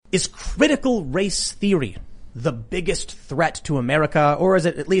Is critical race theory the biggest threat to America, or is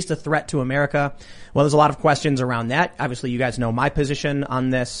it at least a threat to America? Well, there's a lot of questions around that. Obviously, you guys know my position on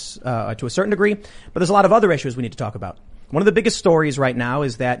this to a certain degree, but there's a lot of other issues we need to talk about. One of the biggest stories right now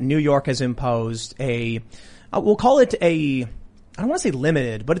is that New York has imposed we'll call it I don't want to say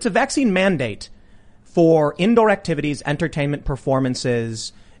limited, but it's a vaccine mandate for indoor activities, entertainment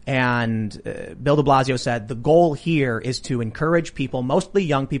performances. And Bill de Blasio said the goal here is to encourage people, mostly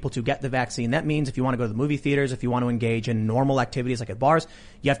young people, to get the vaccine. That means if you want to go to the movie theaters, if you want to engage in normal activities like at bars,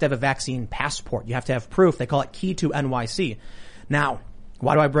 you have to have a vaccine passport. You have to have proof. They call it Key to NYC. Now,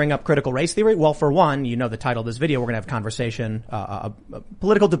 why do I bring up critical race theory? Well, for one, you know the title of this video. We're going to have conversation, a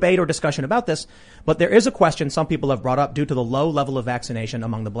political debate or discussion about this. But there is a question some people have brought up due to the low level of vaccination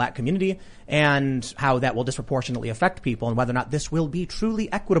among the black community and how that will disproportionately affect people and whether or not this will be truly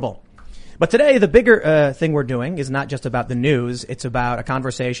equitable. But today, the bigger thing we're doing is not just about the news. It's about a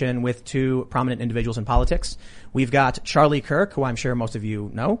conversation with two prominent individuals in politics. We've got Charlie Kirk, who I'm sure most of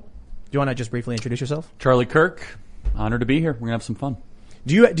you know. Do you want to just briefly introduce yourself? Charlie Kirk. Honored to be here. We're going to have some fun.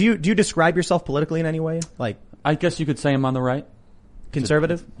 Do you describe yourself politically in any way? Like, I guess you could say I'm on the right.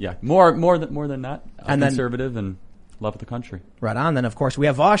 Conservative? Yeah. More than that. And conservative and love the country. Right on. Then, of course, we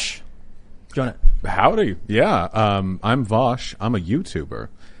have Vosh. Jonah. Howdy. Yeah. I'm Vosh. I'm a YouTuber.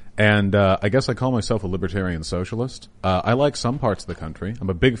 And I guess I call myself a libertarian socialist. I like some parts of the country. I'm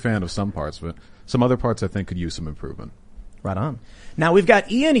a big fan of some parts of it. Some other parts I think could use some improvement. Right on. Now, we've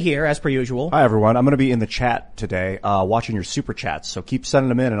got Ian here, as per usual. Hi, everyone. I'm going to be in the chat today watching your super chats, so keep sending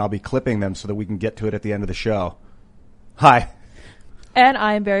them in, and I'll be clipping them so that we can get to it at the end of the show. Hi. And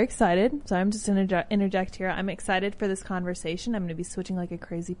I'm very excited, so I'm just going to interject here. I'm excited for this conversation. I'm going to be switching like a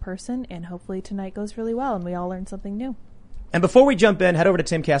crazy person, and hopefully tonight goes really well, and we all learn something new. And before we jump in, head over to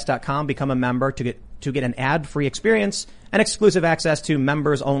timcast.com, become a member to get an ad-free experience and exclusive access to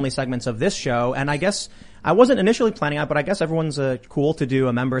members-only segments of this show. And I guess I wasn't initially planning on it, but I guess everyone's cool to do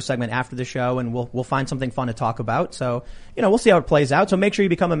a member segment after the show, and we'll find something fun to talk about. So, we'll see how it plays out. So make sure you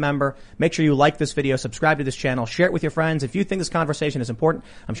become a member. Make sure you like this video, subscribe to this channel, share it with your friends. If you think this conversation is important,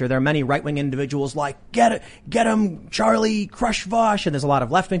 I'm sure there are many right-wing individuals like, get him, Charlie, crush Vosh. And there's a lot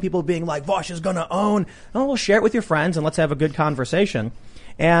of left-wing people being like, Vosh is gonna own. Oh, well, share it with your friends and let's have a good conversation.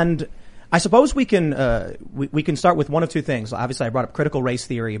 And I suppose we can start with one of two things. Obviously, I brought up critical race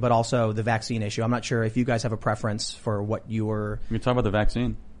theory, but also the vaccine issue. I'm not sure if you guys have a preference for what you were. We can talk about the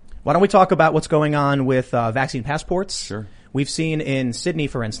vaccine. Why don't we talk about what's going on with vaccine passports? Sure. We've seen in Sydney,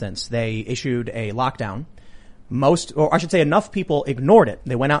 for instance, they issued a lockdown. Enough people ignored it.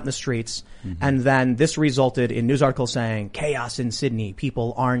 They went out in the streets, and then this resulted in news articles saying chaos in Sydney.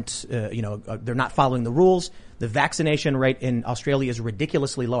 People aren't, they're not following the rules. The vaccination rate in Australia is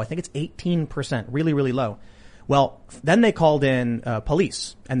ridiculously low. I think it's 18%, really, really low. Well, then they called in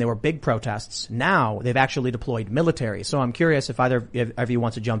police, and there were big protests. Now they've actually deployed military. So I'm curious if either of you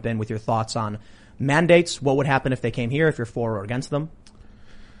wants to jump in with your thoughts on mandates. What would happen if they came here, if you're for or against them?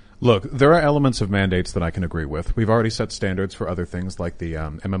 Look, there are elements of mandates that I can agree with. We've already set standards for other things like the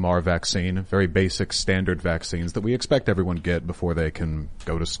MMR vaccine, very basic standard vaccines that we expect everyone to get before they can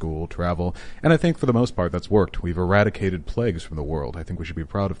go to school, travel. And I think for the most part that's worked. We've eradicated plagues from the world. I think we should be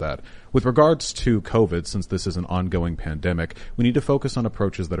proud of that. With regards to COVID, since this is an ongoing pandemic, we need to focus on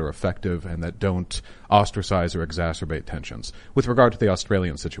approaches that are effective and that don't ostracize or exacerbate tensions. With regard to the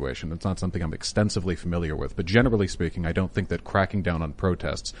Australian situation, it's not something I'm extensively familiar with, but generally speaking, I don't think that cracking down on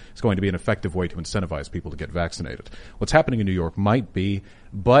protests is going to be an effective way to incentivize people to get vaccinated. What's happening in New York might be,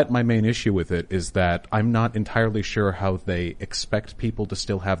 but my main issue with it is that I'm not entirely sure how they expect people to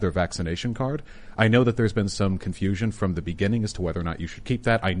still have their vaccination card. I know that there's been some confusion from the beginning as to whether or not you should keep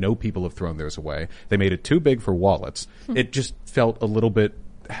that. I know people have thrown theirs away. They made it too big for wallets. It just felt a little bit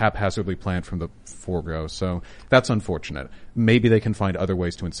haphazardly planned from the forego, so that's unfortunate. Maybe they can find other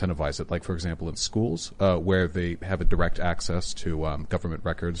ways to incentivize it, like, for example, in schools, where they have a direct access to government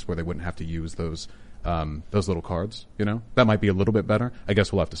records where they wouldn't have to use those little cards, That might be a little bit better. I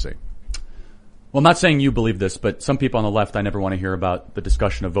guess we'll have to see. Well, I'm not saying you believe this, but some people on the left, I never want to hear about the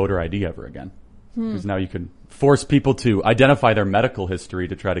discussion of voter ID ever again. Because now you can force people to identify their medical history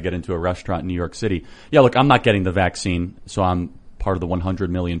to try to get into a restaurant in New York City. Yeah, look, I'm not getting the vaccine, so I'm part of the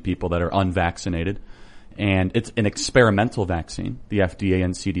 100 million people that are unvaccinated. And it's an experimental vaccine. The FDA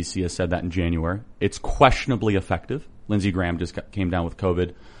and CDC has said that in January. It's questionably effective. Lindsey Graham just came down with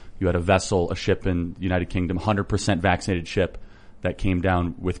COVID. You had a ship in the United Kingdom, 100% vaccinated ship that came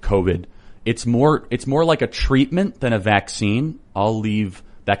down with COVID. It's more like a treatment than a vaccine. I'll leave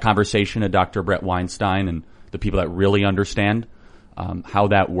that conversation to Dr. Brett Weinstein and the people that really understand how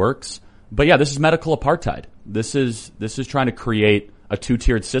that works. But yeah, this is medical apartheid. This is trying to create a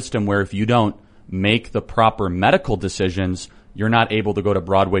two-tiered system where if you don't make the proper medical decisions, you're not able to go to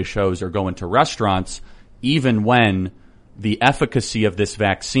Broadway shows or go into restaurants, even when the efficacy of this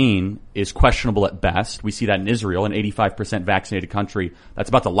vaccine is questionable at best. We see that in Israel, an 85% vaccinated country that's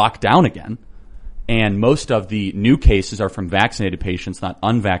about to lock down again. And most of the new cases are from vaccinated patients, not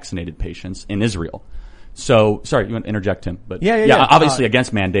unvaccinated patients in Israel. So, sorry, you want to interject, Tim? But Yeah. Obviously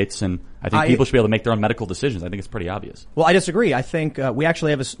against mandates, and I think people should be able to make their own medical decisions. I think it's pretty obvious. Well, I disagree. I think we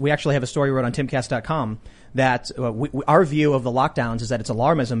actually have a story we wrote on timcast.com that our view of the lockdowns is that it's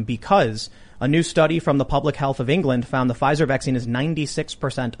alarmism because a new study from the Public Health of England found the Pfizer vaccine is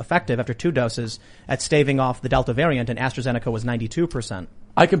 96% effective after 2 doses at staving off the Delta variant, and AstraZeneca was 92%.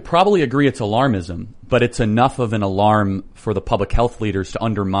 I could probably agree it's alarmism, but it's enough of an alarm for the public health leaders to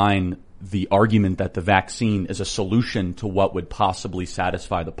undermine the argument that the vaccine is a solution to what would possibly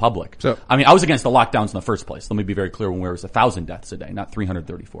satisfy the public. So, I mean, I was against the lockdowns in the first place. Let me be very clear when there was 1,000 deaths a day, not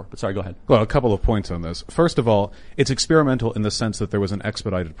 334. But sorry, go ahead. Well, a couple of points on this. First of all, it's experimental in the sense that there was an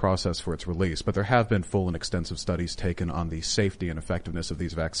expedited process for its release, but there have been full and extensive studies taken on the safety and effectiveness of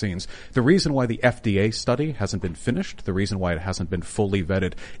these vaccines. The reason why the FDA study hasn't been finished, the reason why it hasn't been fully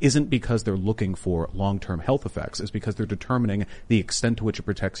vetted, isn't because they're looking for long-term health effects. It's because they're determining the extent to which it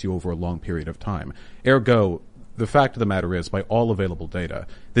protects you over a long period of time. Ergo, the fact of the matter is, by all available data,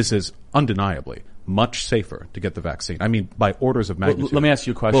 this is undeniably much safer to get the vaccine. I mean, by orders of magnitude. Well, let me ask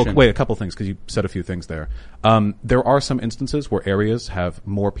you a question. Well, wait, a couple things, because you said a few things there. There are some instances where areas have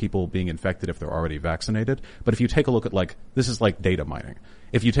more people being infected if they're already vaccinated. But if you take a look at, this is like data mining.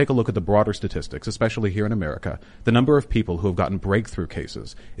 If you take a look at the broader statistics, especially here in America, the number of people who have gotten breakthrough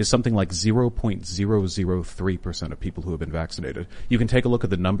cases is something like 0.003% of people who have been vaccinated. You can take a look at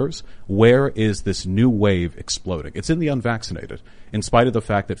the numbers. Where is this new wave exploding? It's in the unvaccinated. In spite of the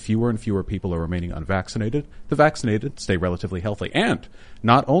fact that fewer and fewer people are remaining unvaccinated, the vaccinated stay relatively healthy. And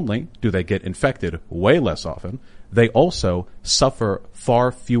not only do they get infected way less often, they also suffer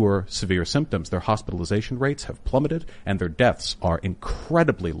far fewer severe symptoms. Their hospitalization rates have plummeted, and their deaths are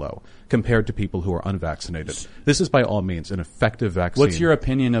incredibly low compared to people who are unvaccinated. This is by all means an effective vaccine. What's your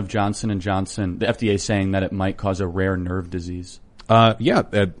opinion of Johnson & Johnson, the FDA saying that it might cause a rare nerve disease?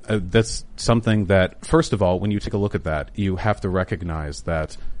 That's something that, first of all, when you take a look at that, you have to recognize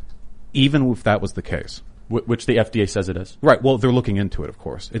that even if that was the case. Which the FDA says it is. Right. Well, they're looking into it, of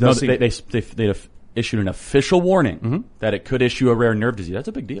course. They issued an official warning that it could issue a rare nerve disease. That's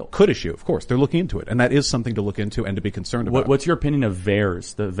a big deal. Could issue, of course. They're looking into it, and that is something to look into and to be concerned about. What's your opinion of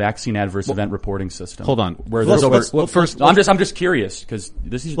VAERS, the Vaccine Adverse Event Reporting System? Hold on. I'm just curious because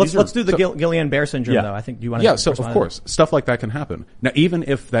let's do the Guillain-Barré syndrome though. I think you want to. Yeah. So of course, stuff like that can happen. Now, even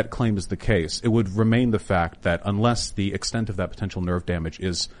if that claim is the case, it would remain the fact that unless the extent of that potential nerve damage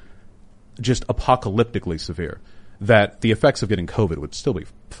is just apocalyptically severe, that the effects of getting COVID would still be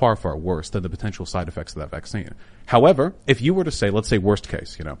far, far worse than the potential side effects of that vaccine. However, if you were to say, let's say worst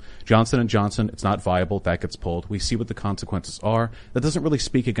case, Johnson & Johnson, it's not viable, that gets pulled, we see what the consequences are, that doesn't really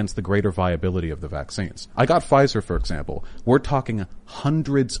speak against the greater viability of the vaccines. I got Pfizer, for example. We're talking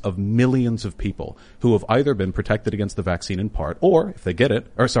hundreds of millions of people who have either been protected against the vaccine in part, or if they get it,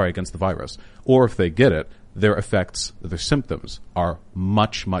 against the virus, or if they get it, their effects, their symptoms are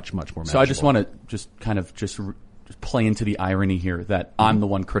much, much, much more manageable. So I just want to just play into the irony here that I'm the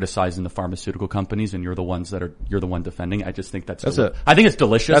one criticizing the pharmaceutical companies and you're the one defending. I just think I think it's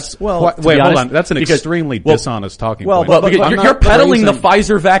delicious. Hold on. That's an extremely dishonest talking point. You're peddling the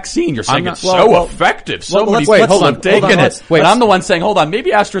Pfizer vaccine. You're saying it's so effective. So many people have taken it. But I'm the one saying, hold on,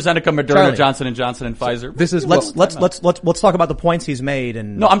 maybe AstraZeneca, Moderna, Johnson & Johnson, and Pfizer. Let's talk about the points he's made.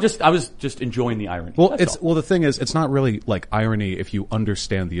 And no, I was just enjoying the irony. The thing is, it's not really like irony if you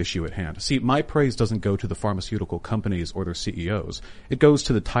understand the issue at hand. See, my praise doesn't go to the pharmaceutical companies or their CEOs. It goes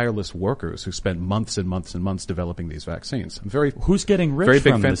to the tireless workers who spend months and months and months developing these vaccines. Who's getting rich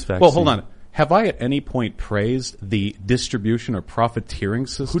from this vaccine? Well, hold on. Have I at any point praised the distribution or profiteering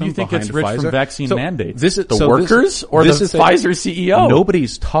system? Who do you think gets rich Pfizer? from vaccine mandates? The workers or the Pfizer CEO?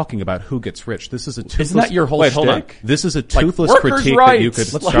 Nobody's talking about who gets rich. This is a toothless... Isn't that your whole shtick? Hold on. This is a toothless critique rights. that you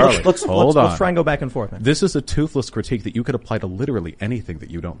could... Let's try and go back and forth. Man. This is a toothless critique that you could apply to literally anything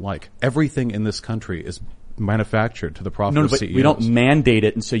that you don't like. Everything in this country is manufactured to the profit of CEOs. We don't mandate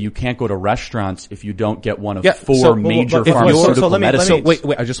it, and so you can't go to restaurants if you don't get one of four major pharmaceutical medicines. Wait,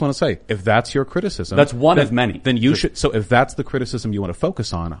 I just want to say, if that's your criticism... That's one of many. Then you should... So if that's the criticism you want to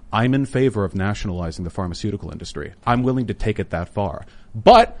focus on, I'm in favor of nationalizing the pharmaceutical industry. I'm willing to take it that far.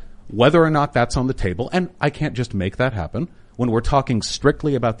 But whether or not that's on the table, and I can't just make that happen, When we're talking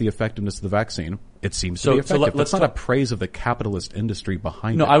strictly about the effectiveness of the vaccine, it seems to be effective. Let's That's not a praise of the capitalist industry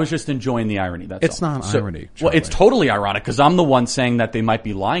behind it. No, I was just enjoying the irony. It's all. not irony. Well, it's totally ironic because I'm the one saying that they might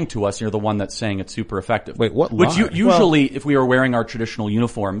be lying to us, and you're the one that's saying it's super effective. Wait, what Which lie? usually, if we were wearing our traditional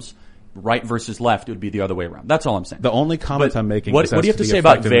uniforms, right versus left, it would be the other way around. That's all I'm saying. The only comment I'm making what is do you have to the say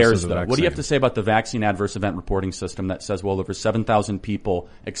about effectiveness VAERS, of the though? What do you have to vaccine. say about the vaccine adverse event reporting system that says, well, over 7,000 people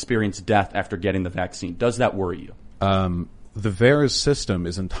experienced death after getting the vaccine? Does that worry you? The VAERS system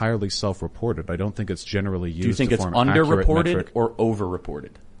is entirely self-reported. I don't think it's generally used Do you think to it's form accurate underreported metric. or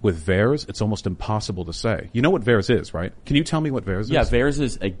overreported? With VAERS, it's almost impossible to say. You know what VAERS is, right? Can you tell me what VAERS Yeah, is? VAERS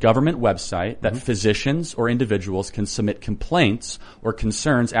is a government website that physicians or individuals can submit complaints or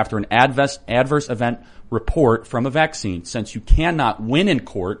concerns after an adverse event report from a vaccine. Since you cannot win in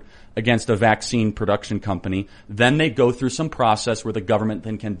court against a vaccine production company, then they go through some process where the government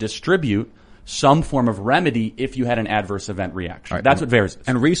then can distribute some form of remedy if you had an adverse event reaction. Right. That's what VAERS is.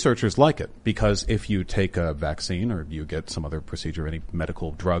 And researchers like it because if you take a vaccine or you get some other procedure, any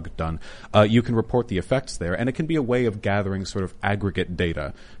medical drug done, you can report the effects there, and it can be a way of gathering sort of aggregate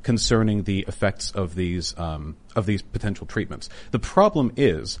data concerning the effects of these potential treatments. The problem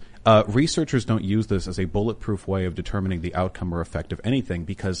is researchers don't use this as a bulletproof way of determining the outcome or effect of anything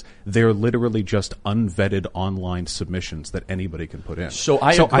because they're literally just unvetted online submissions that anybody can put in. So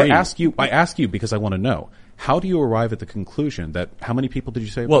I agree. I ask you because I want to know, how do you arrive at the conclusion that how many people did you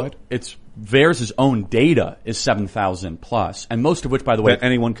say Well, applied? it's VAERS' own data is 7,000 plus, and most of which, by the way, That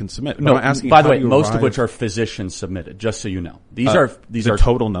anyone can submit. no. But I'm asking, By how the way, do you most of arrive- which are physicians submitted. Just so you know, these the are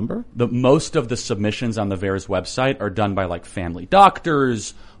total number. The most of the submissions on the VAERS website are done by like family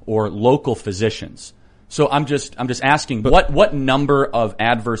doctors or local physicians. So I'm just asking, what number of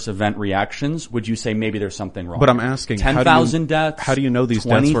adverse event reactions would you say maybe there's something wrong? But I'm asking, 10,000 deaths. How do you know these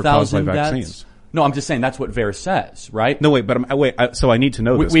deaths were caused by 20,000 deaths? vaccines? No, I'm just saying that's what VAERS says, right? No, wait, but so I need to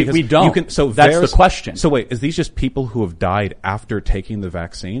know this. We because don't. You can, so That's VAERS the question. So wait, is these just people who have died after taking the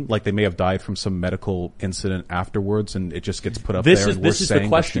vaccine? Like they may have died from some medical incident afterwards and it just gets put up there and we're This is saying the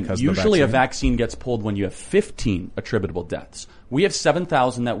question. that's because of Usually the a vaccine gets pulled when you have 15 attributable deaths. We have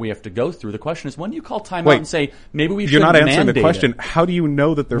 7,000 that we have to go through. The question is, when do you call time out and say, maybe we should You're not mandate answering the question. it? How do you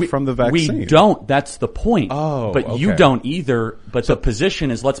know that they're from the vaccine? We don't. That's the point. Oh, but you okay. don't either. But the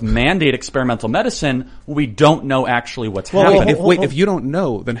position is, let's mandate experimental medicine. We don't know actually what's happening. If you don't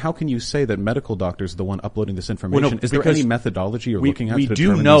know, then how can you say that medical doctors are the one uploading this information? Well, no, is there because any methodology you're we looking at we to do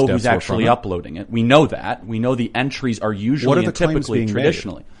determine know these who's deaths were actually from it? uploading it. We know that. We know the entries are usually What are the and claims typically being made?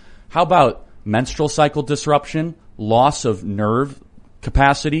 traditionally. How about menstrual cycle disruption, loss of nerve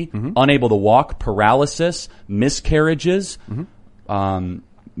capacity, unable to walk, paralysis, miscarriages,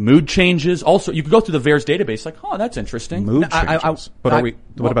 mood changes. Also, you could go through the VAERS database like, oh, that's interesting. Mood I- changes. But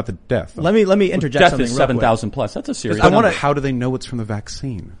what about the death? Let me interject Death something is real 7,000 plus. That's a serious I wanna- number. How do they know it's from the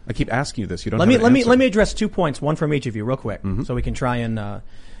vaccine? I keep asking you this. You don't. Let have me an let me answer. address 2 points, one from each of you, real quick, so we can try and.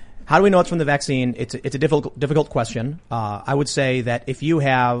 How do we know it's from the vaccine? It's a difficult question. I would say that if you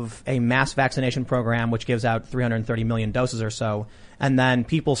have a mass vaccination program which gives out 330 million doses or so, and then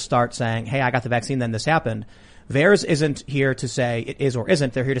people start saying, "Hey, I got the vaccine, then this happened." VAERS isn't here to say it is or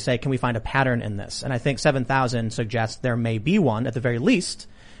isn't. They're here to say, can we find a pattern in this? And I think 7,000 suggests there may be one at the very least.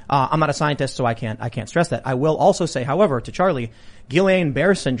 I'm not a scientist, so I can't stress that. I will also say, however, to Charlie,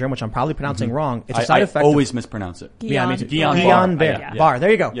 Guillain-Barré syndrome, which I'm probably pronouncing wrong, it's a side effect. I always mispronounce it. Yeah, me too. Guillain-Barré. Guillain-Barré.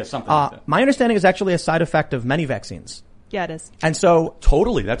 There you go. Yeah, something like that. My understanding is actually a side effect of many vaccines. Yeah, it is. And so,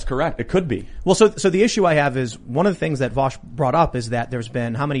 Totally, that's correct. It could be. well, so the issue I have is one of the things that Vosh brought up is that there's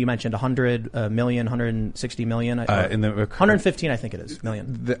been, how many you mentioned, 100 million, 160 million? In the 115, I think it is,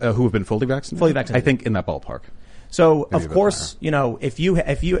 million. who have been fully vaccinated? Fully vaccinated. I think in that ballpark. So, Maybe a of bit course, if you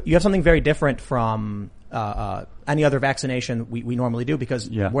have something very different from any other vaccination we normally do because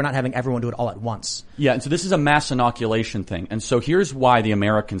we're not having everyone do it all at once. Yeah, and so this is a mass inoculation thing. And so here's why the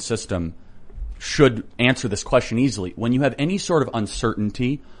American system should answer this question easily. When you have any sort of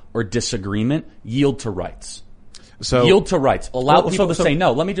uncertainty or disagreement, yield to rights. So Yield to rights. Allow people to so- say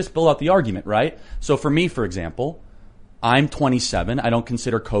no. Let me just build out the argument, right? So for me, for example, I'm 27. I don't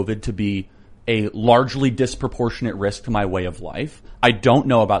consider COVID to be a largely disproportionate risk to my way of life. I don't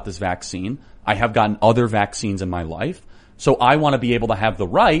know about this vaccine. I have gotten other vaccines in my life. So I want to be able to have the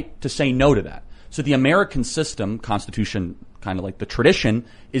right to say no to that. So the American system, Constitution, kind of like the tradition,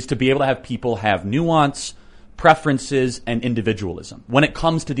 is to be able to have people have nuance, preferences, and individualism. When it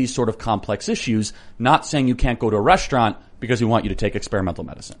comes to these sort of complex issues, not saying you can't go to a restaurant because we want you to take experimental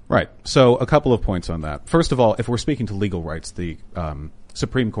medicine. Right. So a couple of points on that. First of all, if we're speaking to legal rights, the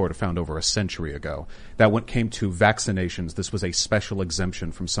Supreme Court found over a century ago that when it came to vaccinations, this was a special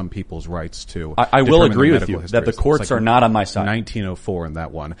exemption from some people's rights to. I will determine agree their with you medical that the histories. courts It's like are not on my side. 1904 in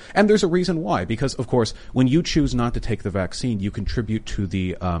that one. And there's a reason why. Because, of course, when you choose not to take the vaccine, you contribute to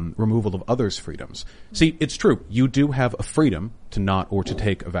the removal of others' freedoms. See, it's true. You do have a freedom to not or to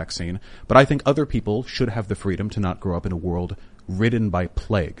take a vaccine, but I think other people should have the freedom to not grow up in a world ridden by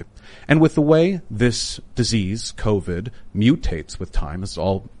plague. And with the way this disease, COVID, mutates with time, as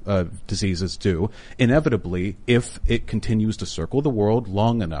all diseases do, inevitably, if it continues to circle the world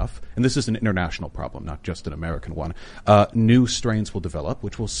long enough, and this is an international problem, not just an American one, new strains will develop,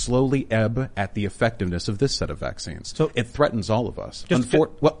 which will slowly ebb at the effectiveness of this set of vaccines. So it threatens all of us.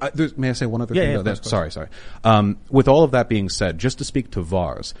 May I say one other thing? Of course. Sorry. With all of that being said, just to speak to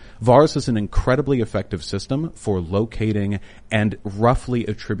VARS, VARS is an incredibly effective system for locating and roughly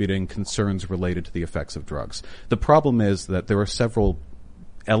attributing concerns related to the effects of drugs. The problem is that there are several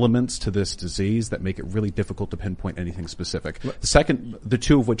elements to this disease that make it really difficult to pinpoint anything specific. The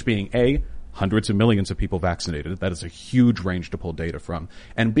two of which being A, hundreds of millions of people vaccinated. That is a huge range to pull data from.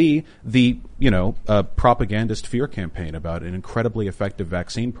 And B, the, propagandist fear campaign about an incredibly effective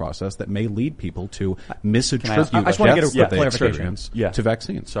vaccine process that may lead people to misattribute I just want to get a quick they clarification experience to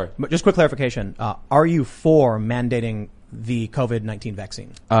vaccines. Sorry. But just quick clarification. Are you for mandating the COVID-19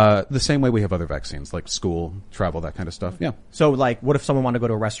 vaccine? The same way we have other vaccines, like school, travel, that kind of stuff. Yeah. So, what if someone wanted to go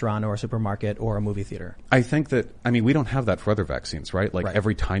to a restaurant or a supermarket or a movie theater? I think that, we don't have that for other vaccines, right?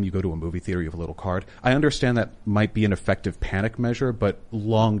 Every time you go to a movie theater, you have a little card. I understand that might be an effective panic measure, but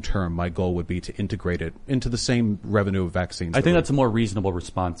long term, my goal would be to integrate it into the same revenue of vaccines. I think that's a more reasonable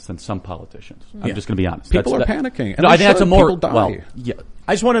response than some politicians. I'm just going to be honest. People are panicking. No, I think that's a more, people die. well, yeah.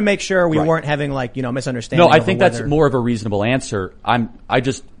 I just want to make sure we weren't having misunderstanding. No, I think that's more of a reasonable answer. I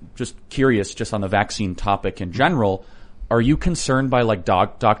just curious, just on the vaccine topic in general. Are you concerned by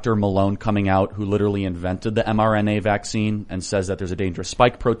Dr. Malone coming out, who literally invented the mRNA vaccine and says that there's a dangerous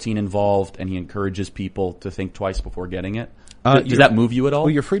spike protein involved, and he encourages people to think twice before getting it? Does that move you at all?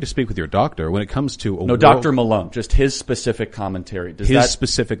 Well, you're free to speak with your doctor when it comes to Dr. Malone, just his specific commentary.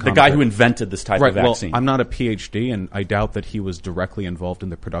 The guy who invented this type of vaccine. Well, I'm not a PhD, and I doubt that he was directly involved in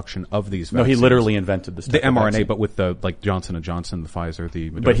the production of these vaccines. No, he literally invented this type the of mRNA, vaccine. but with the Johnson & Johnson, the Pfizer, the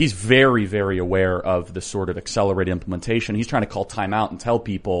Moderna. But he's very, very aware of the sort of accelerated implementation. He's trying to call time out and tell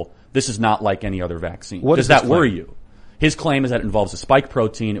people this is not like any other vaccine. Does that worry you? His claim is that it involves a spike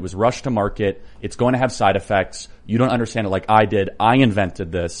protein. It was rushed to market. It's going to have side effects. You don't understand it like I did. I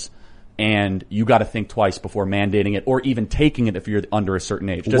invented this. And you got to think twice before mandating it or even taking it if you're under a certain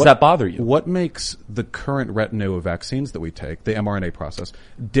age. Does that bother you? What makes the current retinue of vaccines that we take, the mRNA process,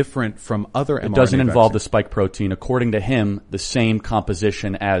 different from other mRNA vaccines? It doesn't involve the spike protein. According to him, the same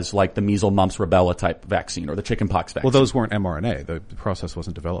composition as like the measles, mumps, rubella type vaccine or the chickenpox vaccine. Well, those weren't mRNA. The process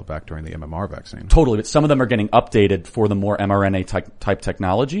wasn't developed back during the MMR vaccine. Totally, but some of them are getting updated for the more mRNA type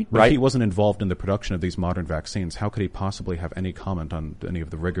technology, but right? If he wasn't involved in the production of these modern vaccines, how could he possibly have any comment on any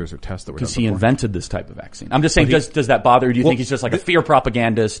of the rigors or tests that were done Because he invented this type of vaccine. I'm just saying, does that bother you? Do you think he's just like a fear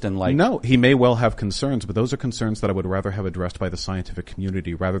propagandist and like... No, he may well have concerns, but those are concerns that I would rather have addressed by the scientific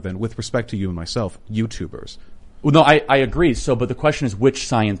community rather than, with respect to you and myself, YouTubers. Well, no, I agree. But the question is which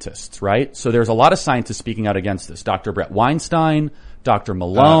scientists, right? So there's a lot of scientists speaking out against this. Dr. Brett Weinstein, Dr.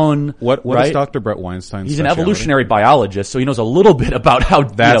 Malone. What right? is Dr. Brett Weinstein's He's an specialty? evolutionary biologist, so he knows a little bit about how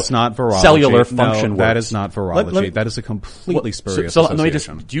not virology. Cellular function works. That is not virology. That is a completely spurious so let me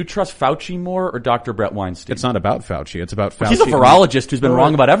association. do you trust Fauci more or Dr. Brett Weinstein? It's not about Fauci. It's about Fauci. He's a virologist who's been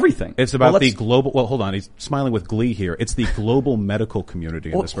wrong about everything. It's about the global... Well, hold on. He's smiling with glee here. It's the global medical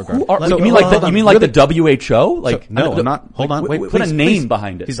community in this regard. You mean like the WHO? I'm not... Hold on. Wait, put a name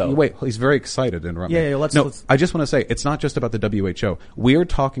behind it. He's very excited. Interrupt me. Yeah, let's... I just want to say, it's not just about the WHO. We're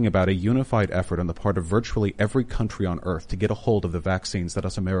talking about a unified effort on the part of virtually every country on earth to get a hold of the vaccines that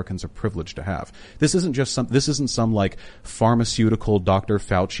us Americans are privileged to have. This isn't some like pharmaceutical Dr.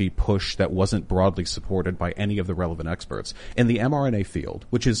 Fauci push that wasn't broadly supported by any of the relevant experts. In the mRNA field,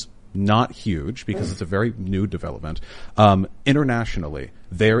 which is not huge because it's a very new development, internationally,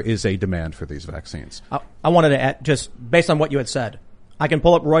 there is a demand for these vaccines. I wanted to add, just based on what you had said, I can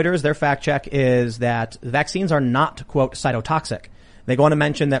pull up Reuters. Their fact check is that vaccines are not, quote, cytotoxic. They go on to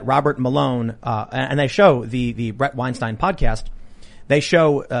mention that Robert Malone, and they show the Brett Weinstein podcast. They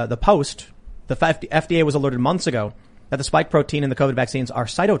show the Post. The FDA was alerted months ago that the spike protein in the COVID vaccines are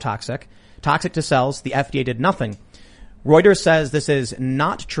cytotoxic, toxic to cells. The FDA did nothing. Reuters says this is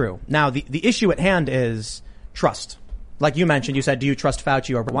not true. Now, the issue at hand is trust. Like you mentioned, you said, do you trust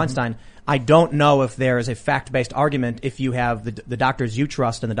Fauci or Brett Weinstein? I don't know if there is a fact-based argument if you have the doctors you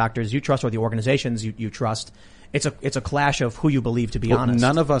trust and the doctors you trust or the organizations you trust it's a clash of who you believe, to be Well, honest.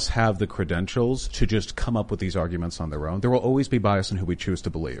 none of us have the credentials to just come up with these arguments on their own. There will always be bias in who we choose to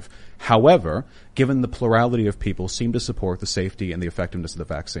believe. However, given the plurality of people seem to support the safety and the effectiveness of the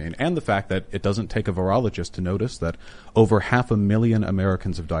vaccine, and the fact that it doesn't take a virologist to notice that over 500,000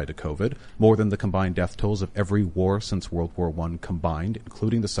 Americans have died of COVID, more than the combined death tolls of every war since World War I combined,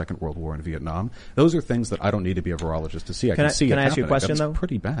 including the Second World War in Vietnam. Those are things that I don't need to be a virologist to see. I can see it Can I ask you a happening. question, That's though?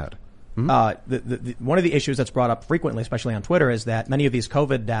 pretty bad. One of the issues that's brought up frequently, especially on Twitter, is that many of these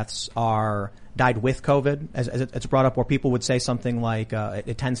COVID deaths are died with COVID, as it's brought up, where people would say something like,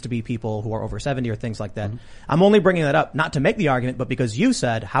 it tends to be people who are over 70 or things like that. Mm-hmm. I'm only bringing that up, not to make the argument, but because you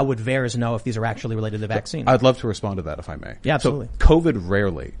said, how would VAERS know if these are actually related to the vaccine? I'd love to respond to that if I may. Yeah, absolutely. So COVID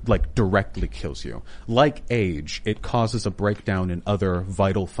rarely, directly kills you. Like age, it causes a breakdown in other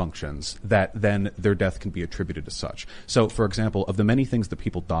vital functions that then their death can be attributed to such. So, for example, of the many things that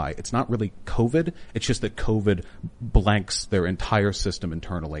people die, it's not really COVID, it's just that COVID blanks their entire system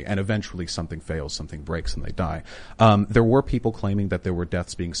internally, and eventually something fails, something breaks, and they die. There were people claiming that there were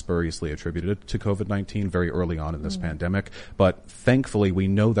deaths being spuriously attributed to COVID-19 very early on in this pandemic, but thankfully we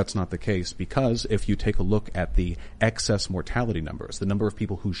know that's not the case, because if you take a look at the excess mortality numbers, the number of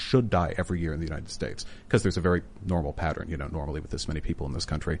people who should die every year in the United States, because there's a very normal pattern, normally with this many people in this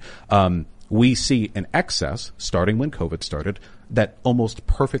country, we see an excess, starting when COVID started, that almost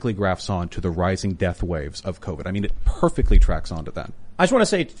perfectly graphs on to the rising death waves of COVID. I mean, it perfectly tracks onto that. I just want to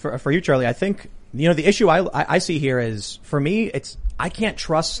say for you, Charlie, I think, the issue I see here is, for me, I can't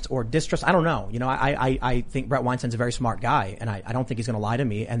trust or distrust. I don't know. I think Brett Weinstein's a very smart guy, and I don't think he's going to lie to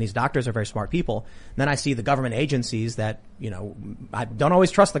me. And these doctors are very smart people. And then I see the government agencies that, I don't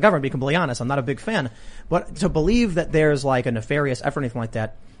always trust the government, to be completely honest. I'm not a big fan. But to believe that there's like a nefarious effort or anything like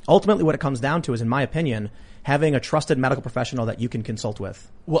that, ultimately what it comes down to is, in my opinion, having a trusted medical professional that you can consult with.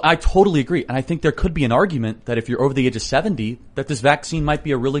 Well, I totally agree. And I think there could be an argument that if you're over the age of 70, that this vaccine might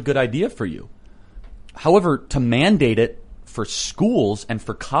be a really good idea for you. However, to mandate it for schools and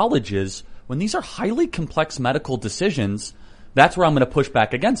for colleges, when these are highly complex medical decisions, that's where I'm going to push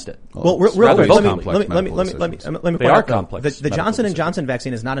back against it. Well, It's real rather quick, complex let me medical point decisions. They out, are though, complex the medical Johnson & decisions. Johnson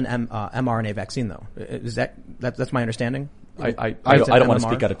vaccine is not an mRNA vaccine, though. Is that's my understanding? I Is it don't want to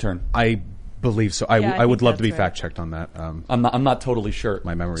MMR? speak out of turn. I believe so. Yeah, I would think love to be that's right. fact checked on that. I'm not totally sure.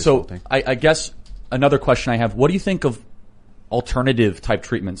 My memory is So faulty. I guess another question I have, what do you think of alternative type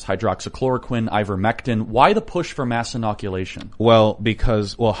treatments, hydroxychloroquine, ivermectin? Why the push for mass inoculation? Well,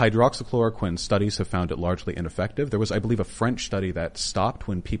 because hydroxychloroquine studies have found it largely ineffective. There was, I believe, a French study that stopped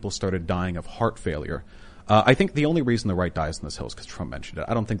when people started dying of heart failure. I think the only reason the right dies on this hill is because Trump mentioned it.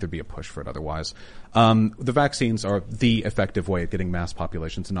 I don't think there'd be a push for it otherwise. The vaccines are the effective way of getting mass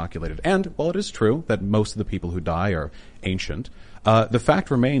populations inoculated. And while it is true that most of the people who die are ancient, the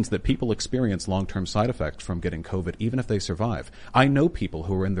fact remains that people experience long-term side effects from getting COVID, even if they survive. I know people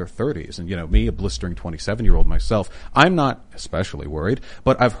who are in their 30s, and me, a blistering 27-year-old myself, I'm not especially worried,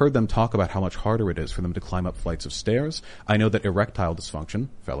 but I've heard them talk about how much harder it is for them to climb up flights of stairs. I know that erectile dysfunction,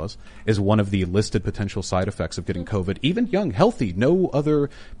 fellas, is one of the listed potential side effects of getting COVID. Even young, healthy, no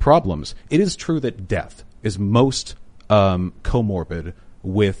other problems. It is true that death is most comorbid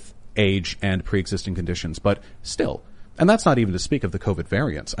with age and pre-existing conditions, but still. And that's not even to speak of the COVID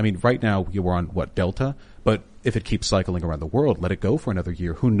variants. I mean, right now you were on, Delta? But if it keeps cycling around the world, let it go for another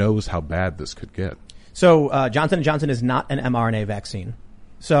year. Who knows how bad this could get? So Johnson & Johnson is not an mRNA vaccine.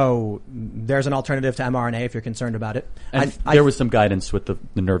 So there's an alternative to mRNA if you're concerned about it. And there was some guidance with the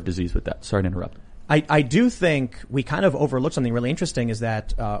nerve disease with that. Sorry to interrupt. I do think we kind of overlooked something really interesting, is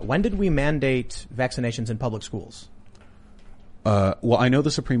that when did we mandate vaccinations in public schools? Well, I know the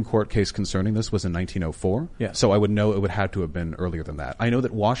Supreme Court case concerning this was in 1904. Yeah. So I would know it would have to have been earlier than that. I know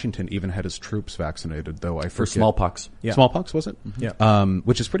that Washington even had his troops vaccinated, though I forget. For smallpox. Yeah. Smallpox, was it? Yeah.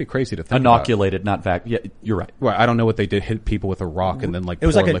 Which is pretty crazy to think Inoculated, not Yeah, you're right. about. Right. I don't know what they did, hit people with a rock and then It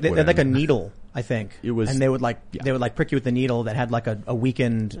was pour like liquid they had like a in. needle, I think. It was- and they would prick you with the needle that had like a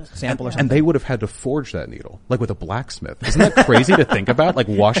weakened sample or something. And they would have had to forge that needle, like with a blacksmith. Isn't that crazy to think about? Like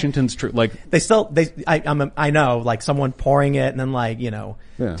Washington's I know, like someone pouring it and then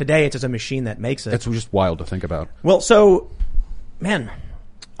Yeah. today it's just a machine that makes it. it's just wild to think about. Well, so, man,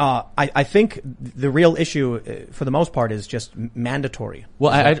 I think the real issue for the most part is just mandatory.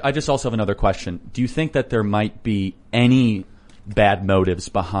 Well, I just also have another question. Do you think that there might be any bad motives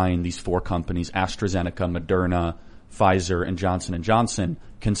behind these four companies, AstraZeneca, Moderna, Pfizer, and Johnson & Johnson,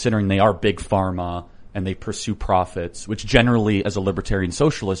 considering they are big pharma and they pursue profits, which generally, as a libertarian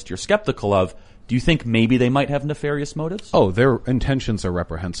socialist, you're skeptical of? Do you think maybe they might have nefarious motives? Oh, their intentions are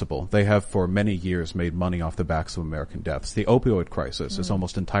reprehensible. They have for many years made money off the backs of American deaths. The opioid crisis is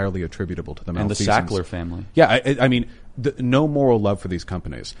almost entirely attributable to the And the malfeasance. Sackler family. Yeah, I mean, no moral love for these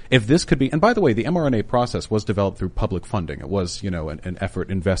companies. If this could be, and by the way, the mRNA process was developed through public funding. It was, an effort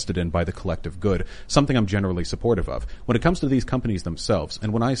invested in by the collective good, something I'm generally supportive of. When it comes to these companies themselves,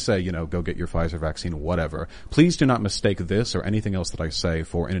 and when I say, go get your Pfizer vaccine, whatever, please do not mistake this or anything else that I say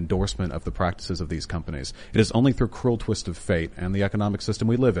for an endorsement of the practices of these companies. It is only through cruel twist of fate and the economic system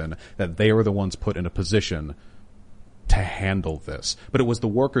we live in that they are the ones put in a position to handle this. But it was the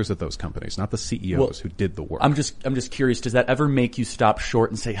workers at those companies, not the CEOs, who did the work. I'm just curious, does that ever make you stop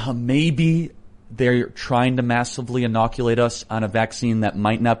short and say, maybe they're trying to massively inoculate us on a vaccine that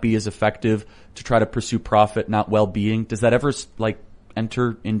might not be as effective to try to pursue profit, not well-being? Does that ever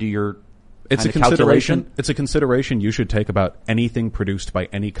enter into your It's a calculation? It's a consideration you should take about anything produced by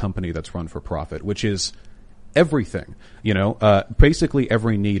any company that's run for profit, which is everything. Basically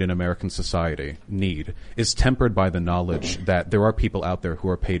every need in American society is tempered by the knowledge that there are people out there who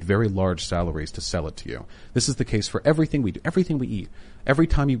are paid very large salaries to sell it to you. This is the case for everything we do, everything we eat. Every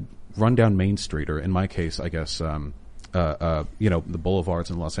time you run down Main Street, or in my case, I guess, the boulevards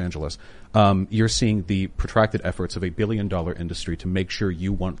in Los Angeles, you're seeing the protracted efforts of $1 billion industry to make sure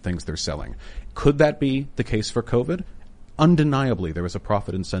you want things they're selling. Could that be the case for COVID? Undeniably, there was a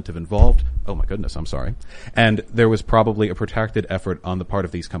profit incentive involved. Oh my goodness, I'm sorry. And there was probably a protracted effort on the part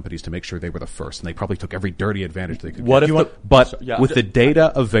of these companies to make sure they were the first, and they probably took every dirty advantage they could get. With the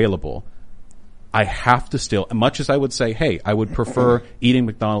data available, I have to still, much as I would say, hey, I would prefer eating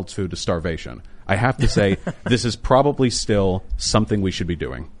McDonald's food to starvation, I have to say this is probably still something we should be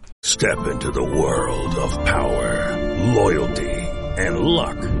doing. Step into the world of power, loyalty, and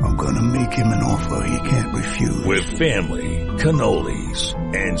luck. I'm gonna make him an offer he can't refuse. With family, cannolis,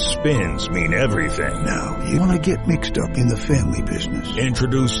 and spins mean everything. Now, you wanna get mixed up in the family business.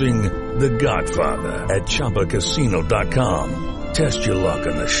 Introducing The Godfather at ChumbaCasino.com. Test your luck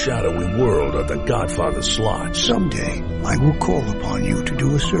in the shadowy world of The Godfather slot. Someday, I will call upon you to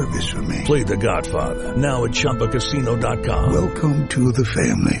do a service for me. Play The Godfather, now at ChumbaCasino.com. Welcome to the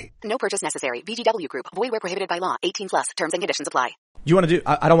family. No purchase necessary. VGW Group. Void where prohibited by law. 18+. Terms and conditions apply. Do you want to do?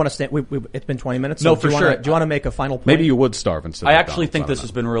 I don't want to stand. It's been 20 minutes. No, so for sure. sure. Do you want to make a final point? Maybe you would starve instead. I of actually McDonald's. think this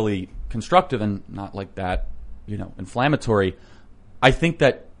has been really constructive and not like that, inflammatory. I think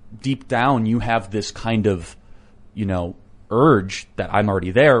that deep down you have this kind of, urge that I'm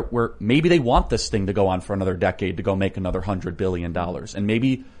already there, where maybe they want this thing to go on for another decade, to go make another $100 billion. And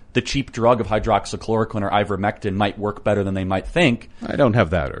maybe the cheap drug of hydroxychloroquine or ivermectin might work better than they might think. I don't have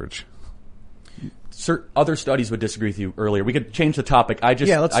that urge. Other studies would disagree with you earlier. We could change the topic. I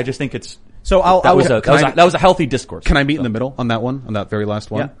just think it's So that was a healthy discourse. Can I meet in the middle on that one, on that very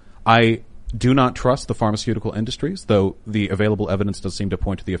last one? Yeah. I do not trust the pharmaceutical industries, though the available evidence does seem to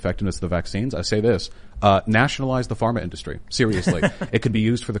point to the effectiveness of the vaccines. I say this, nationalize the pharma industry. Seriously. It could be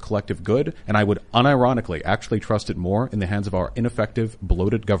used for the collective good, and I would unironically actually trust it more in the hands of our ineffective,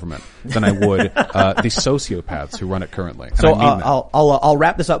 bloated government than I would the sociopaths who run it currently. And So I mean that. I'll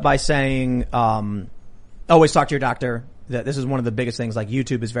wrap this up by saying, always talk to your doctor. This is one of the biggest things. Like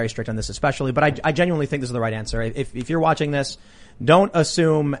YouTube is very strict on this, especially. But I genuinely think this is the right answer. If you're watching this, don't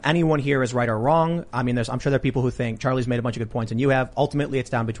assume anyone here is right or wrong. I mean, I'm sure there are people who think Charlie's made a bunch of good points, and you have. Ultimately, it's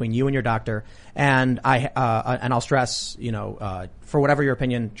down between you and your doctor. And I'll stress, for whatever your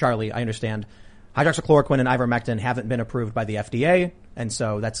opinion, Charlie, I understand. Hydroxychloroquine and ivermectin haven't been approved by the FDA, and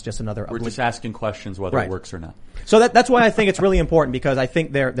so that's just another. We're just asking questions whether it works or not. So that's why I think it's really important, because I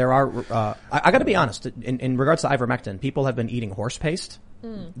think there are. I got to be honest. In regards to ivermectin, people have been eating horse paste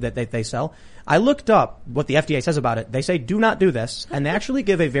that they sell. I looked up what the FDA says about it. They say do not do this, and they actually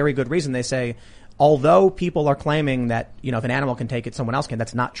give a very good reason. They say, although people are claiming that, if an animal can take it, someone else can,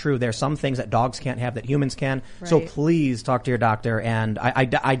 that's not true. There's some things that dogs can't have that humans can. Right. So please talk to your doctor. And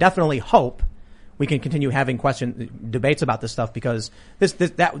I definitely hope we can continue having debates about this stuff, because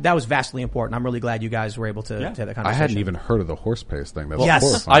that was vastly important. I'm really glad you guys were able to have that conversation. I hadn't even heard of the horse paste thing. That's yes.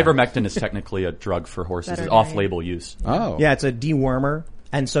 horrifying. Ivermectin is technically a drug for horses. It's off-label use. Oh. Yeah, it's a dewormer.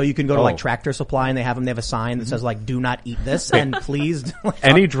 And so you can go to Tractor Supply, and they have a sign that says do not eat this, and please.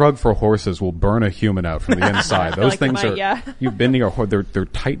 Any drug for horses will burn a human out from the inside. Those things you've been near, they're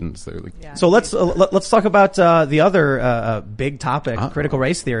titans. They're So let's talk about the other big topic, critical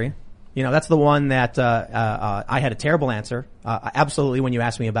race theory. That's the one that I had a terrible answer, absolutely, when you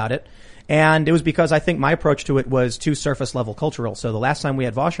asked me about it. And it was because I think my approach to it was too surface level cultural. So the last time we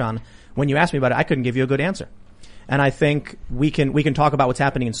had Vosh on, when you asked me about it, I couldn't give you a good answer. And I think we can talk about what's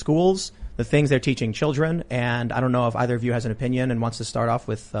happening in schools, the things they're teaching children. And I don't know if either of you has an opinion and wants to start off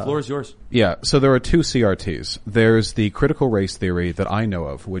with. Floor is yours. Yeah, so there are two CRTs. There's the critical race theory that I know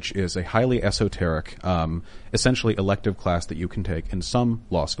of, which is a highly esoteric, essentially elective class that you can take in some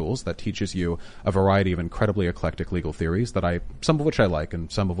law schools that teaches you a variety of incredibly eclectic legal theories some of which I like and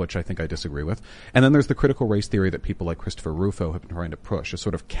some of which I think I disagree with. And then there's the critical race theory that people like Christopher Rufo have been trying to push, a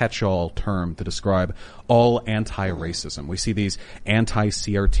sort of catch-all term to describe all anti-racism. We see these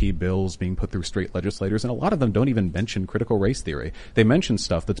anti-CRT bills being put through state legislators, and a lot of them don't even mention critical race theory. They mention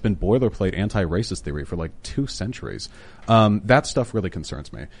stuff that's been boilerplate anti-racist theory for like 2 centuries. That stuff really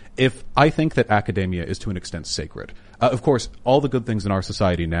concerns me. If I think that academia is to an extent sacred. Of course, all the good things in our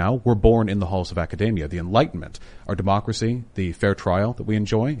society now were born in the halls of academia. The Enlightenment, our democracy, the fair trial that we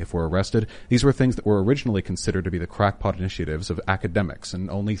enjoy if we're arrested, these were things that were originally considered to be the crackpot initiatives of academics, and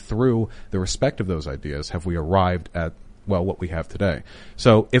only through the respect of those ideas have we arrived at what we have today.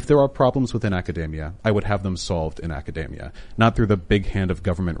 So if there are problems within academia, I would have them solved in academia, not through the big hand of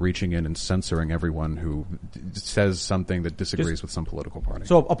government reaching in and censoring everyone who says something that disagrees with some political party.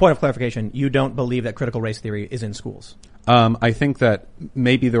 So a point of clarification, you don't believe that critical race theory is in schools? I think that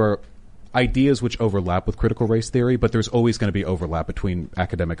maybe there are ideas which overlap with critical race theory, but there's always going to be overlap between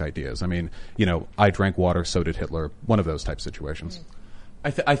academic ideas. I mean, I drank water, so did Hitler, one of those type situations.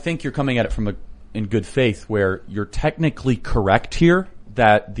 I think you're coming at it from in good faith, where you're technically correct here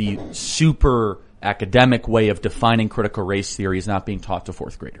that the super academic way of defining critical race theory is not being taught to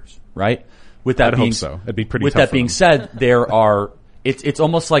 4th graders, right? With that I'd hope so. It'd be pretty with tough that for being them. said, it's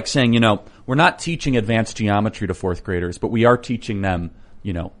almost like saying, we're not teaching advanced geometry to 4th graders, but we are teaching them,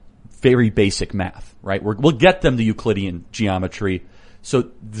 very basic math, right? We'll get them the Euclidean geometry.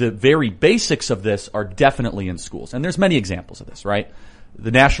 So the very basics of this are definitely in schools. And there's many examples of this, right? The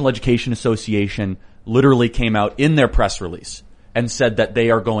National Education Association literally came out in their press release and said that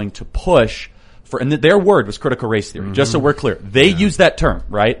they are going to push for, and their word was critical race theory, just so we're clear. They use that term,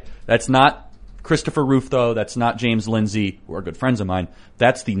 right? That's not Christopher Rufo, that's not James Lindsay, who are good friends of mine.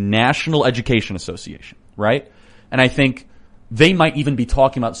 That's the National Education Association, right? And I think they might even be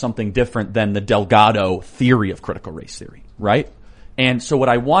talking about something different than the Delgado theory of critical race theory, right? And so what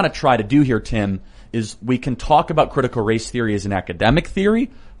I want to try to do here, Tim, is we can talk about critical race theory as an academic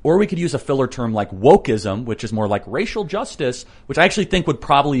theory, or we could use a filler term like wokeism, which is more like racial justice, which I actually think would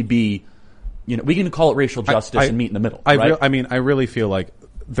probably be, we can call it racial justice and meet in the middle, right? I really feel like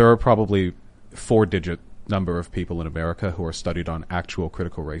there are probably 4-digit number of people in America who are studied on actual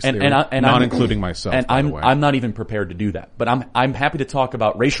critical race theory, not including myself. And by the way. I'm not even prepared to do that, but I'm happy to talk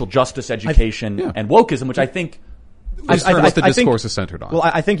about racial justice education and wokeism, which I think what the discourse is centered on. Well,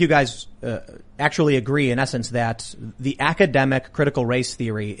 I think you guys actually agree in essence that the academic critical race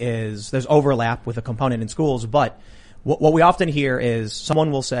theory there's overlap with a component in schools, but what we often hear is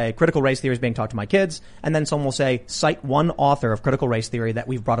someone will say critical race theory is being taught to my kids, and then someone will say cite one author of critical race theory that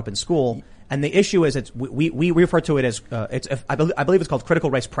we've brought up in school. And the issue is we refer to it as I believe it's called critical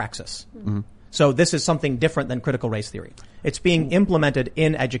race praxis. Mm-hmm. So this is something different than critical race theory. It's being implemented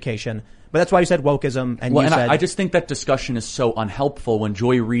in education, but that's why you said wokeism. And I just think that discussion is so unhelpful when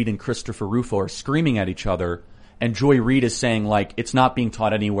Joy Reid and Christopher Rufo are screaming at each other, and Joy Reid is saying like it's not being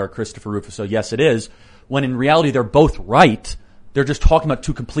taught anywhere. Christopher Rufo, so yes, it is. When in reality they're both right. They're just talking about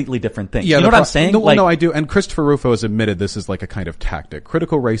 2 completely different things. Yeah, you know what I'm saying? No, I do. And Christopher Rufo has admitted this is like a kind of tactic.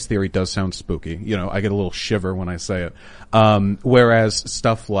 Critical race theory does sound spooky. I get a little shiver when I say it. Whereas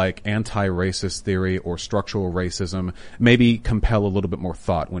stuff like anti-racist theory or structural racism maybe compel a little bit more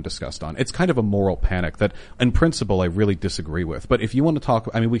thought when discussed on. It's kind of a moral panic that, in principle, I really disagree with. But if you want to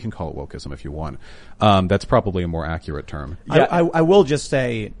talk, we can call it wokeism if you want. That's probably a more accurate term. Yeah. I will just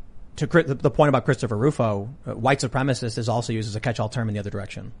say, to the point about Christopher Rufo, white supremacist is also used as a catch-all term in the other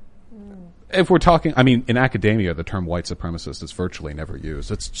direction. If we're talking, in academia, the term white supremacist is virtually never used.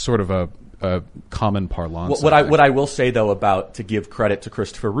 It's sort of a common parlance. What I will say though to give credit to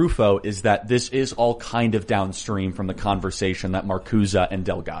Christopher Rufo is that this is all kind of downstream from the conversation that Marcuse and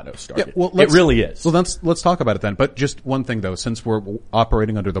Delgado started. Yeah, it really is. Well, let's talk about it then. But just one thing though, since we're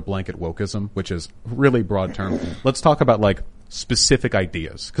operating under the blanket wokeism, which is really broad term, let's talk about specific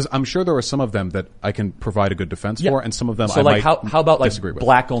ideas, because I'm sure there are some of them that I can provide a good defense for, and some of them I might how about disagree with.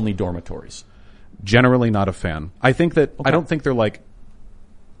 Black only dormitories? Generally not a fan. I think that I don't think they're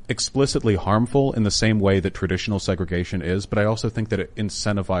explicitly harmful in the same way that traditional segregation is, but I also think that it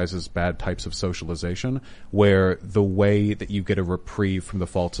incentivizes bad types of socialization, where the way that you get a reprieve from the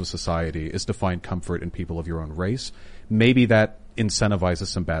faults of society is to find comfort in people of your own race. Maybe that incentivizes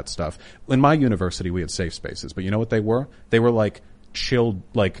some bad stuff. In my university, we had safe spaces, but you know what they were? They were chilled,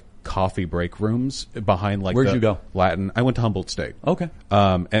 coffee break rooms behind like Where'd you go? Latin. I went to Humboldt State. Okay.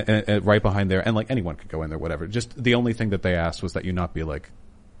 And right behind there, and like anyone could go in there, whatever. Just the only thing that they asked was that you not be like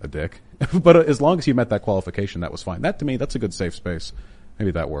a dick. But as long as you met that qualification, that was fine. That to me, that's a good safe space.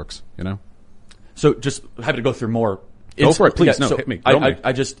 Maybe that works, you know? So just happy to go through more. Go for it, please. Yeah, No, hit me.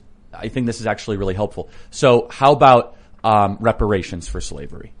 I think this is actually really helpful. So how about reparations for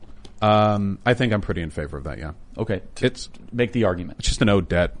slavery? I think I'm pretty in favor of that, yeah. Okay. Make the argument. It's just an owed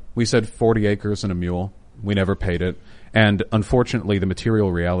debt. We said 40 acres and a mule. We never paid it. And unfortunately, the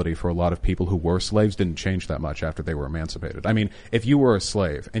material reality for a lot of people who were slaves didn't change that much after they were emancipated. I mean, if you were a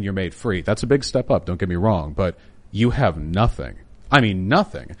slave and you're made free, that's a big step up, don't get me wrong, but you have nothing. I mean,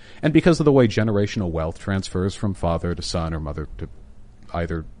 nothing. And because of the way generational wealth transfers from father to son or mother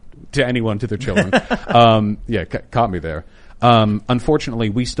to anyone to their children, caught me there. Unfortunately,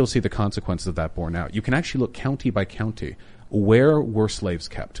 we still see the consequences of that borne out. You can actually look county by county. Where were slaves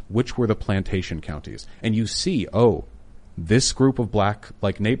kept? Which were the plantation counties? And you see, this group of black,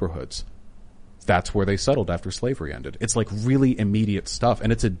 like, neighborhoods, that's where they settled after slavery ended. It's like really immediate stuff,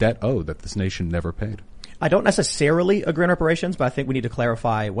 and it's a debt owed that this nation never paid. I don't necessarily agree on reparations, but I think we need to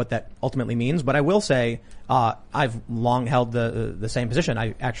clarify what that ultimately means. But I will say, I've long held the same position.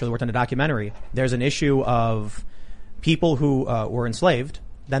 I actually worked on a documentary. There's an issue of people who were enslaved,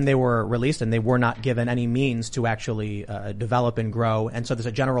 then they were released, and they were not given any means to actually develop and grow. And so there's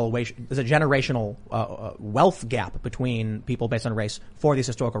a generational wealth gap between people based on race for these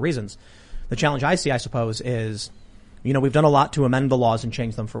historical reasons. The challenge I see, I suppose, is, we've done a lot to amend the laws and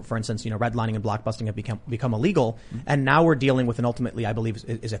change them. For instance, redlining and blockbusting have become illegal, and now we're dealing with an ultimately, I believe,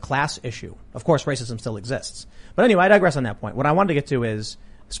 is a class issue. Of course, racism still exists. But anyway, I digress on that point. What I wanted to get to is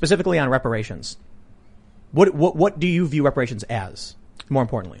specifically on reparations. What do you view reparations as? More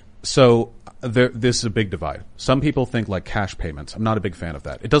importantly. So this is a big divide. Some people think like cash payments. I'm not a big fan of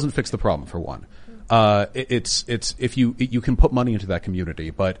that. It doesn't fix the problem, for one. It's if you can put money into that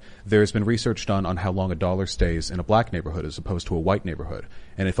community, but there's been research done on how long a dollar stays in a black neighborhood as opposed to a white neighborhood.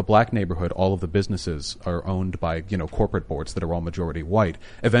 And if a black neighborhood, all of the businesses are owned by, corporate boards that are all majority white,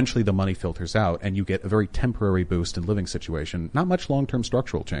 eventually the money filters out and you get a very temporary boost in living situation, not much long-term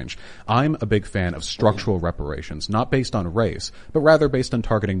structural change. I'm a big fan of structural reparations, not based on race, but rather based on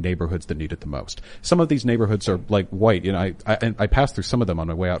targeting neighborhoods that need it the most. Some of these neighborhoods are like white. I passed through some of them on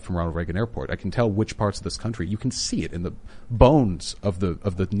my way out from Ronald Reagan Airport. I can tell which parts of this country, you can see it in the bones of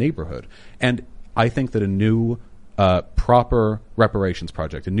the neighborhood. And I think that a new proper reparations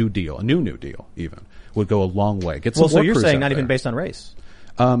project, a new New Deal even, would go a long way. Get some so you're workers saying out not there. even based on race?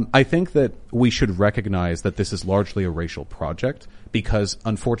 I think that we should recognize that this is largely a racial project because,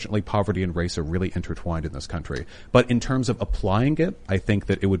 unfortunately, poverty and race are really intertwined in this country. But in terms of applying it, I think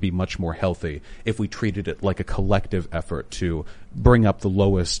that it would be much more healthy if we treated it like a collective effort to bring up the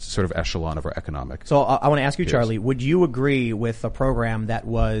lowest sort of echelon of our economic. So I want to ask you, Charlie, would you agree with a program that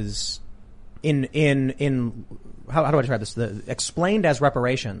was in how do I describe this? Explained as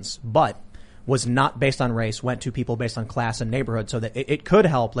reparations, but was not based on race, went to people based on class and neighborhood, so that it could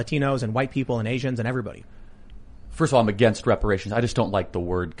help Latinos and white people and Asians and everybody? First of all, I'm against reparations. I just don't like the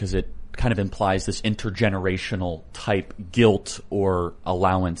word because it kind of implies this intergenerational type guilt or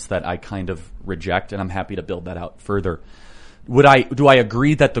allowance that I kind of reject, and I'm happy to build that out further. Do I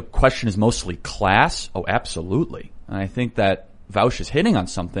agree that the question is mostly class? Oh, absolutely. And I think that Vaush is hitting on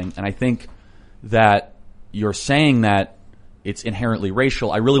something, and I think that you're saying that it's inherently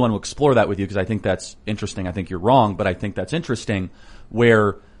racial. I really want to explore that with you because I think that's interesting. I think you're wrong, but I think that's interesting,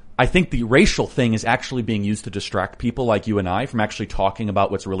 where I think the racial thing is actually being used to distract people like you and I from actually talking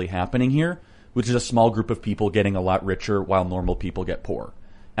about what's really happening here, which is a small group of people getting a lot richer while normal people get poor.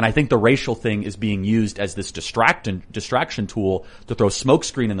 And I think the racial thing is being used as this distraction tool to throw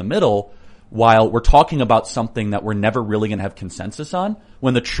smokescreen in the middle while we're talking about something that we're never really going to have consensus on,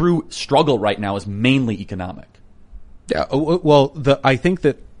 when the true struggle right now is mainly economic. Yeah, well, I think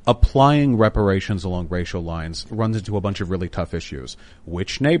that applying reparations along racial lines runs into a bunch of really tough issues.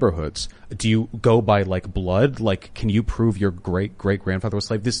 Which neighborhoods? Do you go by like blood? Like, can you prove your great-great-grandfather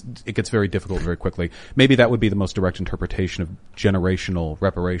was a slave? It gets very difficult very quickly. Maybe that would be the most direct interpretation of generational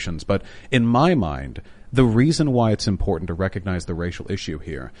reparations. But in my mind, the reason why it's important to recognize the racial issue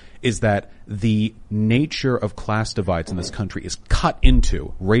here is that the nature of class divides in this country is cut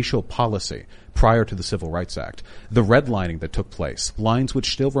into racial policy prior to the Civil Rights Act. The redlining that took place, lines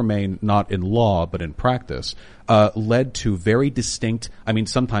which still remain not in law but in practice, led to very distinct,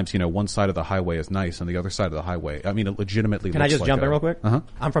 sometimes, one side of the highway is nice and the other side of the highway, it legitimately Can I just jump in real quick? Uh-huh.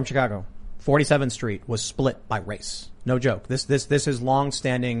 I'm from Chicago. 47th Street was split by race. No joke. This has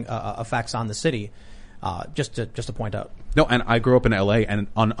long-standing effects on the city. Just to point out. No, and I grew up in LA, and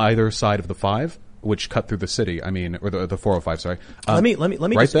on either side of the 5, which cut through the city, or the 405, sorry. Let me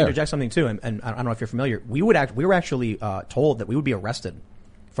right just there. interject something too, and I don't know if you're familiar. We were actually told that we would be arrested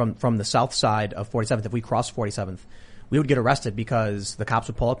from the south side of 47th. If we crossed 47th, we would get arrested because the cops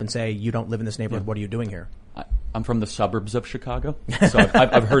would pull up and say, "You don't live in this neighborhood. What are you doing here?" I'm from the suburbs of Chicago, so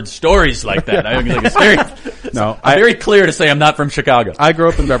I've heard stories like that. I mean, like, it's very, very clear to say I'm not from Chicago. I grew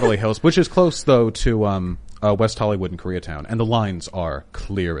up in Beverly Hills, which is close though to West Hollywood and Koreatown, and the lines are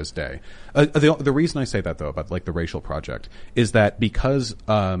clear as day. The reason I say that though about like the racial project is that because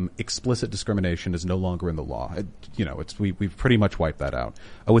explicit discrimination is no longer in the law, we've pretty much wiped that out,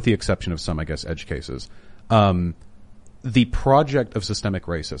 with the exception of some, I guess, edge cases. The project of systemic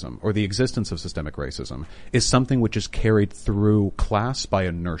racism, or the existence of systemic racism, is something which is carried through class by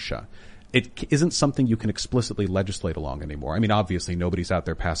inertia. It isn't something you can explicitly legislate along anymore. I mean, obviously nobody's out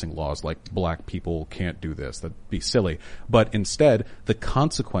there passing laws like black people can't do this. That'd be silly. But instead, the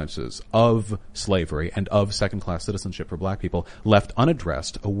consequences of slavery and of second-class citizenship for black people left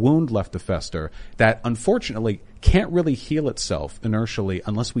unaddressed, a wound left to fester that unfortunately can't really heal itself inertially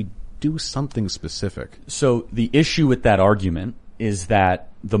unless we do something specific. So the issue with that argument is that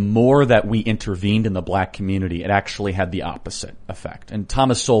the more that we intervened in the black community, it actually had the opposite effect. And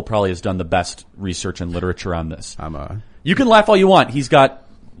Thomas Sowell probably has done the best research and literature on this. You can laugh all you want. He's got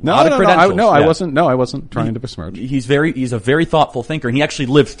a lot of credentials. I wasn't trying to besmirch. He's a very thoughtful thinker, and he actually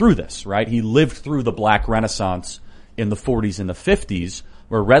lived through this, right? He lived through the black renaissance in the 40s and the 50s,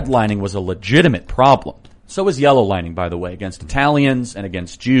 where redlining was a legitimate problem. So was yellow lining, by the way, against Italians and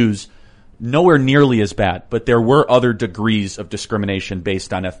against Jews. Nowhere nearly as bad, but there were other degrees of discrimination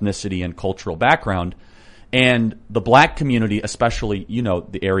based on ethnicity and cultural background. And the black community, especially,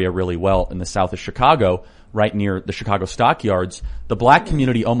 the area really well in the south of Chicago, right near the Chicago stockyards, the black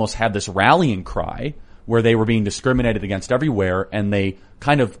community almost had this rallying cry where they were being discriminated against everywhere, and they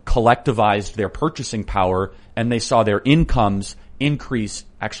kind of collectivized their purchasing power, and they saw their incomes increase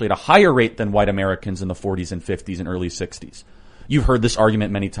actually at a higher rate than white Americans in the 40s and 50s and early 60s. You've heard this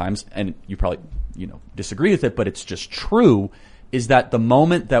argument many times, and you probably, disagree with it, but it's just true, is that the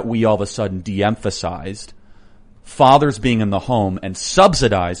moment that we all of a sudden de-emphasized fathers being in the home and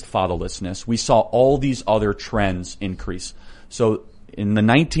subsidized fatherlessness, we saw all these other trends increase. So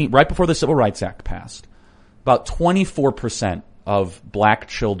right before the Civil Rights Act passed, about 24% of black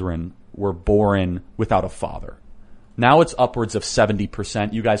children were born without a father. Now it's upwards of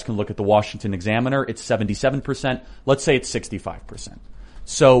 70%. You guys can look at the Washington Examiner. It's 77%. Let's say it's 65%.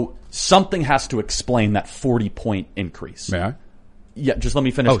 So something has to explain that 40-point increase. May I? Yeah, just let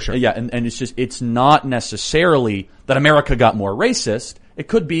me finish. Oh, sure. Yeah, and it's not necessarily that America got more racist. It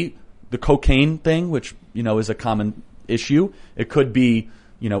could be the cocaine thing, which, is a common issue. It could be,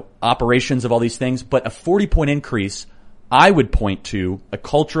 operations of all these things. But a 40-point increase, I would point to a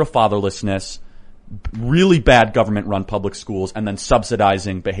culture of fatherlessness, really bad government-run public schools, and then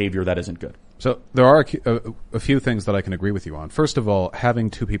subsidizing behavior that isn't good. So there are a few things that I can agree with you on. First of all, having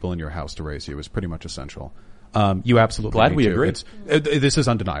 2 people in your house to raise you is pretty much essential. You absolutely Glad need we to. agree. This is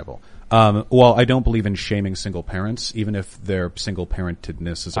undeniable. While I don't believe in shaming single parents, even if their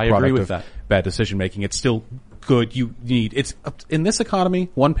single-parentedness is a product of bad decision-making, it's still good. It's in this economy,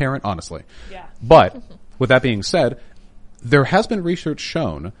 one parent, honestly. Yeah. But with that being said, there has been research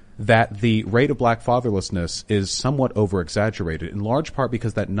shown that the rate of black fatherlessness is somewhat over-exaggerated, in large part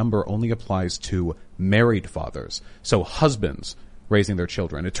because that number only applies to married fathers, so husbands raising their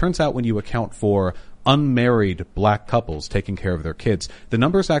children. It turns out when you account for unmarried black couples taking care of their kids, the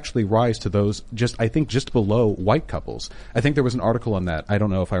numbers actually rise to those just below white couples. I think there was an article on that. I don't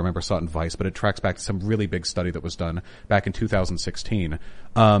know if I saw it in Vice, but it tracks back to some really big study that was done back in 2016.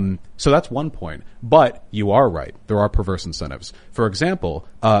 So that's one point. But you are right. There are perverse incentives. For example,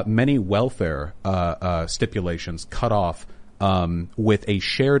 many welfare stipulations cut off with a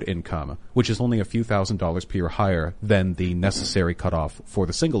shared income, which is only a few $1,000s per year higher than the necessary cutoff for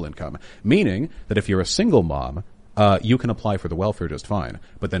the single income. Meaning that if you're a single mom, you can apply for the welfare just fine.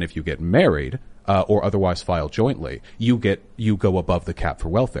 But then if you get married, or otherwise file jointly, you go above the cap for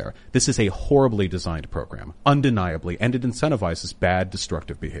welfare. This is a horribly designed program, undeniably, and it incentivizes bad,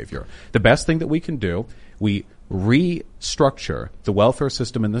 destructive behavior. The best thing that we can do, we restructure the welfare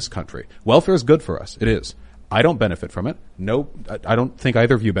system in this country. Welfare is good for us. It is. I don't benefit from it. No, I don't think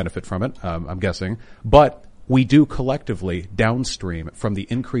either of you benefit from it, I'm guessing. But we do collectively downstream from the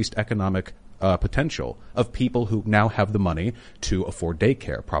increased economic potential of people who now have the money to afford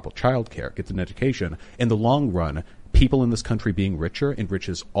daycare, proper childcare, get an education. In the long run, people in this country being richer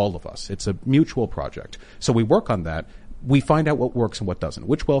enriches all of us. It's a mutual project. So we work on that. we find out what works and what doesn't,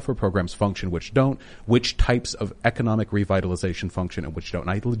 which welfare programs function, which don't, which types of economic revitalization function and which don't.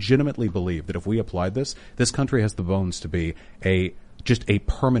 And I legitimately believe that if we applied this country has the bones to be just a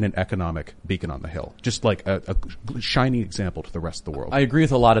permanent economic beacon on the hill, just like a shining example to the rest of the world. I agree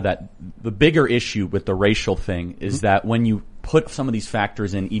with a lot of that. The bigger issue with the racial thing is that when you put some of these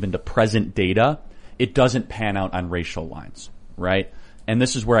factors in even to present data, it doesn't pan out on racial lines, right? And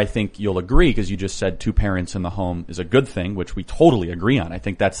this is where I think you'll agree, because you just said 2 parents in the home is a good thing, which we totally agree on. I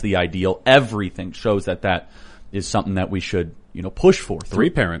think that's the ideal. Everything shows that is something that we should, push for.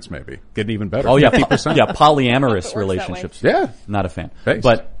 3 parents maybe. Get even better. Oh yeah, 50%. yeah, polyamorous relationships. Yeah. Not a fan. Based.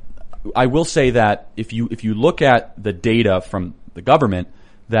 But I will say that if you look at the data from the government,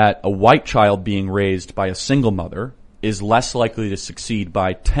 that a white child being raised by a single mother is less likely to succeed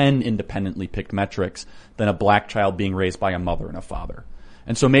by 10 independently picked metrics than a black child being raised by a mother and a father.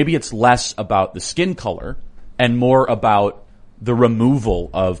 And so maybe it's less about the skin color and more about the removal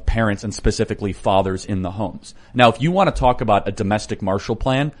of parents and specifically fathers in the homes. Now, if you want to talk about a domestic Marshall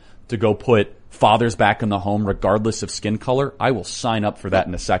Plan to go put fathers back in the home regardless of skin color, I will sign up for that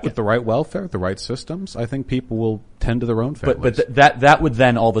in a second. With the right welfare, the right systems, I think people will tend to their own families. But that would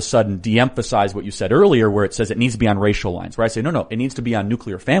then all of a sudden de-emphasize what you said earlier, where it says it needs to be on racial lines, where I say, no, it needs to be on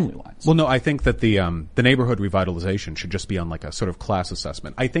nuclear family lines. Well, no, I think that the neighborhood revitalization should just be on like a sort of class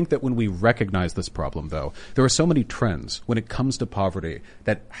assessment. I think that when we recognize this problem, though, there are so many trends when it comes to poverty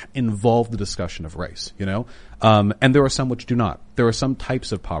that involve the discussion of race, and there are some which do not. There are some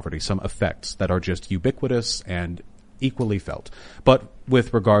types of poverty, some effects that are just ubiquitous and equally felt. But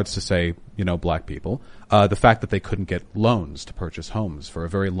with regards to, say, black people, the fact that they couldn't get loans to purchase homes for a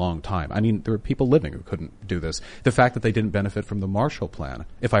very long time. I mean, there were people living who couldn't do this. The fact that they didn't benefit from the Marshall Plan,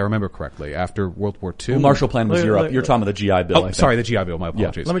 if I remember correctly, after World War II. Well, Marshall Plan was Europe. You're talking about the GI Bill. Oh, sorry, the GI Bill. My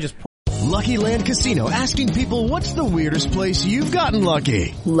apologies. Let me just Lucky Land Casino, asking people, what's the weirdest place you've gotten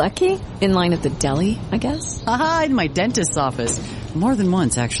lucky? Lucky? In line at the deli, I guess? Aha, in my dentist's office. More than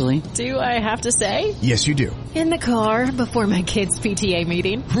once, actually. Do I have to say? Yes, you do. In the car before my kids' PTA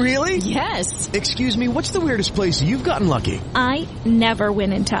meeting. Really? Yes. Excuse me, what's the weirdest place you've gotten lucky? I never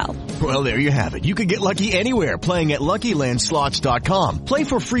win and tell. Well, there you have it. You can get lucky anywhere, playing at LuckyLandSlots.com. Play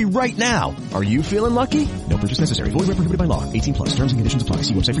for free right now. Are you feeling lucky? No purchase necessary. Void where prohibited by law. 18+. Terms and conditions apply.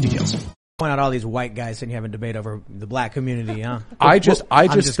 See website for details. Point out all these white guys sitting having a debate over the black community, huh? I just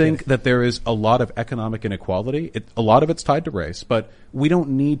think that there is a lot of economic inequality. A lot of it's tied to race, but we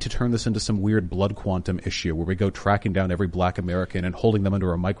don't need to turn this into some weird blood quantum issue where we go tracking down every black American and holding them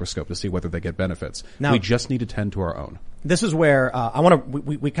under a microscope to see whether they get benefits. Now, we just need to tend to our own. This is where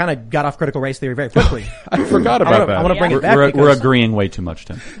we kind of got off critical race theory very quickly. I forgot about that. I want to bring it back. We're agreeing way too much,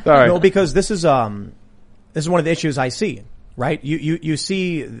 Tim. All right. No, because this is one of the issues I see. Right? You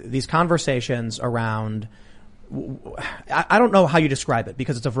see these conversations around, I don't know how you describe it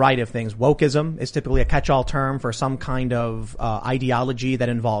because it's a variety of things. Wokeism is typically a catch-all term for some kind of ideology that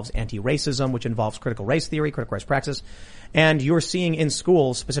involves anti-racism, which involves critical race theory, critical race praxis. And you're seeing in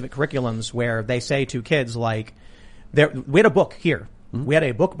schools specific curriculums where they say to kids like, we had a book here. Mm-hmm. We had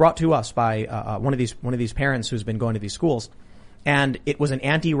a book brought to us by one of these parents who's been going to these schools. And it was an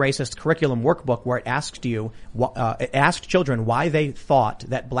anti-racist curriculum workbook where it asked children why they thought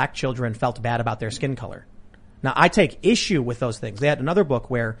that black children felt bad about their skin color. Now, I take issue with those things. They had another book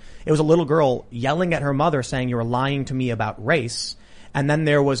where it was a little girl yelling at her mother saying, "You're lying to me about race." And then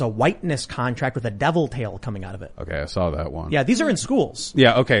there was a whiteness contract with a devil tail coming out of it. Okay, I saw that one. Yeah, these are in schools.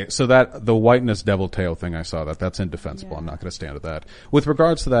 Yeah, okay. So the whiteness devil tail thing, I saw that. That's indefensible. Yeah. I'm not going to stand at that. With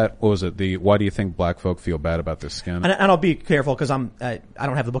regards to that, what was it? Why do you think black folk feel bad about their skin? And I'll be careful because I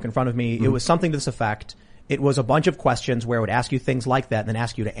don't have the book in front of me. Mm-hmm. It was something to this effect. It was a bunch of questions where it would ask you things like that and then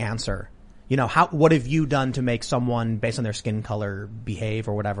ask you to answer. What have you done to make someone based on their skin color behave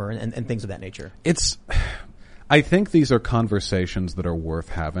or whatever and things of that nature? I think these are conversations that are worth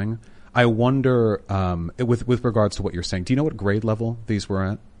having. I wonder, with regards to what you're saying, do you know what grade level these were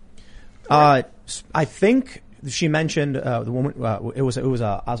at? I think she mentioned the woman. It was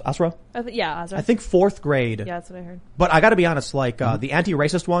Asra. Yeah, Asra. I think 4th grade. Yeah, that's what I heard. But I got to be honest, the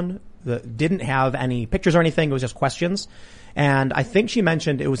anti-racist one didn't have any pictures or anything. It was just questions, and I think she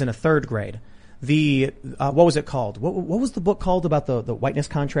mentioned it was in a 3rd grade. What was it called? What was the book called about the whiteness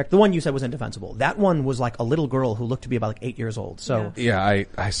contract? The one you said was indefensible. That one was like a little girl who looked to be about 8 years old. So yeah,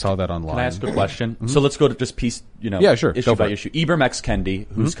 I saw that online. Can I ask a question? Mm-hmm. So let's go to just piece, yeah, sure. issue by issue. Ibram X. Kendi,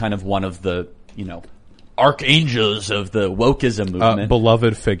 who's kind of one of the, archangels of the wokeism movement.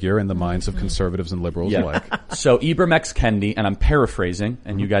 Beloved figure in the minds of conservatives and liberals alike. So Ibram X. Kendi, and I'm paraphrasing,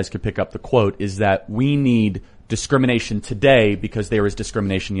 and you guys could pick up the quote, is that we need discrimination today because there was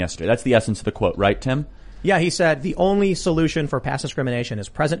discrimination yesterday. That's the essence of the quote, right, Tim? Yeah, he said the only solution for past discrimination is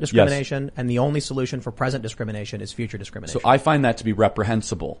present discrimination, and the only solution for present discrimination is future discrimination. So I find that to be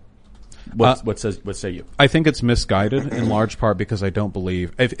reprehensible. What say you? I think it's misguided in large part because I don't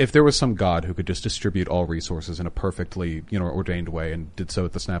believe if there was some God who could just distribute all resources in a perfectly, ordained way and did so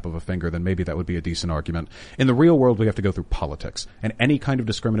at the snap of a finger, then maybe that would be a decent argument. In the real world, we have to go through politics, and any kind of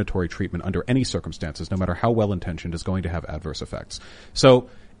discriminatory treatment under any circumstances, no matter how well intentioned, is going to have adverse effects. So,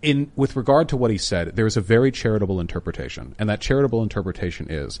 with regard to what he said, there is a very charitable interpretation, and that charitable interpretation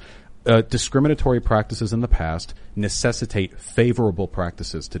is discriminatory practices in the past necessitate favorable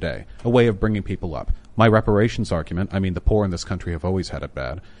practices today, a way of bringing people up. My reparations argument, the poor in this country have always had it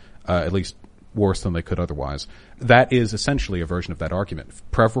bad, at least worse than they could otherwise. That is essentially a version of that argument.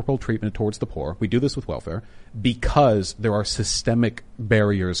 Preferable treatment towards the poor. We do this with welfare because there are systemic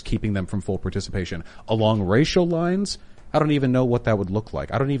barriers keeping them from full participation. Along racial lines, I don't even know what that would look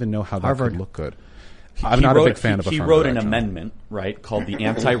like. I don't even know how that would lould look good. I'm not a big fan of affirmative He wrote an action. amendment, right, called the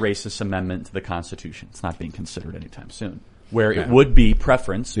Anti-Racist Amendment to the Constitution. It's not being considered anytime soon. Where it would be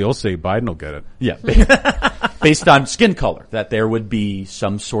preference. You'll see. Biden will get it. Yeah. Based on skin color. That there would be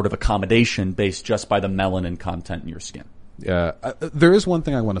some sort of accommodation based just by the melanin content in your skin. There is one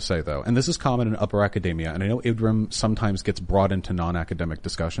thing I want to say, though, and this is common in upper academia, and I know IDRIM sometimes gets brought into non-academic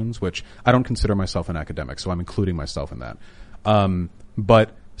discussions, which I don't consider myself an academic, so I'm including myself in that.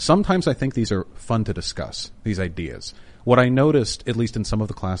 But sometimes I think these are fun to discuss, these ideas. What I noticed, at least in some of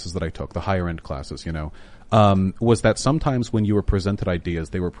the classes that I took, the higher-end classes, was that sometimes when you were presented ideas,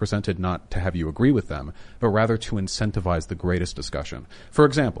 they were presented not to have you agree with them, but rather to incentivize the greatest discussion. For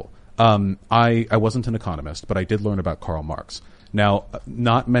example, I wasn't an economist, but I did learn about Karl Marx. Now,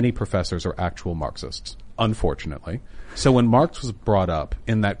 not many professors are actual Marxists, unfortunately. So when Marx was brought up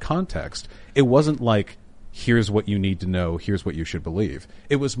in that context, it wasn't like, here's what you need to know, here's what you should believe.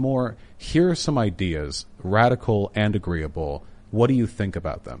 It was more, here are some ideas, radical and agreeable. What do you think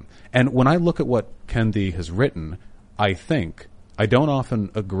about them? And when I look at what Kendi has written, I don't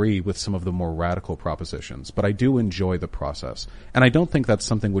often agree with some of the more radical propositions, but I do enjoy the process. And I don't think that's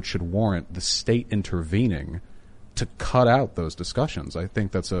something which should warrant the state intervening to cut out those discussions. I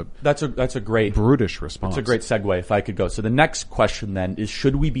think that's a great brutish response. That's a great segue, if I could go. So the next question then is,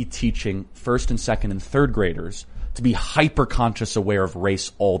 should we be teaching first and second and third graders to be hyper-conscious aware of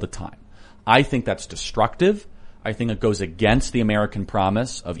race all the time? I think that's destructive. I think it goes against the American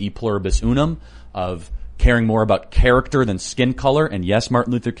promise of e pluribus unum, of caring more about character than skin color. And yes,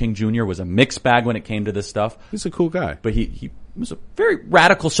 Martin Luther King Jr. was a mixed bag when it came to this stuff. He's a cool guy. But he was a very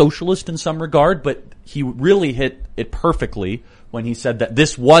radical socialist in some regard, but he really hit it perfectly when he said that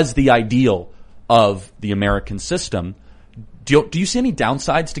this was the ideal of the American system. Do you see any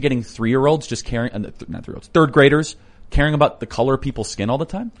downsides to getting 3-year-olds just caring, not 3-year-olds, third graders caring about the color of people's skin all the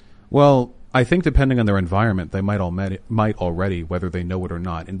time? Well, I think depending on their environment, they might already, whether they know it or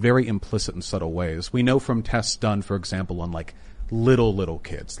not, in very implicit and subtle ways. We know from tests done, for example, on like little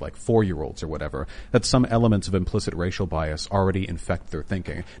kids, like 4-year-olds or whatever, that some elements of implicit racial bias already infect their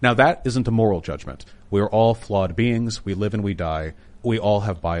thinking. Now, that isn't a moral judgment. We're all flawed beings. We live and we die. We all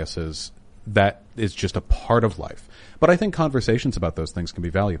have biases. That is just a part of life. But I think conversations about those things can be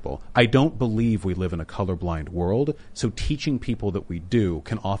valuable. I don't believe we live in a colorblind world, so teaching people that we do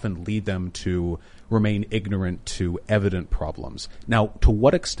can often lead them to remain ignorant to evident problems. Now, to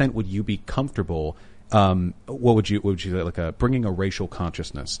what extent would you be comfortable, what would you say, like bringing a racial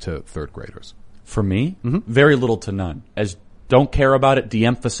consciousness to third graders? For me, very little to none. As don't care about it,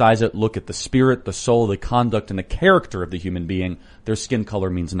 de-emphasize it, look at the spirit, the soul, the conduct, and the character of the human being. Their skin color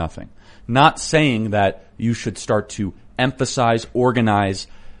means nothing. Not saying that you should start to emphasize, organize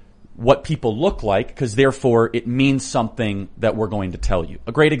what people look like, because therefore it means something that we're going to tell you.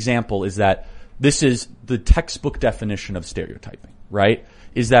 A great example is that this is the textbook definition of stereotyping, right?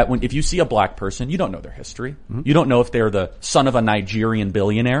 Is that if you see a black person, you don't know their history. You don't know if they're the son of a Nigerian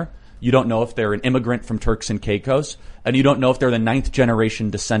billionaire. You don't know if they're an immigrant from Turks and Caicos. And you don't know if they're the 9th generation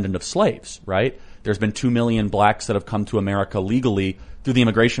descendant of slaves, right? There's been 2 million blacks that have come to America legally through the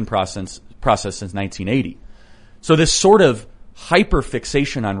immigration process since 1980. So this sort of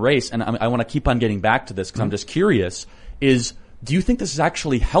hyper-fixation on race, and I want to keep on getting back to this because I'm just curious, is do you think this is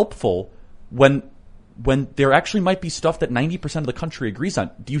actually helpful when there actually might be stuff that 90% of the country agrees on?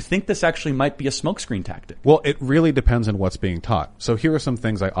 Do you think this actually might be a smokescreen tactic? Well, it really depends on what's being taught. So here are some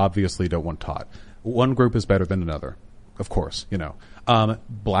things I obviously don't want taught. One group is better than another. Of course,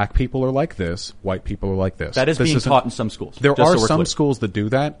 black people are like this, white people are like this. That is being taught in some schools. There are some schools that do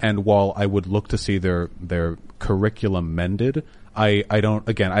that, and while I would look to see their curriculum mended, I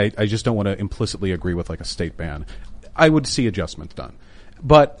just don't want to implicitly agree with like a state ban. I would see adjustments done.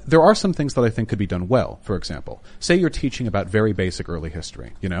 But there are some things that I think could be done well. For example, say you're teaching about very basic early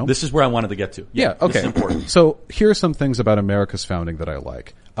history, you know? This is where I wanted to get to. Yeah, okay. This is important. So here are some things about America's founding that I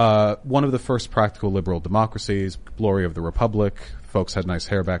like. One of the first practical liberal democracies, glory of the republic. Folks had nice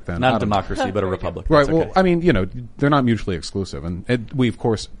hair back then. Not a democracy, but a republic. Right. That's Well, okay. I mean, you know, they're not mutually exclusive. And we, of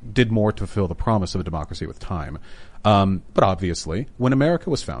course, did more to fulfill the promise of a democracy with time. But obviously, when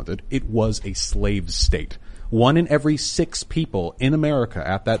America was founded, it was a slave state. 1 in every 6 people in America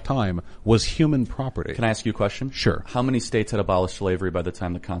at that time was human property. Can I ask you a question? Sure. How many states had abolished slavery by the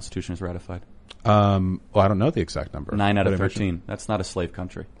time the Constitution was ratified? Well, I don't know the exact number. 9 out of Did I 13. mention? That's not a slave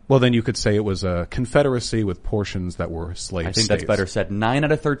country. Well, then you could say it was a confederacy with portions that were slave I think states. that's better said. 9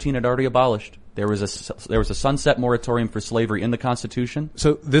 out of 13 had already abolished. There was a sunset moratorium for slavery in the Constitution.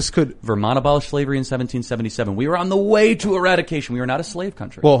 So this could... Vermont abolished slavery in 1777. We were on the way to eradication. We were not a slave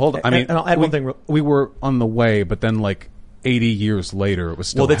country. Well, hold on. I mean, and I'll add one thing. We were on the way, but then like 80 years later, it was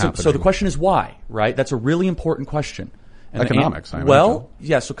still happening. So the question is why, right? That's a really important question. And Economics, I imagine. Well,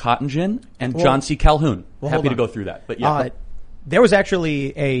 yeah, so Cotton Gin and John C. Calhoun. Happy to go through that. But yeah. There was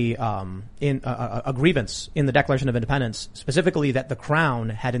actually a grievance in the Declaration of Independence, specifically that the Crown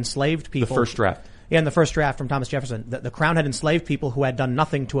had enslaved people. The first draft. Yeah, in the first draft from Thomas Jefferson. The Crown had enslaved people who had done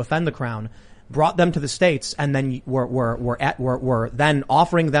nothing to offend the Crown, brought them to the states, and then were then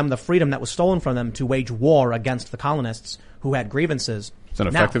offering them the freedom that was stolen from them to wage war against the colonists who had grievances. It's an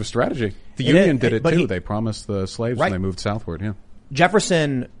effective strategy. The Union did it too. They promised the slaves when they moved southward, yeah.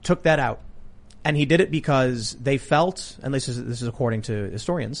 Jefferson took that out. And he did it because they felt, and this is according to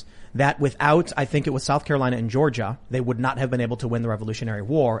historians, that without, I think it was South Carolina and Georgia, they would not have been able to win the Revolutionary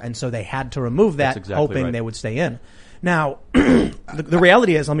War. And so they had to remove that, exactly hoping right. they would stay in. Now, the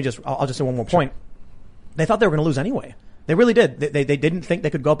reality is, I'll just say one more point. They thought they were going to lose anyway. They really did. They didn't think they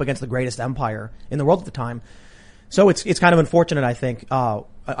could go up against the greatest empire in the world at the time. So it's kind of unfortunate, I think.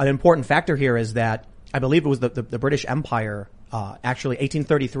 An important factor here is that I believe it was the British Empire, actually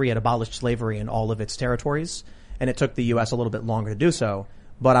 1833 had abolished slavery in all of its territories, and it took the U.S. a little bit longer to do so.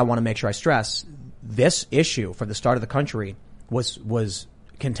 But I want to make sure I stress this issue for the start of the country was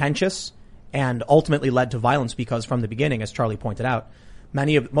contentious and ultimately led to violence because from the beginning, as Charlie pointed out,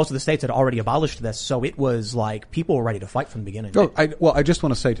 most of the states had already abolished this. So it was like people were ready to fight from the beginning. I just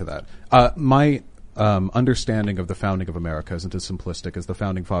want to say to that, my understanding of the founding of America isn't as simplistic as the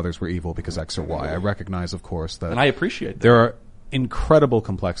founding fathers were evil because X or Y. I recognize, of course, that... And I appreciate that. There are incredible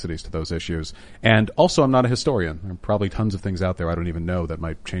complexities to those issues. And also, I'm not a historian. There are probably tons of things out there I don't even know that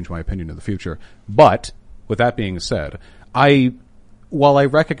might change my opinion in the future. But, with that being said, while I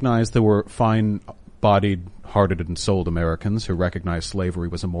recognize there were fine-bodied, hearted, and souled Americans who recognized slavery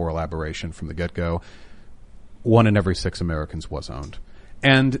was a moral aberration from the get-go, 1 in every 6 Americans was owned.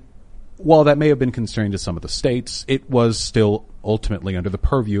 And while that may have been constrained to some of the states, it was still ultimately under the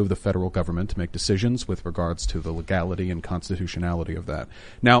purview of the federal government to make decisions with regards to the legality and constitutionality of that.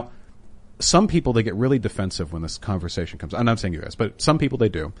 Now, some people, they get really defensive when this conversation comes. I'm not saying you guys, but some people, they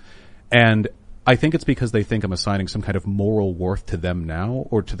do. And I think it's because they think I'm assigning some kind of moral worth to them now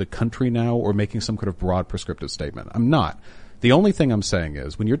or to the country now or making some kind of broad prescriptive statement. I'm not. The only thing I'm saying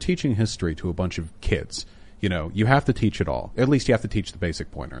is when you're teaching history to a bunch of kids, you know, you have to teach it all. At least you have to teach the basic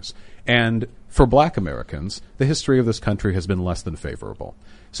pointers. And for black Americans, the history of this country has been less than favorable.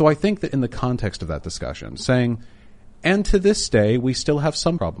 So I think that in the context of that discussion, saying, and to this day, we still have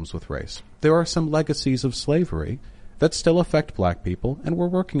some problems with race. There are some legacies of slavery that still affect black people, and we're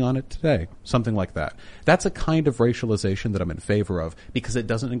working on it today. Something like that. That's a kind of racialization that I'm in favor of because it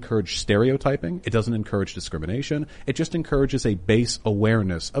doesn't encourage stereotyping. It doesn't encourage discrimination. It just encourages a base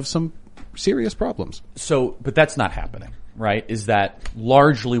awareness of some serious problems. So, but that's not happening, right? Is that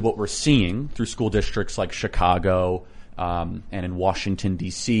largely what we're seeing through school districts like Chicago, and in Washington,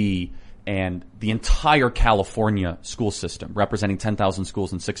 D.C., and the entire California school system, representing 10,000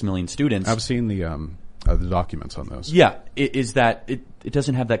 schools and 6 million students. I've seen the documents on those. Yeah, is that it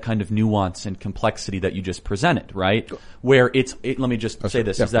doesn't have that kind of nuance and complexity that you just presented, right? Where let me just say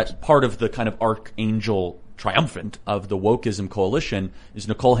this, is that part of the kind of archangel triumphant of the wokeism coalition is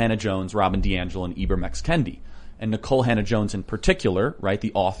Nicole Hannah-Jones, Robin DiAngelo, and Ibram X. Kendi. And Nicole Hannah-Jones in particular, right,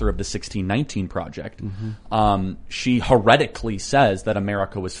 the author of the 1619 Project, she heretically says that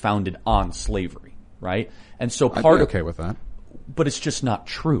America was founded on slavery, right? And so I'd be okay with that. But it's just not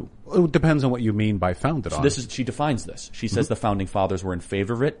true. It depends on what you mean by founded on. She defines this. She says the founding fathers were in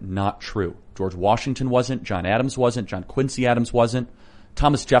favor of it. Not true. George Washington wasn't. John Adams wasn't. John Quincy Adams wasn't.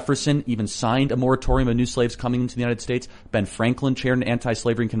 Thomas Jefferson even signed a moratorium of new slaves coming into the United States. Ben Franklin chaired an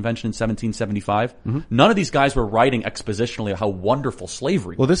anti-slavery convention in 1775. None of these guys were writing expositionally how wonderful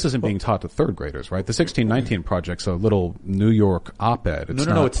slavery was. Well, this isn't being taught to third graders, right? The 1619 Project's a little New York op-ed.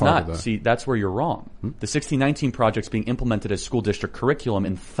 No, it's not. See, that's where you're wrong. The 1619 Project's being implemented as school district curriculum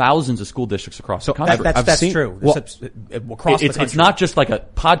in thousands of school districts across the country. That's true. Well, it's not just like a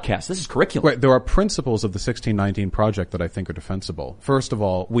podcast. This is curriculum. Right. There are principles of the 1619 Project that I think are defensible. First of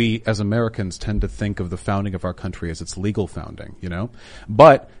all, we as Americans tend to think of the founding of our country as its legal founding, you know?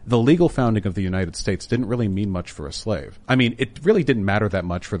 But the legal founding of the United States didn't really mean much for a slave. I mean, it really didn't matter that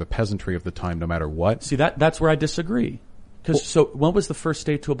much for the peasantry of the time, no matter what. See, that's where I disagree. So when was the first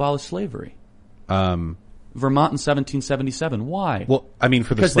state to abolish slavery? Vermont in 1777. Why? Well, I mean,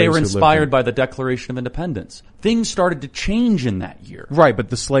 for the because they were inspired by the Declaration of Independence. Things started to change in that year. Right, but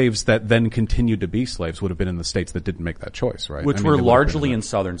the slaves that then continued to be slaves would have been in the states that didn't make that choice, right? Which were largely in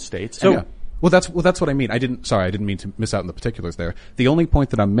southern states. So, yeah. Well, that's what I mean. I didn't mean to miss out on the particulars there. The only point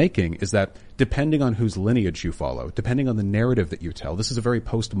that I'm making is that depending on whose lineage you follow, depending on the narrative that you tell, this is a very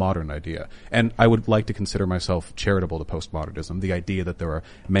postmodern idea. And I would like to consider myself charitable to postmodernism, the idea that there are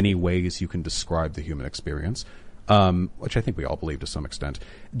many ways you can describe the human experience, which I think we all believe to some extent.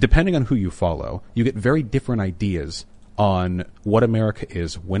 Depending on who you follow, you get very different ideas on what America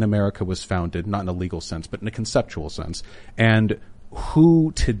is, when America was founded, not in a legal sense, but in a conceptual sense, and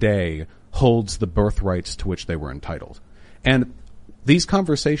who today holds the birthrights to which they were entitled. And these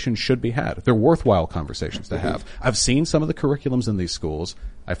conversations should be had. They're worthwhile conversations to have. I've seen some of the curriculums in these schools.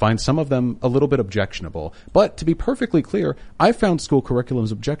 I find some of them a little bit objectionable. But to be perfectly clear, I found school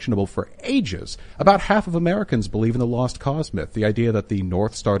curriculums objectionable for ages. About half of Americans believe in the lost cause myth, the idea that the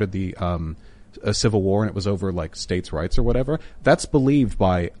North started the a civil war and it was over like states' rights or whatever. That's believed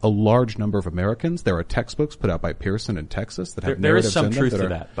by a large number of Americans. There are textbooks put out by Pearson in Texas that have narratives in them. There is some truth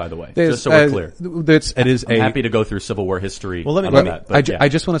to that, by the way, just so we're clear. I'm happy to go through Civil War history. Well, I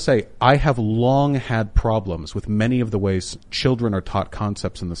just want to say, I have long had problems with many of the ways children are taught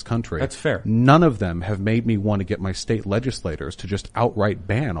concepts in this country. That's fair. None of them have made me want to get my state legislators to just outright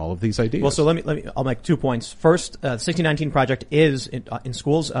ban all of these ideas. Well, so I'll make 2 points. First, the 1619 Project is in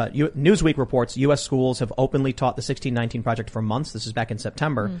schools. Newsweek reports U.S. schools have openly taught the 1619 Project for months. This is back in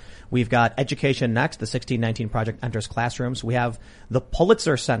September. We've got Education Next. The 1619 Project enters classrooms. We have the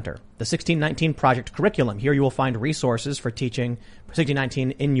Pulitzer Center, the 1619 Project curriculum. Here you will find resources for teaching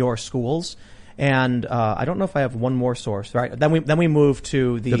 1619 in your schools. And I don't know if I have one more source. Right? Then we move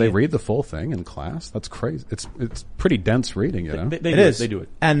to the. Do they read the full thing in class? That's crazy. It's pretty dense reading, you know. They do it.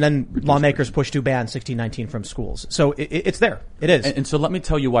 And then lawmakers push to ban 1619 from schools. So it's there. It is. And so let me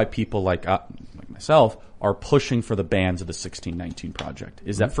tell you why people like myself are pushing for the bans of the 1619 Project.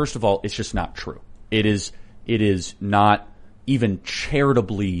 Is that first of all, it's just not true. It is not even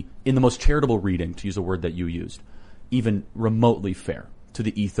charitably, in the most charitable reading, to use a word that you used, even remotely fair to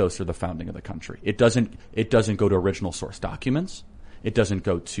the ethos or the founding of the country. It doesn't go to original source documents. It doesn't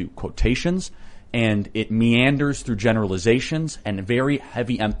go to quotations, and it meanders through generalizations and very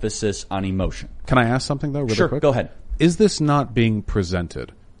heavy emphasis on emotion. Can I ask something though, really quick? Sure, go ahead. Is this not being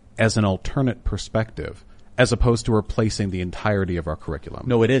presented as an alternate perspective as opposed to replacing the entirety of our curriculum?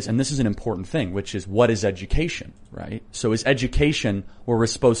 No, it is. And this is an important thing, which is what is education, right? So is education where we're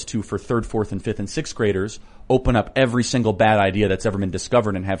supposed to, for 3rd, 4th, and 5th, and 6th graders, open up every single bad idea that's ever been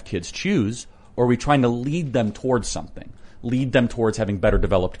discovered and have kids choose? Or are we trying to lead them towards something? Lead them towards having better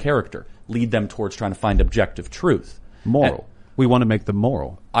developed character? Lead them towards trying to find objective truth? Moral. We want to make them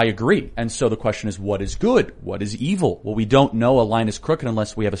moral. I agree. And so the question is, what is good? What is evil? Well, we don't know a line is crooked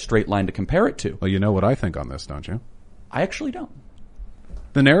unless we have a straight line to compare it to. Well, you know what I think on this, don't you? I actually don't.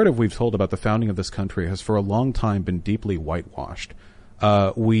 The narrative we've told about the founding of this country has for a long time been deeply whitewashed.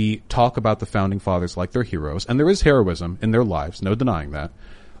 We talk about the founding fathers like they're heroes, and there is heroism in their lives, no denying that.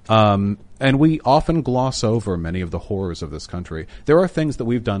 And we often gloss over many of the horrors of this country. There are things that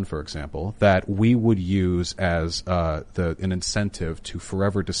we've done, for example, that we would use as an incentive to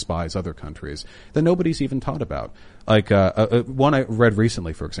forever despise other countries that nobody's even taught about. Like one I read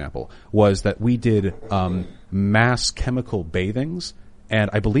recently, for example, was that we did mass chemical bathings. And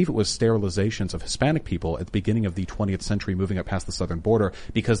I believe it was sterilizations of Hispanic people at the beginning of the 20th century moving up past the southern border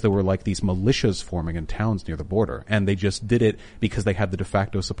because there were like these militias forming in towns near the border. And they just did it because they had the de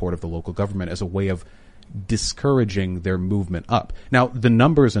facto support of the local government as a way of discouraging their movement up. Now, the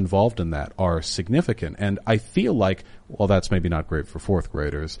numbers involved in that are significant. And I feel like, while that's maybe not great for 4th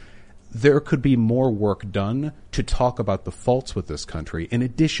graders, there could be more work done to talk about the faults with this country in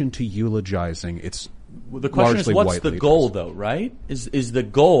addition to eulogizing its The question is, largely what's white the leaders. goal, though, right? Is the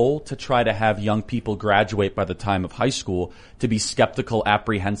goal to try to have young people graduate by the time of high school to be skeptical,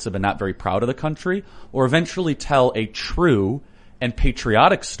 apprehensive, and not very proud of the country, or eventually tell a true and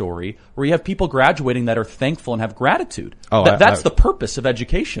patriotic story where you have people graduating that are thankful and have gratitude? That's the purpose of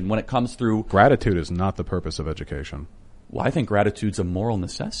education when it comes through. Gratitude is not the purpose of education. Well, I think gratitude's a moral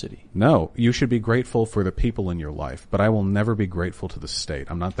necessity. No, you should be grateful for the people in your life, but I will never be grateful to the state.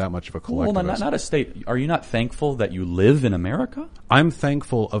 I'm not that much of a collectivist. Well, not a state. Are you not thankful that you live in America? I'm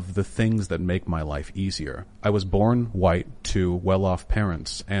thankful of the things that make my life easier. I was born white to well-off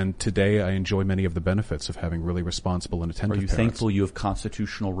parents, and today I enjoy many of the benefits of having really responsible and attentive parents. Are you thankful you have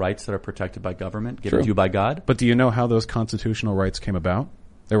constitutional rights that are protected by government, given to you by God? But do you know how those constitutional rights came about?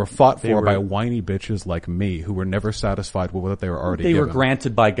 They were fought for by whiny bitches like me who were never satisfied with what they were already given. They were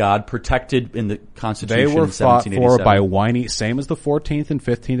granted by God, protected in the Constitution They were in fought 1787. for by whiny, same as the 14th and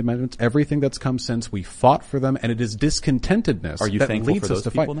 15th Amendments, everything that's come since, we fought for them, and it is discontentedness Are you that thankful leads for us those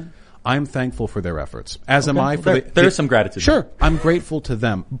to people fight. then? I'm thankful for their efforts. As am I for There's some gratitude. Sure, I'm grateful to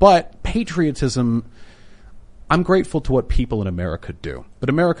them. But patriotism, I'm grateful to what people in America do. But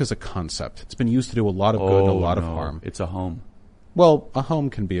America's a concept. It's been used to do a lot of good and a lot of harm. It's a home. Well, a home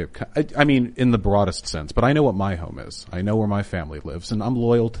can be I mean, in the broadest sense, but I know what my home is. I know where my family lives, and I'm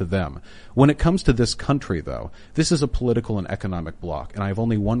loyal to them. When it comes to this country, though, this is a political and economic bloc, and I have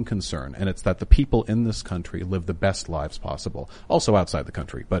only one concern, and it's that the people in this country live the best lives possible. Also outside the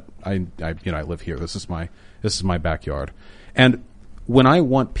country, but I live here. This is my backyard. And when I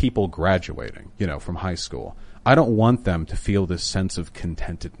want people graduating, from high school, I don't want them to feel this sense of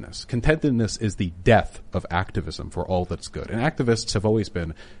contentedness. Contentedness is the death of activism for all that's good. And activists have always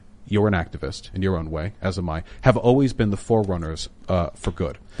been, you're an activist in your own way, as am I, have always been the forerunners for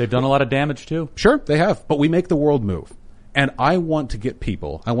good. They've done a lot of damage too. Sure, they have. But we make the world move. And I want to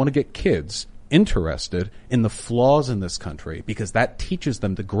get kids interested in the flaws in this country because that teaches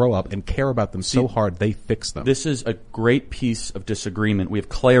them to grow up and care about them so hard they fix them. This is a great piece of disagreement. We have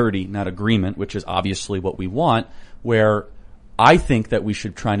clarity, not agreement, which is obviously what we want, where I think that we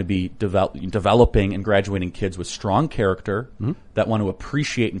should try to be developing and graduating kids with strong character that want to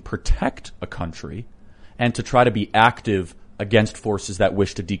appreciate and protect a country and to try to be active against forces that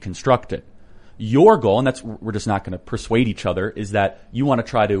wish to deconstruct it. Your goal, and we're just not going to persuade each other, is that you want to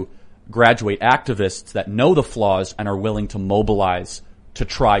try to graduate activists that know the flaws and are willing to mobilize to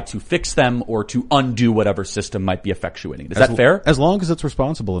try to fix them or to undo whatever system might be effectuating. Is that fair? As long as it's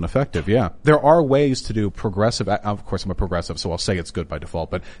responsible and effective, yeah. There are ways to do progressive, of course I'm a progressive, so I'll say it's good by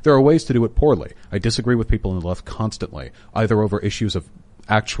default, but there are ways to do it poorly. I disagree with people on the left constantly, either over issues of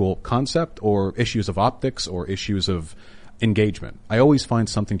actual concept or issues of optics or issues of engagement. I always find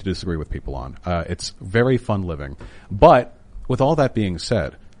something to disagree with people on. It's very fun living. But with all that being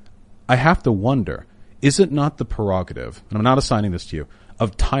said, I have to wonder, is it not the prerogative, and I'm not assigning this to you,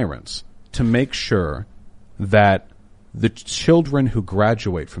 of tyrants to make sure that the children who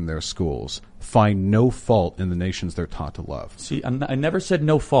graduate from their schools find no fault in the nations they're taught to love? See, I never said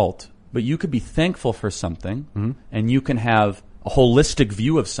no fault, but you could be thankful for something, and you can have a holistic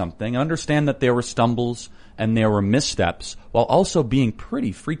view of something and understand that there were stumbles and there were missteps while also being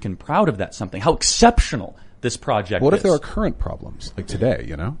pretty freaking proud of that something. How exceptional this project What is. if there are current problems, like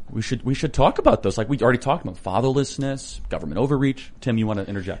today, We should talk about those. Like we already talked about fatherlessness, government overreach. Tim, you want to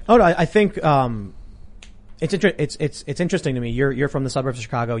interject? Oh, no, I think it's interesting to me. You're from the suburbs of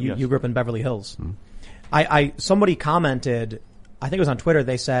Chicago. You grew up in Beverly Hills. Somebody commented, I think it was on Twitter,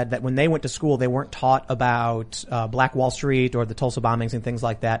 they said that when they went to school, they weren't taught about Black Wall Street or the Tulsa bombings and things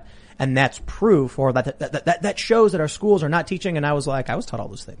like that. And that's proof, or that shows that our schools are not teaching. And I was like, I was taught all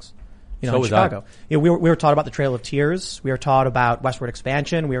those things. So in was Chicago. We were taught about the Trail of Tears. We were taught about westward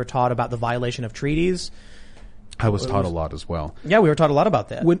expansion. We were taught about the violation of treaties. I was taught a lot as well. Yeah, we were taught a lot about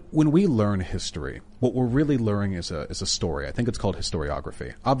that. When we learn history, what we're really learning is a story. I think it's called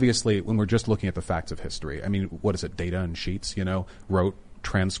historiography. Obviously, when we're just looking at the facts of history, I mean, what is it, data and sheets, wrote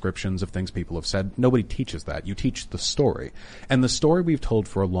transcriptions of things people have said. Nobody teaches that. You teach the story. And the story we've told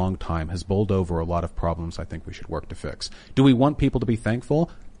for a long time has bowled over a lot of problems I think we should work to fix. Do we want people to be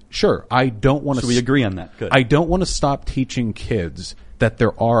thankful? Sure. I don't want to... So we agree on that. Good. I don't want to stop teaching kids that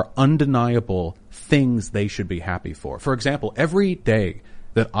there are undeniable things they should be happy for. For example, every day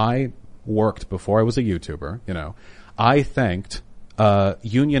that I worked before I was a YouTuber, I thanked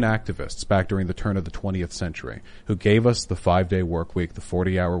union activists back during the turn of the 20th century who gave us the 5-day work week, the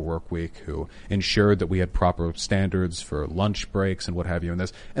 40-hour work week, who ensured that we had proper standards for lunch breaks and what have you in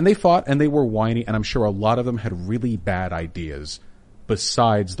this. And they fought and they were whiny, and I'm sure a lot of them had really bad ideas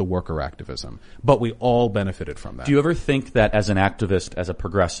besides the worker activism. But we all benefited from that. Do you ever think that as an activist, as a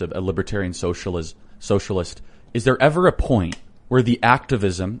progressive, a libertarian socialist, socialist, is there ever a point where the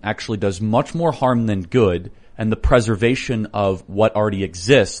activism actually does much more harm than good, and the preservation of what already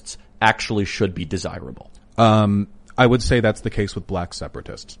exists actually should be desirable? I would say that's the case with black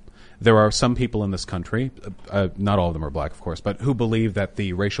separatists. There are some people in this country, not all of them are black, of course, but who believe that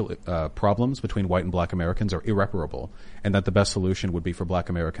the racial problems between white and black Americans are irreparable, and that the best solution would be for black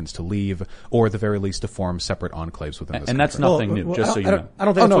Americans to leave, or at the very least to form separate enclaves within this country. And that's nothing new, just so you know. I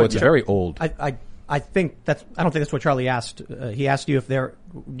don't think it's very old. I don't think that's what Charlie asked. He asked you if do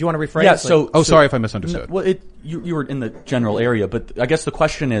you want to rephrase? Yeah, sorry if I misunderstood. No, well, you were in the general area, but I guess the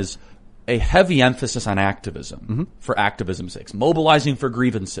question is, a heavy emphasis on activism for activism's sake, mobilizing for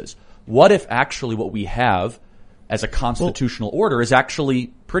grievances. What if actually what we have as a constitutional order is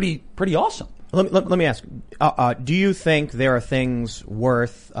actually pretty awesome? Let me ask, do you think there are things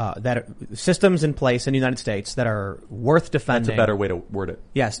worth, systems in place in the United States that are worth defending? That's a better way to word it.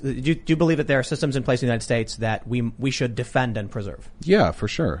 Yes. Do you believe that there are systems in place in the United States that we should defend and preserve? Yeah, for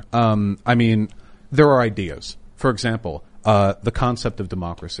sure. I mean, there are ideas. For example, the concept of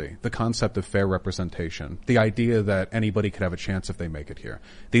democracy, the concept of fair representation, the idea that anybody could have a chance if they make it here.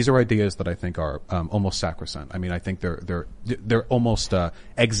 These are ideas that I think are almost sacrosanct. I mean, I think they're almost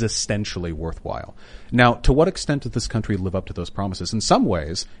existentially worthwhile. Now, to what extent does this country live up to those promises? In some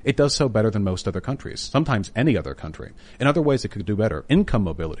ways, it does so better than most other countries, sometimes any other country. In other ways, it could do better. Income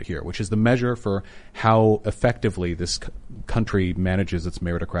mobility here, which is the measure for how effectively this country manages its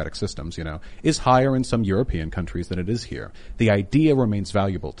meritocratic systems, is higher in some European countries than it is here. The idea remains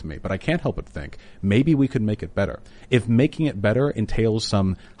valuable to me, but I can't help but think maybe we could make it better. If making it better entails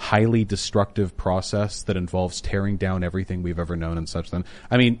some highly destructive process that involves tearing down everything we've ever known and such, then,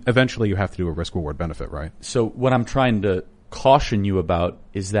 I mean, eventually you have to do a risk-reward benefit, right? So what I'm trying to caution you about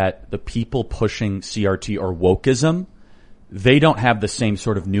is that the people pushing CRT or wokeism, they don't have the same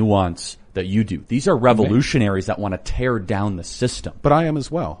sort of nuance that you do. These are revolutionaries that want to tear down the system. But I am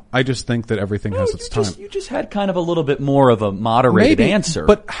as well. I just think that everything has its time. You just had kind of a little bit more of a moderated answer.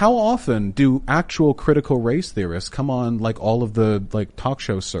 But how often do actual critical race theorists come on all of the talk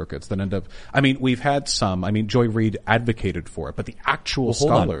show circuits that end up, I mean, we've had some, I mean, Joy Reid advocated for it, but the actual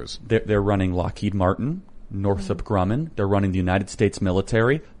scholars. They're running Lockheed Martin, Northrop Grumman, they're running the United States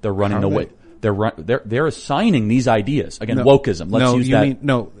military, they're running away. They're assigning these ideas. Again, wokeism. Let's use that.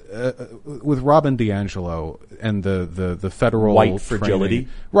 With Robin DiAngelo and the federal white fragility.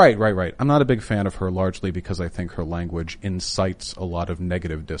 Right. I'm not a big fan of her largely because I think her language incites a lot of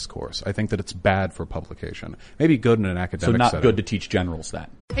negative discourse. I think that it's bad for publication. Maybe good in an academic setting. So not good to teach generals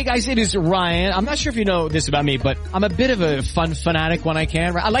that. Hey guys, it is Ryan. I'm not sure if you know this about me, but I'm a bit of a fun fanatic when I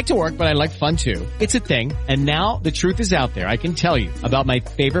can. I like to work, but I like fun too. It's a thing. And now the truth is out there. I can tell you about my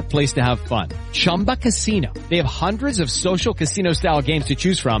favorite place to have fun. Chumba Casino. They have hundreds of social casino style games to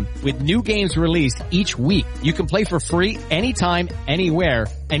choose from with new games released each week. You can play for free anytime, anywhere,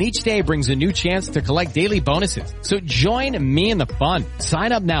 and each day brings a new chance to collect daily bonuses. So join me in the fun.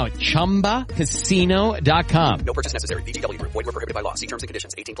 Sign up now at ChumbaCasino.com. No purchase necessary. VGW Group. Void where prohibited by law. See terms and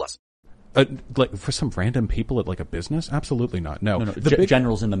conditions. 18+. For some random people at a business? Absolutely not. No.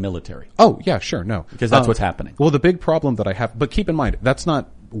 Generals in the military. Oh, yeah, sure. No. Because that's what's happening. Well, the big problem that I have, but keep in mind, that's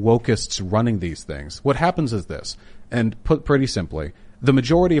not wokeists running these things. What happens is this, and put pretty simply, the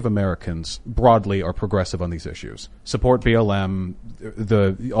majority of Americans broadly are progressive on these issues. Support BLM,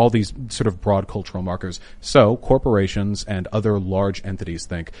 all these sort of broad cultural markers. So corporations and other large entities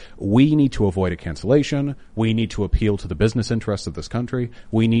think we need to avoid a cancellation. We need to appeal to the business interests of this country.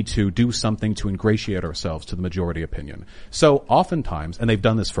 We need to do something to ingratiate ourselves to the majority opinion. So oftentimes, and they've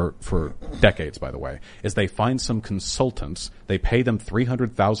done this for decades, by the way, is they find some consultants, they pay them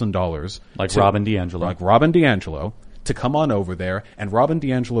 $300,000. Like Robin DiAngelo. To come on over there, and Robin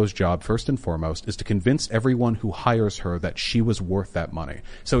DiAngelo's job, first and foremost, is to convince everyone who hires her that she was worth that money.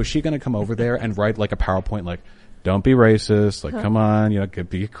 So is she going to come over there and write a PowerPoint don't be racist, come on,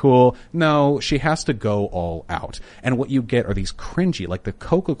 be cool. No, she has to go all out. And what you get are these cringy, the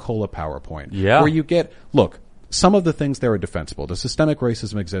Coca-Cola PowerPoint. Yeah. Where you get, look, some of the things there are defensible. Does systemic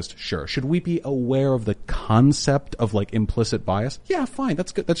racism exist? Sure. Should we be aware of the concept of implicit bias? Yeah, fine.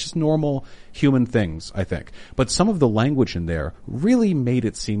 That's good. That's just normal human things, I think. But some of the language in there really made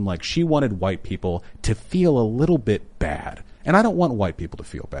it seem like she wanted white people to feel a little bit bad. And I don't want white people to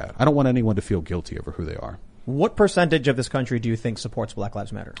feel bad. I don't want anyone to feel guilty over who they are. What percentage of this country do you think supports Black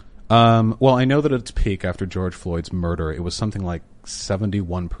Lives Matter? Well, I know that at its peak after George Floyd's murder, it was something like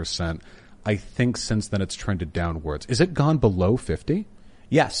 71%. I think since then it's trended downwards. Is it gone below 50?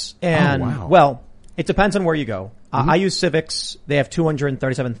 Yes. And, well, it depends on where you go. I use Civics. They have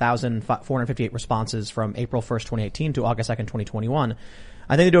 237,458 responses from April 1st, 2018 to August 2nd, 2021.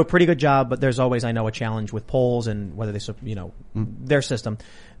 I think they do a pretty good job, but there's always, I know, a challenge with polls and whether they, their system.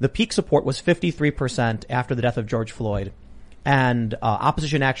 The peak support was 53% after the death of George Floyd. And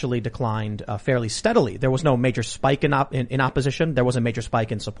opposition actually declined fairly steadily. There was no major spike in opposition. There was a major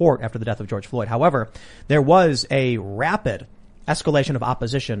spike in support after the death of George Floyd. However, there was a rapid escalation of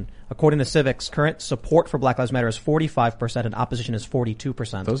opposition. According to Civic's, current support for Black Lives Matter is 45% and opposition is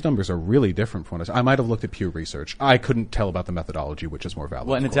 42%. Those numbers are really different from what I might have looked at Pew Research. I couldn't tell about the methodology, which is more valid.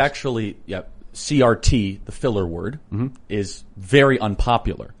 Well, and it's actually, CRT, the filler word, is very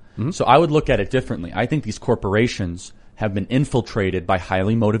unpopular. So I would look at it differently. I think these corporations have been infiltrated by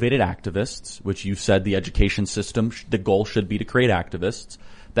highly motivated activists, which you said the education system, the goal should be to create activists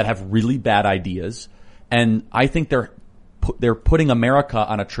that have really bad ideas. And I think they're putting America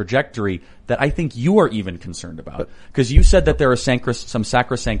on a trajectory that I think you are even concerned about. Because you said that there are some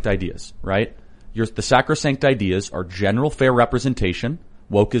sacrosanct ideas, right? The sacrosanct ideas are general fair representation.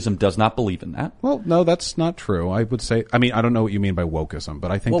 Wokeism does not believe in that. Well, no, that's not true. I would say, I don't know what you mean by wokeism, but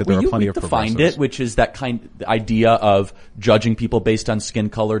I think that there are plenty of progressives. Defined it, which is that the idea of judging people based on skin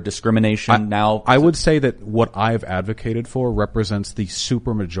color, discrimination. I would say that what I've advocated for represents the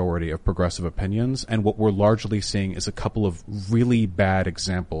supermajority of progressive opinions, and what we're largely seeing is a couple of really bad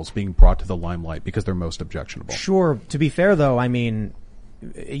examples being brought to the limelight because they're most objectionable. Sure. To be fair, though,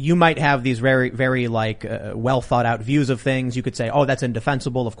 you might have these very, very well thought out views of things. You could say, oh, that's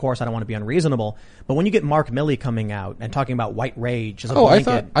indefensible. Of course, I don't want to be unreasonable. But when you get Mark Milley coming out and talking about white rage as a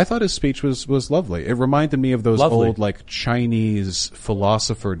blanket. I thought his speech was lovely. It reminded me of those old Chinese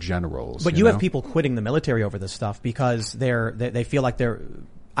philosopher generals. But you have people quitting the military over this stuff because they feel like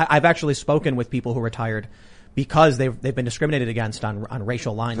I've actually spoken with people who retired because they've been discriminated against on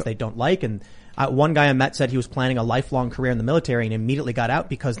racial lines they don't like. And one guy I met said he was planning a lifelong career in the military and immediately got out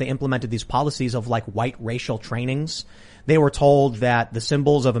because they implemented these policies of white racial trainings. They were told that the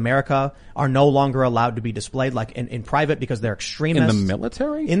symbols of America are no longer allowed to be displayed in private because they're extremists. In the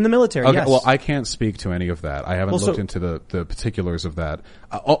military? In the military, okay, yes. Well, I can't speak to any of that. I haven't looked into the particulars of that.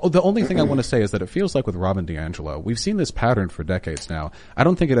 The only thing I want to say is that it feels like with Robin DiAngelo, we've seen this pattern for decades now. I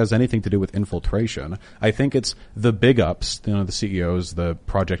don't think it has anything to do with infiltration. I think it's the big ups, the CEOs, the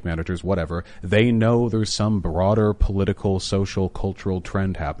project managers, whatever. They know there's some broader political, social, cultural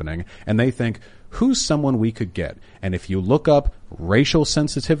trend happening, and they think, who's someone we could get? And if you look up racial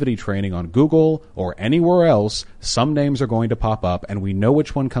sensitivity training on Google or anywhere else, some names are going to pop up, and we know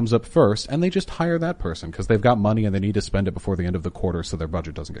which one comes up first, and they just hire that person because they've got money and they need to spend it before the end of the quarter so their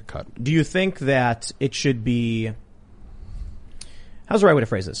budget doesn't get cut. Do you think that it should be... How's the right way to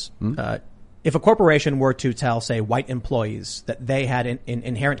phrase this? If a corporation were to tell, say, white employees that they had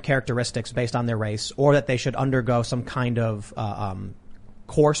inherent characteristics based on their race, or that they should undergo some kind of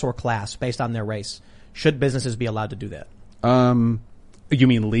course or class based on their race, should businesses be allowed to do that? You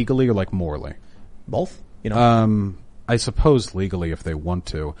mean legally or morally? Both. I suppose legally if they want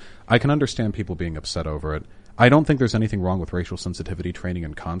to. I can understand people being upset over it. I don't think there's anything wrong with racial sensitivity training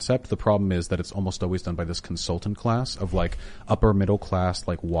in concept. The problem is that it's almost always done by this consultant class of upper middle class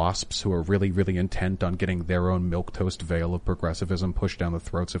WASPs who are really, really intent on getting their own milquetoast veil of progressivism pushed down the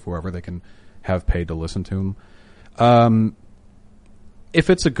throats of whoever they can have paid to listen to them. If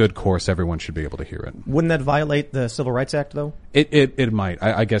it's a good course, everyone should be able to hear it. Wouldn't that violate the Civil Rights Act, though? It might.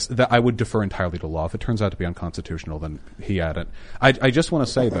 I guess that I would defer entirely to law. If it turns out to be unconstitutional, then he had it. I just want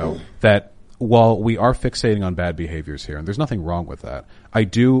to say, though, that while we are fixating on bad behaviors here, and there's nothing wrong with that, I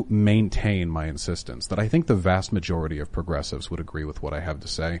do maintain my insistence that I think the vast majority of progressives would agree with what I have to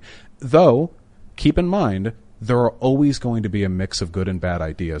say. Though, keep in mind, there are always going to be a mix of good and bad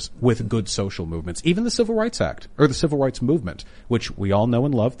ideas with good social movements. Even the Civil Rights Act, or the Civil Rights Movement, which we all know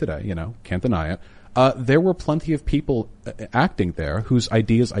and love today, can't deny it. There were plenty of people acting there whose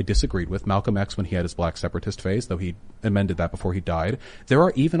ideas I disagreed with. Malcolm X when he had his black separatist phase, though he amended that before he died. There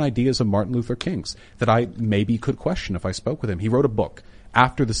are even ideas of Martin Luther King's that I maybe could question if I spoke with him. He wrote a book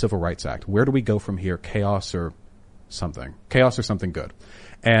after the Civil Rights Act. Where do we go from here? Chaos or something good.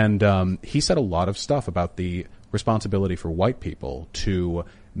 And he said a lot of stuff about the responsibility for white people to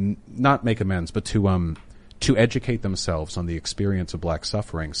not make amends, but to educate themselves on the experience of black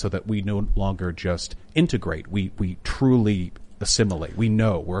suffering so that we no longer just integrate. We truly assimilate. We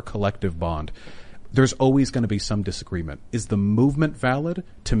know we're a collective bond. There's always going to be some disagreement. Is the movement valid?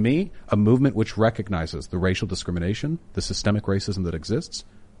 To me, a movement which recognizes the racial discrimination, the systemic racism that exists,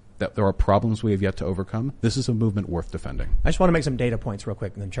 that there are problems we have yet to overcome, this is a movement worth defending. I just want to make some data points real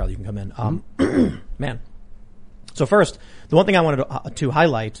quick, and then Charlie, you can come in. Man. So first, the one thing I wanted to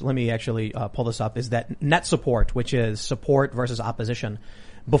highlight, let me actually pull this up, is that net support, which is support versus opposition,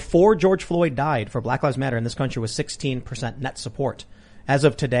 before George Floyd died for Black Lives Matter in this country was 16% net support. As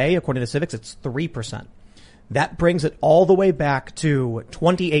of today, according to Civics, it's 3%. That brings it all the way back to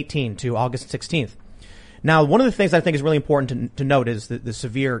 2018, to August 16th. Now, one of the things I think is really important to note is the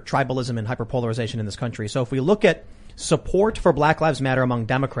severe tribalism and hyperpolarization in this country. So if we look at support for Black Lives Matter among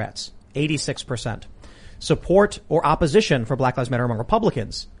Democrats, 86%. Support or opposition for Black Lives Matter among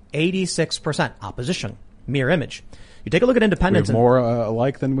Republicans, 86%. Opposition. Mirror image. You take a look at independents. We have more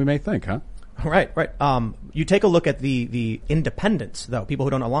alike than we may think, huh? Right. You take a look at the independents, though, people who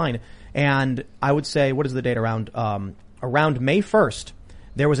don't align, and I would say, what is the date around May 1st,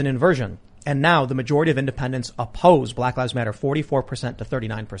 there was an inversion, and now the majority of independents oppose Black Lives Matter, 44% to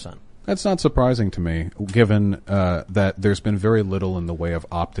 39%. That's not surprising to me, given that there's been very little in the way of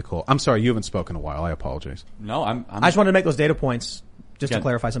optical. I'm sorry, you haven't spoken in a while. I apologize. No, I just wanted to make those data points just to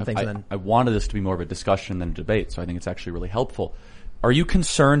clarify some things. I wanted this to be more of a discussion than a debate, so I think it's actually really helpful. Are you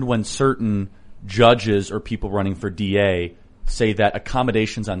concerned when certain judges or people running for DA say that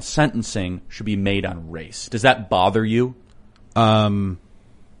accommodations on sentencing should be made on race? Does that bother you? Who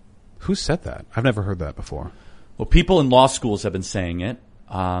said that? I've never heard that before. Well, people in law schools have been saying it.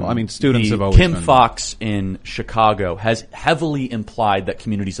 Students have always Kim been. Fox in Chicago has heavily implied that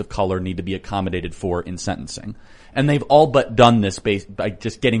communities of color need to be accommodated for in sentencing. And they've all but done this by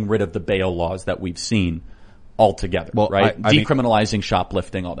just getting rid of the bail laws that we've seen altogether, right? Decriminalizing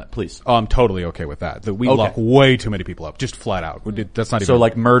shoplifting, all that, please. Oh, I'm totally okay with that. We lock way too many people up, just flat out. That's not even... So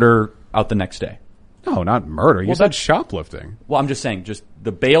like murder out the next day? No, not murder. You said shoplifting. Well, I'm just saying, just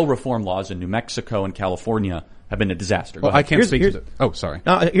the bail reform laws in New Mexico and California have been a disaster. Well, I can't speak to it. Oh, sorry.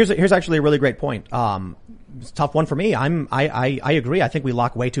 No, here's actually a really great point. It's a tough one for me. I agree. I think we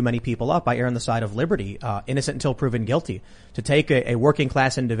lock way too many people up. I err on the side of liberty, innocent until proven guilty. To take a working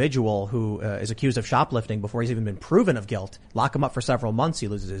class individual who is accused of shoplifting before he's even been proven of guilt, lock him up for several months, he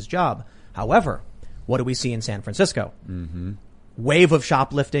loses his job. However, what do we see in San Francisco? Mm-hmm. Wave of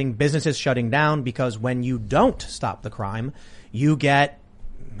shoplifting, businesses shutting down, because when you don't stop the crime, you get,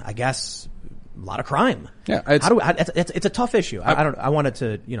 I guess, a lot of crime. Yeah, it's a tough issue. I wanted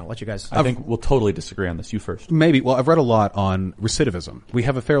to, let you guys. I think we'll totally disagree on this. You first. Maybe. Well, I've read a lot on recidivism. We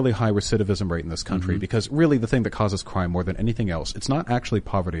have a fairly high recidivism rate in this country because really the thing that causes crime more than anything else, it's not actually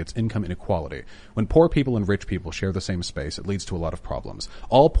poverty, it's income inequality. When poor people and rich people share the same space, it leads to a lot of problems.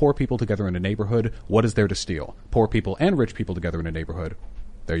 All poor people together in a neighborhood, what is there to steal? Poor people and rich people together in a neighborhood.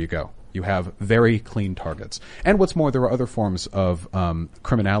 There you go. You have very clean targets. And what's more, there are other forms of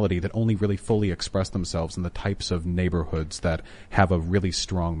criminality that only really fully express themselves in the types of neighborhoods that have a really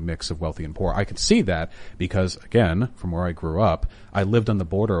strong mix of wealthy and poor. I can see that because, again, from where I grew up, I lived on the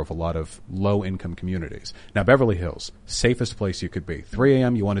border of a lot of low-income communities. Now, Beverly Hills, safest place you could be. 3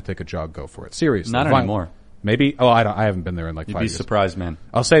 a.m., you want to take a jog, go for it. Seriously. Not anymore. Maybe. Oh, I haven't been there in like 5 years. You'd be surprised, man.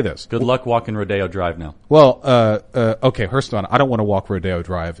 I'll say this. Good luck walking Rodeo Drive now. Well, okay, Hurston, I don't want to walk Rodeo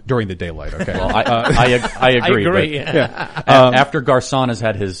Drive during the daylight, okay? Well, I agree. I agree. Yeah. After Garcon has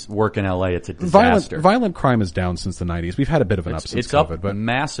had his work in LA, it's a disaster. Violent crime is down since the 90s. We've had a bit of an up since COVID. It's up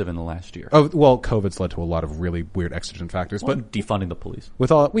massive in the last year. Oh, well, COVID's led to a lot of really weird exigent factors. But defunding the police.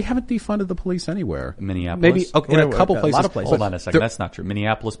 We haven't defunded the police anywhere. Minneapolis? Maybe in a couple places. A lot of places. Hold on a second. That's not true.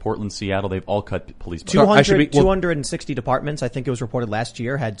 Minneapolis, Portland, Seattle, they've all cut police budgets. 260 departments, I think it was reported last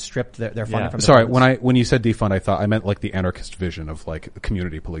year, had stripped their funding from. Sorry, when you said defund, I meant like the anarchist vision of like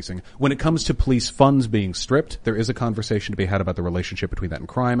community policing. When it comes to police funds being stripped, there is a conversation to be had about the relationship between that and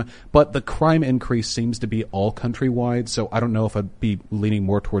crime. But the crime increase seems to be all countrywide, so I don't know if I'd be leaning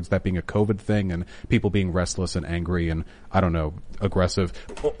more towards that being a COVID thing and people being restless and angry and, I don't know, aggressive.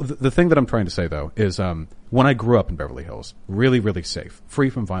 The thing that I'm trying to say though is when I grew up in Beverly Hills, really, really safe, free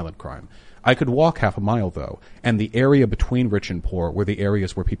from violent crime. I could walk half a mile, though, and the area between rich and poor were the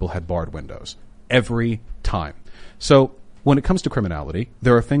areas where people had barred windows. Every time. So, when it comes to criminality,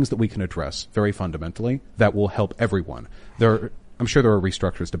 there are things that we can address very fundamentally that will help everyone. I'm sure there are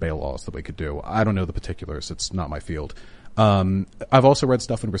restructures to bail laws that we could do. I don't know the particulars. It's not my field. I've also read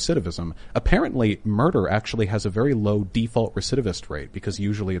stuff in recidivism. Apparently, murder actually has a very low default recidivist rate because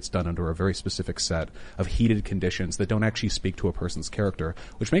usually it's done under a very specific set of heated conditions that don't actually speak to a person's character,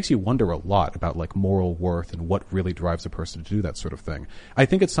 which makes you wonder a lot about like moral worth and what really drives a person to do that sort of thing. I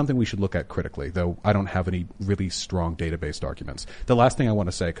think it's something we should look at critically, though I don't have any really strong database arguments. The last thing I want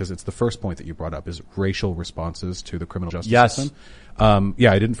to say, because it's the first point that you brought up, is racial responses to the criminal justice system.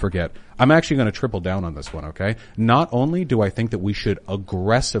 I didn't forget. I'm actually going to triple down on this one, okay? Not only do I think that we should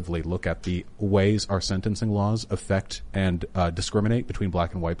aggressively look at the ways our sentencing laws affect and discriminate between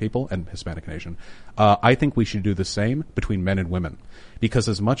black and white people and Hispanic and Asian, I think we should do the same between men and women. because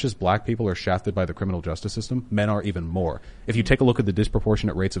as much as black people are shafted by the criminal justice system, men are even more. If you take a look at the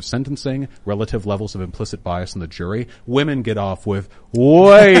disproportionate rates of sentencing, relative levels of implicit bias in the jury, women get off with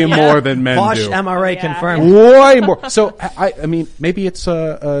way more than men Posh do. MRA confirmed. Way more. So, I mean, maybe it's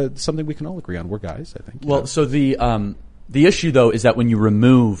something we can all agree on. We're guys, I think. Well, so the issue, though, is that when you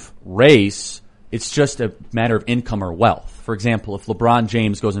remove race, it's just a matter of income or wealth. For example, if LeBron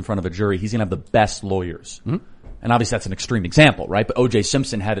James goes in front of a jury, he's going to have the best lawyers. Mm-hmm. And obviously that's an extreme example, right? But O.J.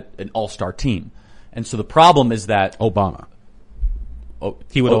 Simpson had an all-star team. And so the problem is that Obama.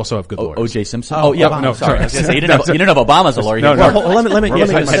 He would also have good lawyers. O.J. Simpson? Oh, yeah. No, sorry. I was gonna say, you didn't have Obama as a lawyer. No. Let me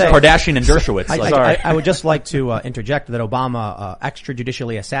just say, Kardashian and Dershowitz. I would just like to interject that Obama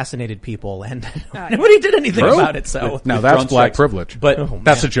extrajudicially assassinated people, and nobody did anything about it. So now that's black privilege. But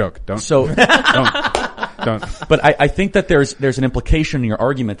that's a joke. Don't. But I think that there's an implication in your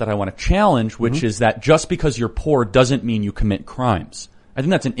argument that I want to challenge, which is that just because you're poor doesn't mean you commit crimes. I think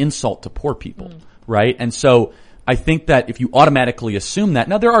that's an insult to poor people, right? And so I think that if you automatically assume that,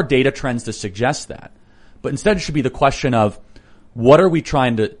 now there are data trends to suggest that, but instead it should be the question of what are we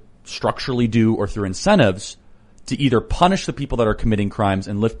trying to structurally do or through incentives to either punish the people that are committing crimes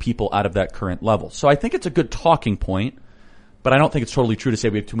and lift people out of that current level. So I think it's a good talking point, but I don't think it's totally true to say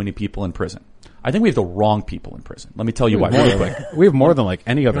we have too many people in prison. I think we have the wrong people in prison. Let me tell you why really quick. We have more than like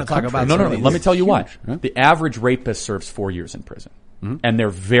any other country. No. Let me tell you why. The average rapist serves 4 years in prison, and they're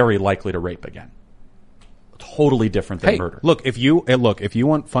very likely to rape again. Totally different than murder. Look, if you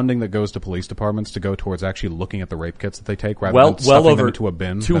want funding that goes to police departments to go towards actually looking at the rape kits that they take rather than stuffing them into a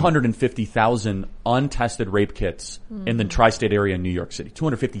bin. 250,000 untested rape kits in the tri-state area in New York City.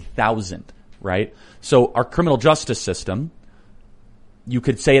 250,000, right? So our criminal justice system, you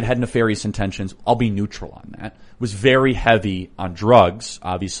could say it had nefarious intentions. I'll be neutral on that. Was very heavy on drugs,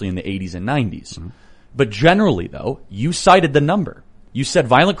 obviously in the 80s and 90s. But generally, though, you cited the number. You said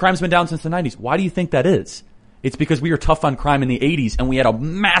violent crime's been down since the 90s. Why do you think that is? It's because we were tough on crime in the 80s and we had a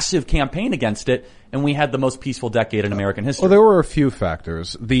massive campaign against it and we had the most peaceful decade in American history. Well, there were a few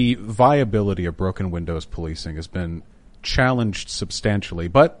factors. The viability of broken windows policing has been challenged substantially,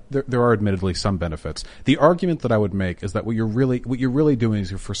 but there are admittedly some benefits. The argument that I would make is that what you're really doing is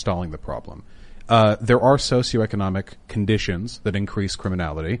you're forestalling the problem. There are socioeconomic conditions that increase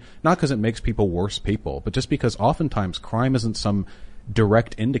criminality, not because it makes people worse people, but just because oftentimes crime isn't some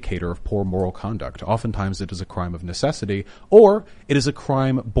direct indicator of poor moral conduct. Oftentimes it is a crime of necessity, or it is a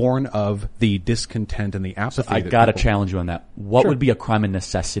crime born of the discontent and the apathy. So I gotta challenge you on that. What would be a crime of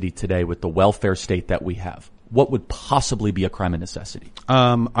necessity today with the welfare state that we have? What would possibly be a crime of necessity?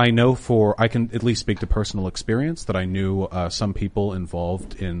 I can at least speak to personal experience that I knew some people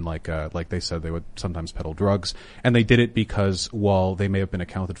involved in like they said they would sometimes peddle drugs, and they did it because while they may have been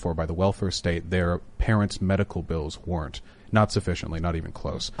accounted for by the welfare state, their parents' medical bills weren't. Not sufficiently, not even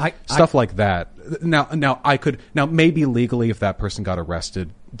close. Stuff like that. Now maybe legally if that person got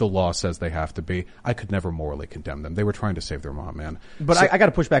arrested, the law says they have to be. I could never morally condemn them. They were trying to save their mom, man. But I got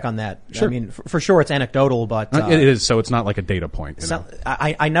to push back on that. Sure. I mean, for sure it's anecdotal, but it is. So it's not like a data point.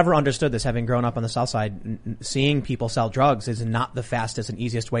 I never understood this, having grown up on the South Side. Seeing people sell drugs is not the fastest and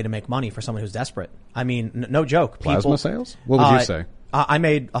easiest way to make money for someone who's desperate. I mean, no joke. Plasma sales? What would you say? I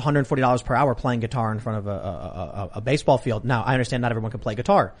made $140 per hour playing guitar in front of a baseball field. Now, I understand not everyone can play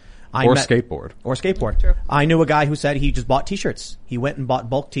guitar. Or skateboard. True. I knew a guy who said he just bought t-shirts. He went and bought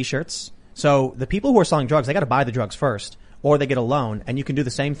bulk t-shirts. So the people who are selling drugs, they got to buy the drugs first, or they get a loan, and you can do the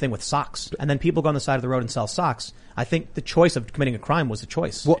same thing with socks. And then people go on the side of the road and sell socks. I think the choice of committing a crime was the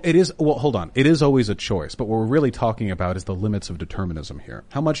choice. Well, it is. Well, hold on. It is always a choice, but what we're really talking about is the limits of determinism here.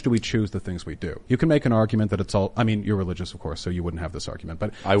 How much do we choose the things we do? You can make an argument that it's all. I mean, you're religious, of course, so you wouldn't have this argument.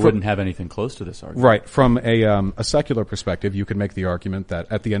 But I wouldn't have anything close to this argument. Right. From a secular perspective, you can make the argument that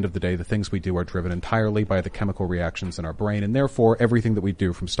at the end of the day, the things we do are driven entirely by the chemical reactions in our brain, and therefore everything that we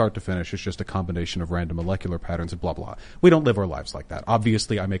do from start to finish is just a combination of random molecular patterns and blah blah. We don't live our lives like that.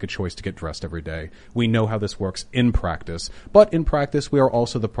 Obviously, I make a choice to get dressed every day. We know how this works in practice. But in practice, we are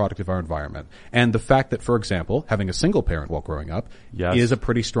also the product of our environment. And the fact that, for example, having a single parent while growing up is a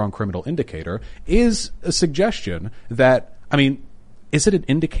pretty strong criminal indicator is a suggestion that, I mean, is it an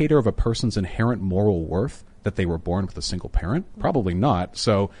indicator of a person's inherent moral worth that they were born with a single parent? Probably not.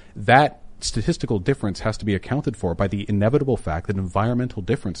 So that statistical difference has to be accounted for by the inevitable fact that environmental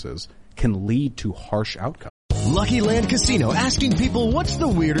differences can lead to harsh outcomes. Lucky Land Casino, asking people, what's the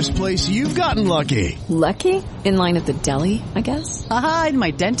weirdest place you've gotten lucky? Lucky? In line at the deli, I guess? Aha, in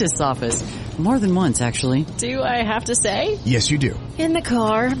my dentist's office. More than once, actually. Do I have to say? Yes, you do. In the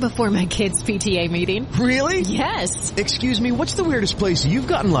car before my kids' PTA meeting. Really? Yes. Excuse me, what's the weirdest place you've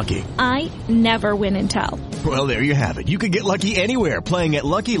gotten lucky? I never win and tell. Well, there you have it. You can get lucky anywhere, playing at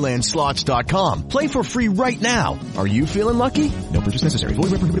LuckyLandSlots.com. Play for free right now. Are you feeling lucky? No purchase necessary.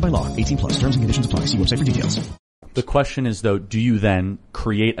 Void where prohibited by law. 18+. Terms and conditions apply. See website for details. The question is, though, do you then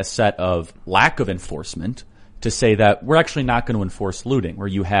create a set of lack of enforcement to say that we're actually not going to enforce looting, where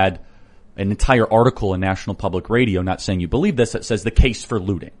you had an entire article in National Public Radio, not saying you believe this, that says the case for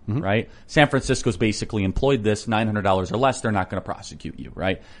looting, right? San Francisco's basically employed this, $900 or less, they're not going to prosecute you,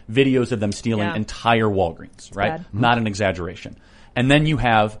 right? Videos of them stealing entire Walgreens, right? Not an exaggeration. And then you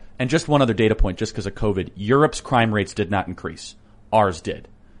have, and just one other data point, just because of COVID, Europe's crime rates did not increase. Ours did.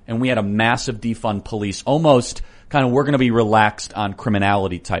 And we had a massive defund police, almost kind of we're going to be relaxed on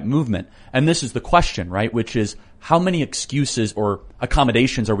criminality type movement. And this is the question, right? Which is, how many excuses or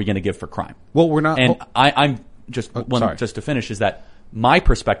accommodations are we going to give for crime? Well, we're not. And I'm just just to finish is that my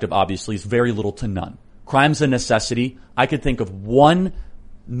perspective obviously is very little to none. Crime's a necessity. I could think of one,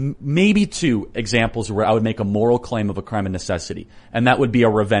 maybe two examples where I would make a moral claim of a crime of necessity, and that would be a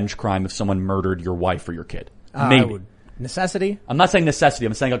revenge crime if someone murdered your wife or your kid. Maybe. Necessity? I'm not saying necessity.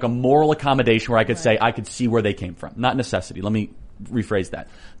 I'm saying like a moral accommodation where I could say I could see where they came from. Not necessity. Let me rephrase that.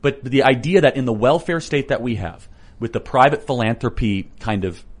 But the idea that in the welfare state that we have, with the private philanthropy kind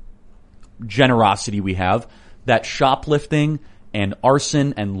of generosity we have, that shoplifting and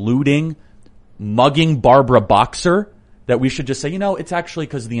arson and looting, mugging Barbara Boxer, that we should just say, it's actually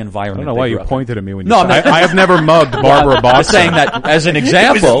because of the environment. I don't know why you pointed at me when you said I have never mugged Barbara Boxer. I'm saying that as an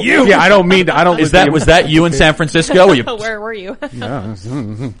example. Yeah, I don't mean to. Was that you in San Francisco? Where were you? Yeah.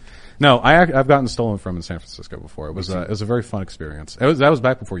 No, I've gotten stolen from in San Francisco before. It was a very fun experience. That was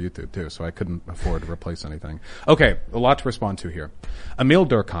back before YouTube too, so I couldn't afford to replace anything. Okay, a lot to respond to here. Emil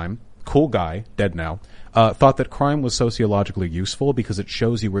Durkheim, cool guy, dead now, thought that crime was sociologically useful because it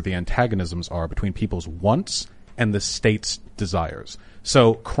shows you where the antagonisms are between people's wants and the state's desires.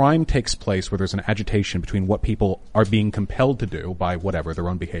 So crime takes place where there's an agitation between what people are being compelled to do by whatever, their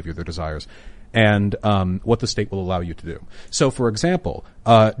own behavior, their desires, and what the state will allow you to do. So, for example,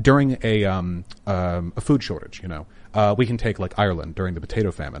 during a food shortage, we can take like Ireland during the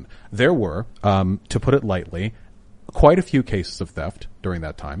potato famine. There were, to put it lightly, quite a few cases of theft during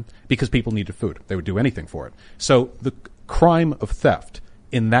that time because people needed food. They would do anything for it. So the crime of theft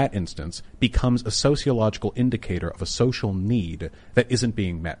in that instance becomes a sociological indicator of a social need that isn't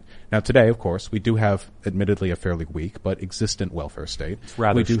being met. Now today, of course, we do have admittedly a fairly weak but existent welfare state. It's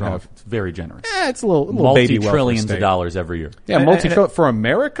rather strong. It's very generous. It's a little baby welfare multi-trillions state. of dollars every year. Yeah, multi-trillion for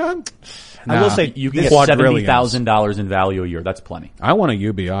America? I will say you can get $70,000 in value a year. That's plenty. I want a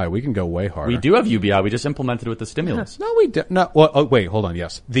UBI. We can go way harder. We do have UBI. We just implemented it with the stimulus. No, we did not. Well, wait, hold on.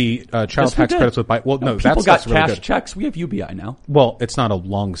 Yes, the child tax credits with people got that's really cash good. checks. We have UBI now. Well, it's not a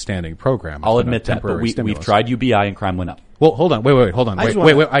long-standing program. I'll admit that, but we've tried UBI and crime went up. Well, hold on. Wait, hold on.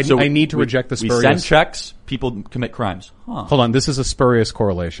 Wait. I need to reject the spurious. We send checks. People commit crimes. Hold on. This is a spurious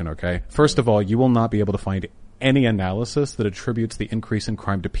correlation, okay? First of all, you will not be able to find any analysis that attributes the increase in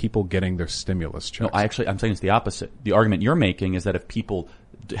crime to people getting their stimulus checks. No, I'm saying it's the opposite. The argument you're making is that if people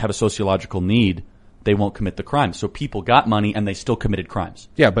have a sociological need, they won't commit the crime. So people got money and they still committed crimes.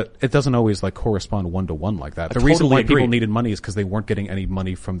 Yeah, but it doesn't always correspond one-to-one like that. The reason why people needed money is because they weren't getting any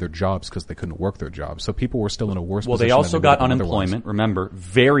money from their jobs because they couldn't work their jobs. So people were still in a worse position. Well, they also got unemployment. Remember,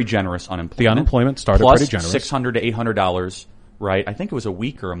 very generous unemployment. The unemployment started plus pretty generous. $600 to $800. Right, I think it was a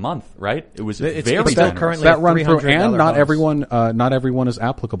week or a month. Right, it was very still currently that run through, and not bonus. everyone is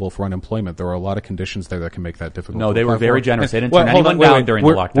applicable for unemployment. There are a lot of conditions there that can make that difficult. No, they were very generous. They didn't turn anyone down during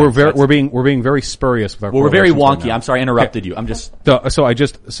the lockdown. We're being very spurious with our. Well, we're very wonky. I'm sorry, I interrupted you. I'm just.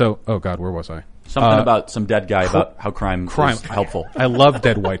 Oh God, where was I? Something about some dead guy about how crime is helpful. I love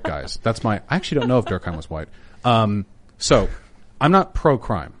dead white guys. I actually don't know if Durkheim was white. So I'm not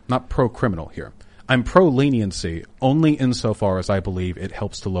pro-crime, not pro-criminal here. I'm pro-leniency only insofar as I believe it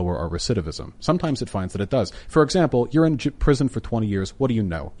helps to lower our recidivism. Sometimes it finds that it does. For example, you're in prison for 20 years. What do you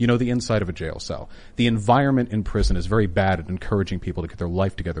know? You know the inside of a jail cell. The environment in prison is very bad at encouraging people to get their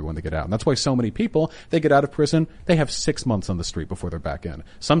life together when they get out. And that's why so many people, they get out of prison, they have 6 months on the street before they're back in.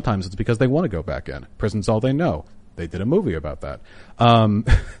 Sometimes it's because they want to go back in. Prison's all they know. They did a movie about that.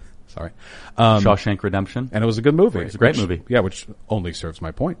 Sorry. Shawshank Redemption. And it was a good movie. It's a great movie. Yeah, which only serves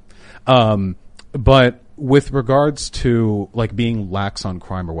my point. But with regards to being lax on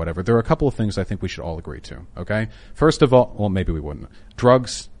crime or whatever, there are a couple of things I think we should all agree to. Okay, first of all, well, maybe we wouldn't.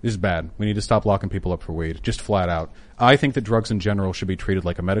 Drugs is bad. We need to stop locking people up for weed, just flat out. I think that drugs in general should be treated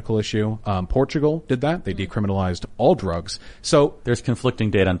like a medical issue. Portugal did that. They decriminalized all drugs. So there's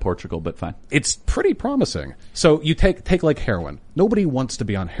conflicting data on Portugal, but fine. It's pretty promising. So you take like heroin. Nobody wants to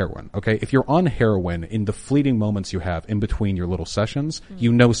be on heroin, okay? If you're on heroin in the fleeting moments you have in between your little sessions,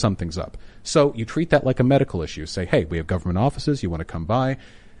 you know something's up. So you treat that like a medical issue. Say, hey, we have government offices. You want to come by?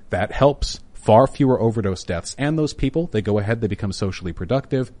 That helps. Far fewer overdose deaths. And those people, they go ahead, they become socially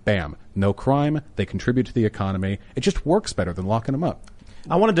productive. Bam. No crime. They contribute to the economy. It just works better than locking them up.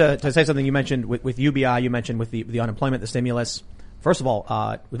 I wanted to say something you mentioned with UBI, you mentioned with the unemployment, the stimulus. First of all,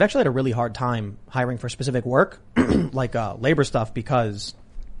 we've actually had a really hard time hiring for specific work, like labor stuff, because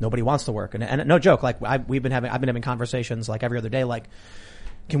nobody wants to work. And no joke, like I've been having conversations like every other day, like,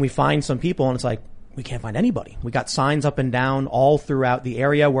 can we find some people? And it's like, we can't find anybody. We got signs up and down all throughout the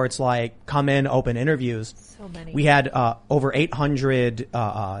area where it's like, come in, open interviews. So many. We had over 800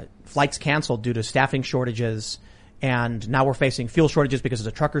 flights canceled due to staffing shortages, and now we're facing fuel shortages because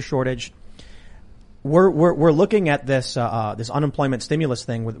there's a trucker shortage. We're looking at this this unemployment stimulus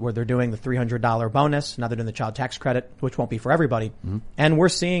thing where they're doing the $300 bonus. Now they're doing the child tax credit, which won't be for everybody. Mm-hmm. And we're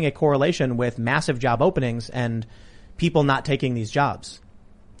seeing a correlation with massive job openings and people not taking these jobs.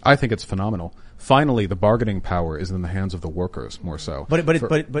 I think it's phenomenal. Finally, the bargaining power is in the hands of the workers more so. But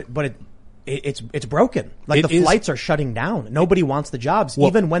it's broken. Like the flights are shutting down. Nobody wants the jobs,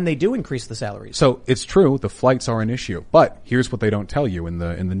 even when they do increase the salaries. So it's true, the flights are an issue. But here's what they don't tell you in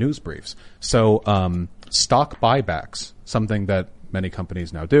the news briefs. So stock buybacks, something that many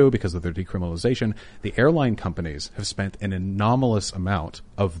companies now do because of their decriminalization. The airline companies have spent an anomalous amount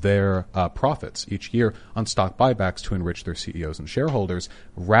of their profits each year on stock buybacks to enrich their CEOs and shareholders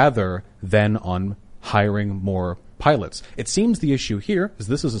rather than on hiring more pilots. It seems the issue here is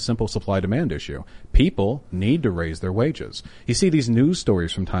this is a simple supply-demand issue. People need to raise their wages. You see these news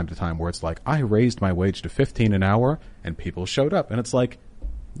stories from time to time where it's like, I raised my wage to $15 an hour and people showed up. And it's like,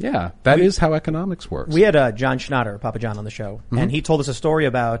 yeah, that is how economics works. We had John Schnatter, Papa John, on the show, and he told us a story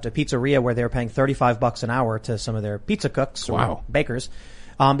about a pizzeria where they were paying $35 an hour to some of their pizza cooks or bakers,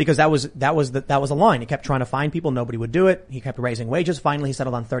 because that was a line. He kept trying to find people, nobody would do it. He kept raising wages. Finally, he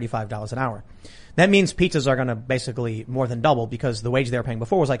settled on $35 an hour. That means pizzas are going to basically more than double because the wage they were paying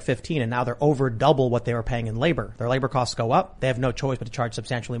before was like $15, and now they're over double what they were paying in labor. Their labor costs go up. They have no choice but to charge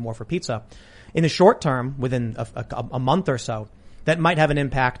substantially more for pizza. In the short term, within a month or so, that might have an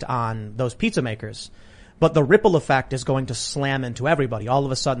impact on those pizza makers. But the ripple effect is going to slam into everybody. All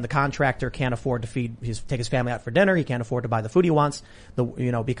of a sudden, the contractor can't afford to take his family out for dinner. He can't afford to buy the food he wants,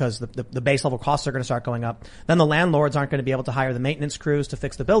 because the base level costs are going to start going up. Then the landlords aren't going to be able to hire the maintenance crews to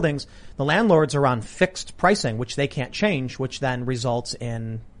fix the buildings. The landlords are on fixed pricing, which they can't change, which then results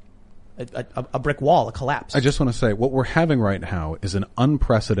in a brick wall, a collapse. I just want to say, what we're having right now is an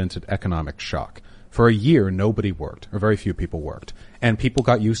unprecedented economic shock. For a year, nobody worked, or very few people worked. And people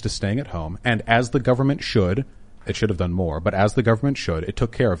got used to staying at home. And as the government should, it should have done more, but as the government should, it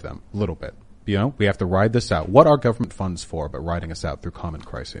took care of them a little bit. We have to ride this out. What are government funds for but riding us out through common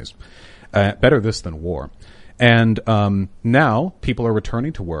crises? Better this than war. And now people are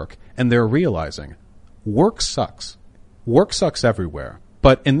returning to work, and they're realizing work sucks. Work sucks everywhere.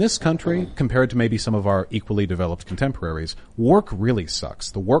 But in this country, compared to maybe some of our equally developed contemporaries, work really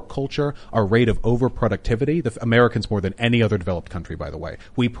sucks. The work culture, our rate of overproductivity, the Americans more than any other developed country, by the way,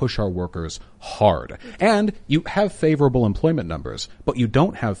 we push our workers hard. And you have favorable employment numbers, but you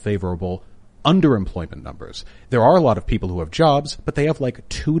don't have favorable underemployment numbers. There are a lot of people who have jobs, but they have like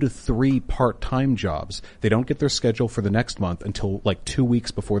 2 to 3 part-time jobs. They don't get their schedule for the next month until like 2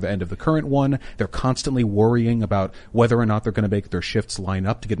 weeks before the end of the current one. They're constantly worrying about whether or not they're going to make their shifts line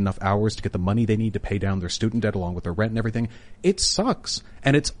up to get enough hours to get the money they need to pay down their student debt along with their rent and everything. It sucks,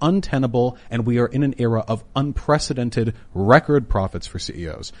 and it's untenable, and we are in an era of unprecedented record profits for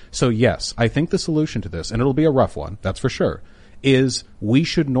CEOs. So yes, I think the solution to this, and it'll be a rough one, that's for sure, is we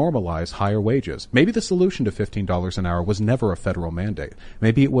should normalize higher wages. Maybe the solution to $15 an hour was never a federal mandate.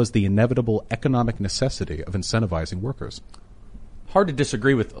 Maybe it was the inevitable economic necessity of incentivizing workers. Hard to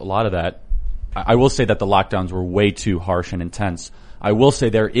disagree with a lot of that. I will say that the lockdowns were way too harsh and intense. I will say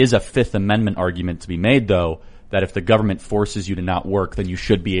there is a Fifth Amendment argument to be made, though, that if the government forces you to not work, then you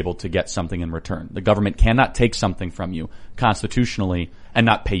should be able to get something in return. The government cannot take something from you constitutionally and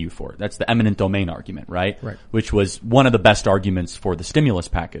not pay you for it. That's the eminent domain argument, right? Which was one of the best arguments for the stimulus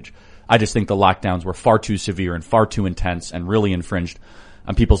package. I just think the lockdowns were far too severe and far too intense and really infringed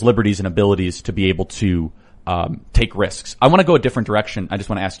on people's liberties and abilities to be able to take risks. I want to go a different direction. I just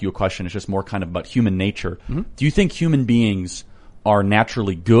want to ask you a question. It's just more kind of about human nature. Mm-hmm. Do you think human beings are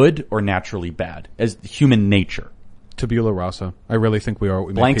naturally good or naturally bad as human nature? Tabula rasa. I really think we are.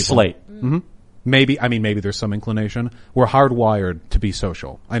 Blank slate. Mm-hmm. Maybe there's some inclination. We're hardwired to be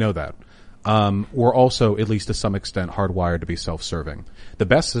social. I know that. We're also, at least to some extent, hardwired to be self-serving. The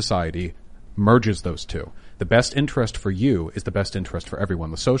best society merges those two. The best interest for you is the best interest for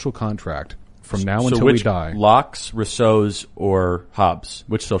everyone. The social contract, from now until we die. Locke's, Rousseau's, or Hobbes?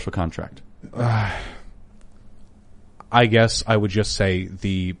 Which social contract? I guess I would just say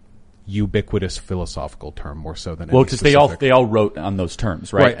the ubiquitous philosophical term more so than well, because they all wrote on those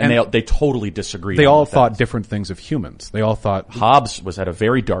terms, right? And they totally disagreed. They all thought different things of humans. They all thought Hobbes was at a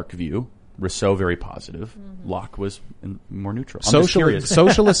very dark view. Rousseau very positive. Locke was more neutral.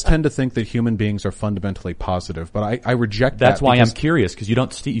 Socialists tend to think that human beings are fundamentally positive, but I reject that. That's why I'm curious, because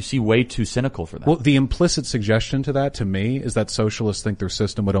you see way too cynical for that. Well, the implicit suggestion to that, to me, is that socialists think their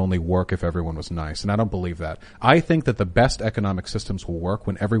system would only work if everyone was nice, and I don't believe that. I think that the best economic systems will work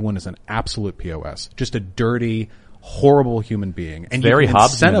when everyone is an absolute POS, just a dirty, horrible human being, and you can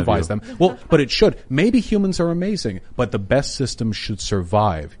incentivize them. Well, but it should. Maybe humans are amazing, but the best systems should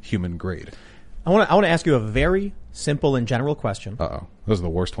survive human greed. I want to ask you a very simple and general question. Uh-oh. Those are the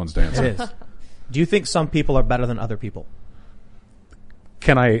worst ones to answer. It is. Do you think some people are better than other people?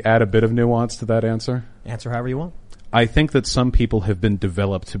 Can I add a bit of nuance to that answer? Answer however you want. I think that some people have been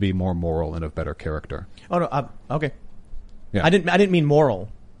developed to be more moral and of better character. Oh, no, okay. Yeah. I didn't mean moral.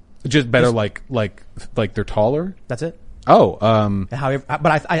 Just better, like they're taller? That's it. Oh, however,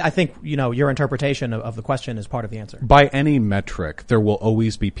 but I think, your interpretation of the question is part of the answer. By any metric, there will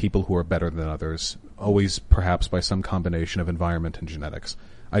always be people who are better than others, always perhaps by some combination of environment and genetics.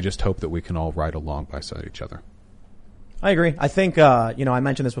 I just hope that we can all ride along beside each other. I agree. I think, I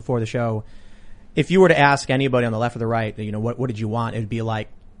mentioned this before the show. If you were to ask anybody on the left or the right, what did you want? It would be like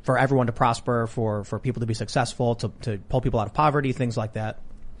for everyone to prosper, for people to be successful, to pull people out of poverty, things like that.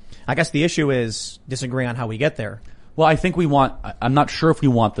 I guess the issue is disagreeing on how we get there. Well, I think I'm not sure if we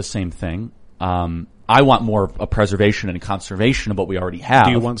want the same thing. I want more of a preservation and conservation of what we already have.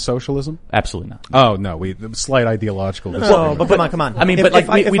 Do you want socialism? Absolutely not. Oh, no. Slight ideological disagreement. No, but come on. I mean,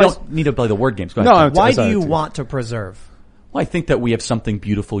 we don't need to play the word games. Go ahead. Why do you want to preserve? Well, I think that we have something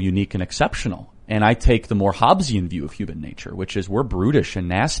beautiful, unique, and exceptional. And I take the more Hobbesian view of human nature, which is we're brutish and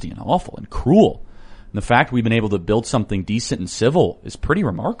nasty and awful and cruel. And the fact we've been able to build something decent and civil is pretty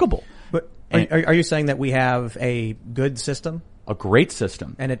remarkable. But are you saying that we have a good system? A great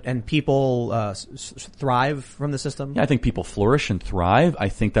system. And people thrive from the system? Yeah, I think people flourish and thrive. I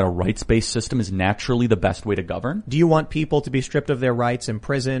think that a rights-based system is naturally the best way to govern. Do you want people to be stripped of their rights,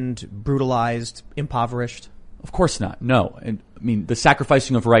 imprisoned, brutalized, impoverished? Of course not. No. And I mean, the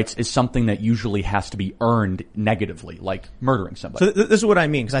sacrificing of rights is something that usually has to be earned negatively, like murdering somebody. So this is what I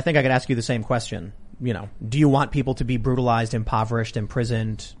mean, because I think I could ask you the same question. Do you want people to be brutalized, impoverished,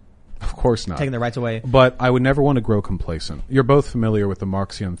 imprisoned? Of course not. Taking their rights away. But I would never want to grow complacent. You're both familiar with the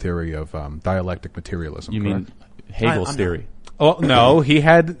Marxian theory of dialectic materialism, You correct? mean Hegel's theory? Oh no, he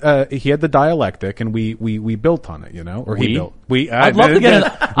had the dialectic, and we built on it, or he built. I'd love to get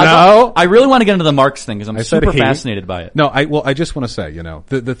into. I really want to get into the Marx thing because I'm super fascinated by it. No, I just want to say,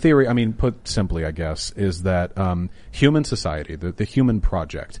 the theory. I mean, put simply, I guess, is that human society, the human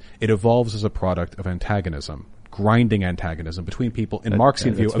project, it evolves as a product of antagonism. Grinding antagonism between people in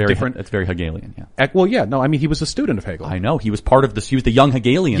Marxian view of different. That's very Hegelian, yeah. Well, yeah, no, I mean, he was a student of Hegel. I know. He was part of this. He was the young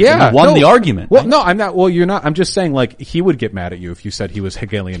Hegelian. Yeah. And he won the argument. Well, no, I'm not. Well, you're not. I'm just saying, he would get mad at you if you said he was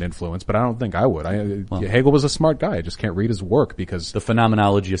Hegelian influence, but I don't think I would. Hegel was a smart guy. I just can't read his work because. The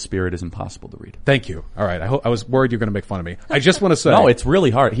phenomenology of spirit is impossible to read. Thank you. All right. I was worried you're going to make fun of me. I just want to say. No, it's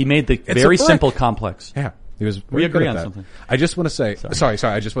really hard. He made the very simple complex. Yeah. We agree on something. I just want to say, sorry.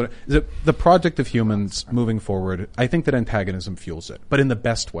 I just want to, the project of humans moving forward, I think that antagonism fuels it, but in the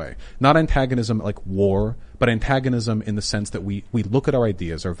best way. Not antagonism like war, but antagonism in the sense that we look at our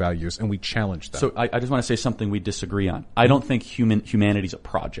ideas, our values, and we challenge them. So I just want to say something we disagree on. I don't think humanity's a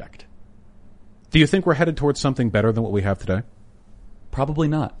project. Do you think we're headed towards something better than what we have today? Probably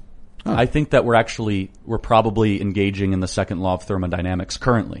not. Oh. I think that we're probably engaging in the second law of thermodynamics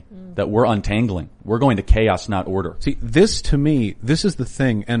currently, that we're untangling. We're going to chaos, not order. See, to me, this is the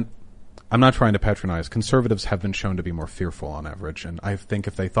thing, and I'm not trying to patronize. Conservatives have been shown to be more fearful on average, and I think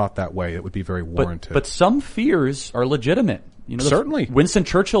if they thought that way, it would be very warranted. But some fears are legitimate. Certainly. Winston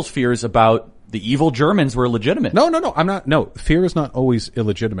Churchill's fears about the evil Germans were legitimate. No, I'm not. No, fear is not always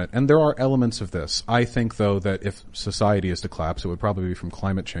illegitimate, and there are elements of this. I think, though, that if society is to collapse, it would probably be from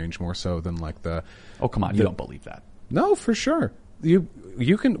climate change more so than like the. Oh, come on! You don't believe that? No, for sure.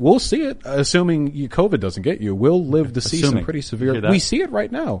 You can. We'll see it, assuming COVID doesn't get you. We'll live to see some pretty severe. We see it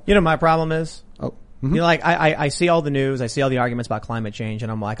right now. My problem is. Oh. You know, like I see all the news, I see all the arguments about climate change,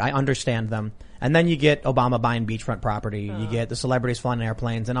 and I'm like, I understand them. And then you get Obama buying beachfront property, you get the celebrities flying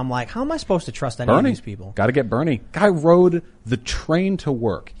airplanes, and I'm like, how am I supposed to trust any of these people? Got to get Bernie. Guy rode the train to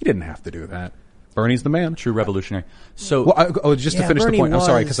work. He didn't have to do that. Bernie's the man. True revolutionary. So, just to finish the point, I'm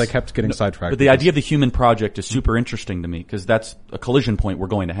sorry because I kept getting sidetracked. But the idea of the human project is super interesting to me because that's a collision point we're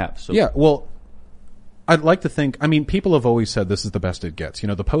going to have. So yeah, well, I'd like to think, I mean, people have always said this is the best it gets. You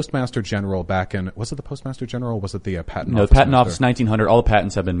know, the Postmaster General back in, was it the Postmaster General or was it the Patent Office? No, the Patent Office, 1900, all the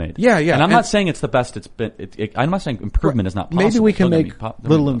patents have been made. Yeah. And I'm not saying it's the best it's been, I'm not saying improvement is not possible. Maybe we can make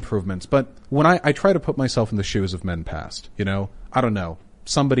little improvements, but when I try to put myself in the shoes of men past, you know, I don't know,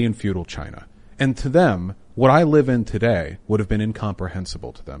 somebody in feudal China. And to them, what I live in today would have been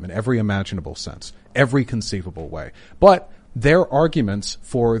incomprehensible to them in every imaginable sense, every conceivable way. But their arguments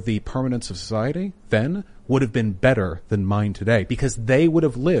for the permanence of society then would have been better than mine today because they would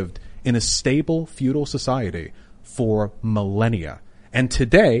have lived in a stable feudal society for millennia. And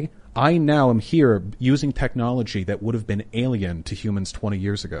today, I now am here using technology that would have been alien to humans 20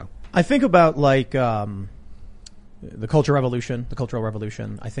 years ago. I think about like the Cultural Revolution.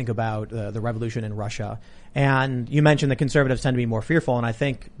 I think about the revolution in Russia. And you mentioned the conservatives tend to be more fearful, and I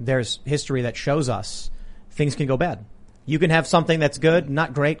think there's history that shows us things can go bad. You can have something that's good,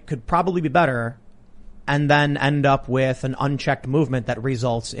 not great, could probably be better, and then end up with an unchecked movement that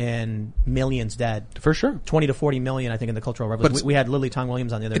results in millions dead. For sure. 20 to 40 million, I think, in the Cultural Revolution. We had Lily Tong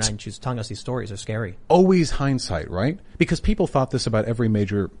Williams on the other night, and she was telling us these stories. They're scary. Always hindsight, right? Because people thought this about every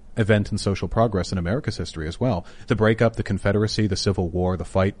major event in social progress in America's history as well. The breakup, the Confederacy, the Civil War, the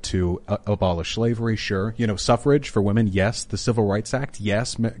fight to abolish slavery, sure. You know, suffrage for women, yes. The Civil Rights Act,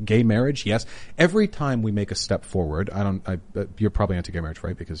 yes. Gay marriage, yes. Every time we make a step forward, you're probably anti-gay marriage,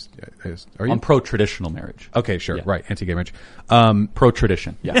 right? Because, are you? I'm pro-traditional marriage. Okay, sure, yeah. Right. Anti-gay marriage.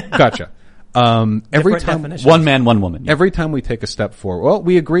 Pro-tradition, yeah. Gotcha. Every time, one man, one woman. Yeah. Every time we take a step forward, well,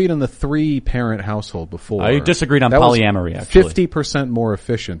 we agreed on the 3-parent household before. I disagreed on polyamory, actually. 50% more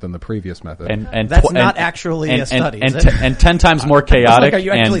efficient than the previous method. And that's not actually a study, is it? And 10 times more chaotic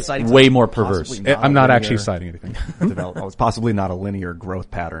and way more perverse. I'm not actually citing anything. It's possibly not a linear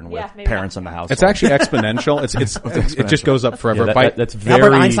growth pattern with parents in the household. It's actually exponential. It just goes up forever. Yeah, that's very...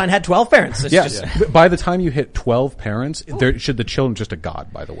 Albert Einstein had 12 parents. By the time you hit 12 parents, the children just a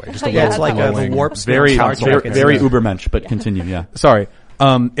god, by the way. Just a it's like the warp very Ubermensch, but continue, yeah. Sorry.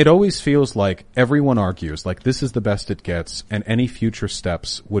 It always feels like everyone argues, like this is the best it gets, and any future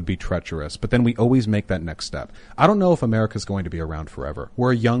steps would be treacherous. But then we always make that next step. I don't know if America's going to be around forever.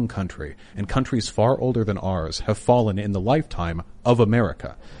 We're a young country, and countries far older than ours have fallen in the lifetime of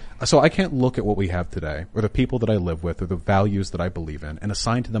America. So I can't look at what we have today, or the people that I live with, or the values that I believe in, and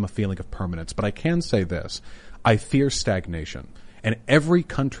assign to them a feeling of permanence. But I can say this. I fear stagnation. And every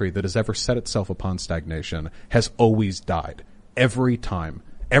country that has ever set itself upon stagnation has always died. Every time.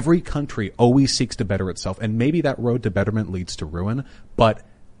 Every country always seeks to better itself. And maybe that road to betterment leads to ruin, but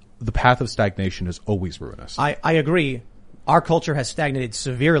the path of stagnation is always ruinous. I agree. Our culture has stagnated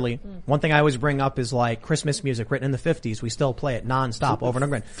severely. One thing I always bring up is like Christmas music written in the 50s. We still play it nonstop over and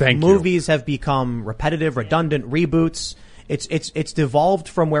over again. Movies have become repetitive, redundant, reboots. It's devolved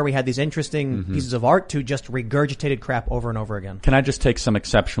from where we had these interesting pieces of art to just regurgitated crap over and over again. Can I just take some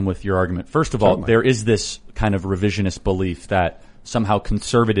exception with your argument? First of all, there is this kind of revisionist belief that somehow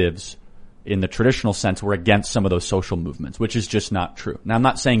conservatives in the traditional sense were against some of those social movements, which is just not true. Now, I'm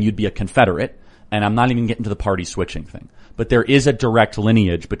not saying you'd be a Confederate, and I'm not even getting to the party switching thing. But there is a direct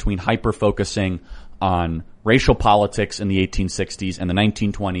lineage between hyper-focusing on racial politics in the 1860s and the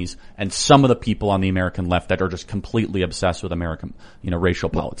 1920s, and some of the people on the American left that are just completely obsessed with American, racial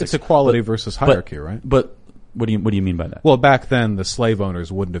politics. It's equality versus hierarchy, right? But what do you mean by that? Well, back then the slave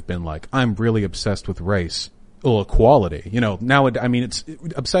owners wouldn't have been like, I'm really obsessed with race. Well, equality. Now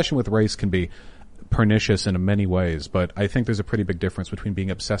obsession with race can be pernicious in many ways, but I think there's a pretty big difference between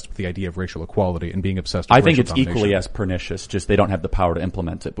being obsessed with the idea of racial equality and being obsessed with I think racial it's domination. equally as pernicious, just they don't have the power to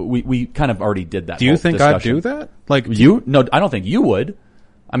implement it. But we kind of already did that. Do you think discussion. I'd do that? Like you? No, I don't think you would.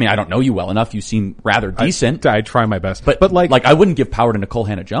 I mean, I don't know you well enough. You seem rather decent. I try my best. But like I wouldn't give power to Nicole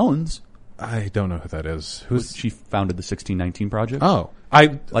Hannah-Jones. I don't know who that is. She founded the 1619 Project? Oh.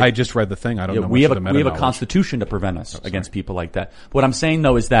 I just read the thing. I don't know we much have of the we have a constitution to prevent us against people like that. What I'm saying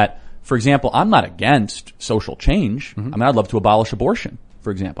though is that, for example, I'm not against social change. I mean, I'd love to abolish abortion.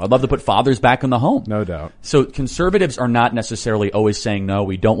 for example. I'd love to put fathers back in the home. No doubt. So conservatives are not necessarily always saying, no,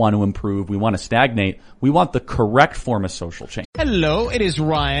 we don't want to improve, we want to stagnate. We want the correct form of social change. Hello, it is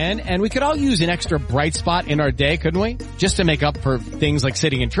Ryan, and we could all use an extra bright spot in our day, couldn't we? Just to make up for things like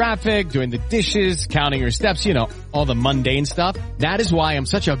sitting in traffic, doing the dishes, counting your steps, you know, all the mundane stuff. That is why I'm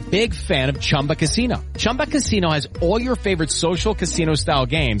such a big fan of Chumba Casino. Chumba Casino has all your favorite social casino-style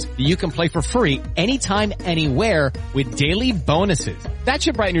games that you can play for free anytime, anywhere with daily bonuses. That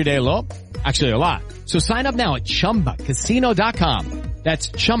should brighten your day a little. Actually, a lot. So sign up now at ChumbaCasino.com. That's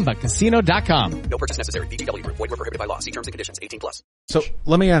ChumbaCasino.com. No purchase necessary. VGW Group. Void where prohibited by law. See terms and conditions. 18+. So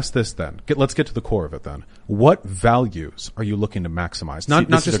let me ask this then. Let's get to the core of it then. What values are you looking to maximize?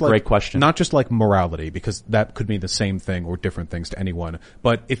 This is a great question. Not just like morality, because that could mean the same thing or different things to anyone.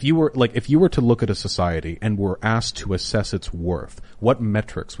 But if you were to look at a society and were asked to assess its worth, what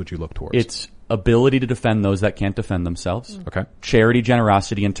metrics would you look towards? It's ability to defend those that can't defend themselves. Okay. Charity,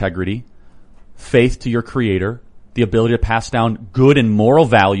 generosity, integrity, faith to your creator, the ability to pass down good and moral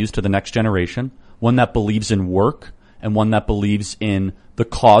values to the next generation, one that believes in work and one that believes in the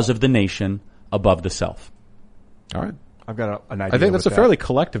cause of the nation above the self. All right. I've got an idea. I think that's a fairly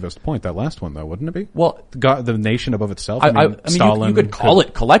collectivist point, that last one, though, wouldn't it be? Well, the nation above itself. I mean, you could call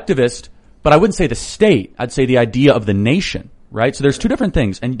it collectivist, but I wouldn't say the state. I'd say the idea of the nation. Right? So there's two different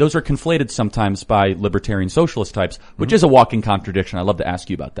things, and those are conflated sometimes by libertarian socialist types, which is a walking contradiction. I'd love to ask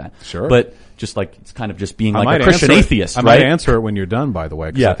you about that. Sure. But just like, it's kind of just being like a Christian atheist, right? I might answer it when you're done, by the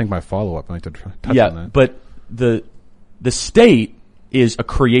way, because I think my follow-up, I like to touch on that. Yeah, but the state is a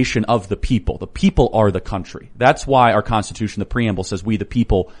creation of the people. The people are the country. That's why our Constitution, the preamble, says we the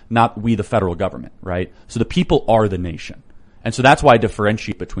people, not we the federal government, right? So the people are the nation. And so that's why I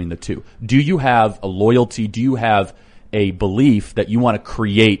differentiate between the two. Do you have a loyalty? Do you have a belief that you want to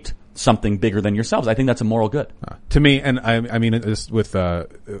create something bigger than yourselves? I think that's a moral good. To me, and I mean this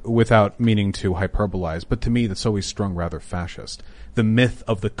without meaning to hyperbolize, but to me that's always strung rather fascist. The myth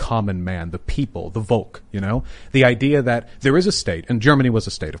of the common man, the people, the Volk, you know? The idea that there is a state, and Germany was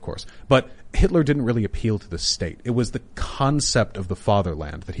a state, of course, but Hitler didn't really appeal to the state. It was the concept of the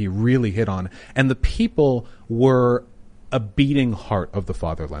fatherland that he really hit on, and the people were a beating heart of the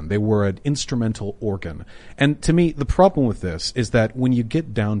fatherland. They were an instrumental organ. And to me, the problem with this is that when you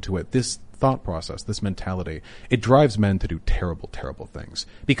get down to it, this thought process, this mentality, it drives men to do terrible, terrible things.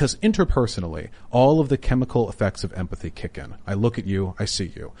 Because interpersonally, all of the chemical effects of empathy kick in. I look at you, I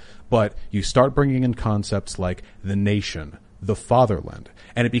see you. But you start bringing in concepts like the nation, the fatherland,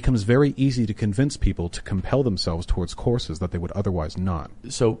 and it becomes very easy to convince people to compel themselves towards courses that they would otherwise not.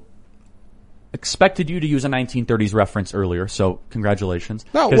 So, expected you to use a 1930s reference earlier, so congratulations.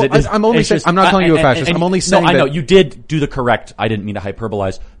 No, well, I'm only saying, I'm not calling you a fascist. I'm only saying I know, you did do the correct, I didn't mean to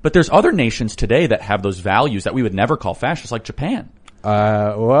hyperbolize, but there's other nations today that have those values that we would never call fascist, like Japan.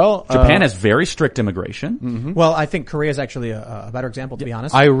 Japan has very strict immigration. Mm-hmm. Well, I think Korea is actually a better example, to be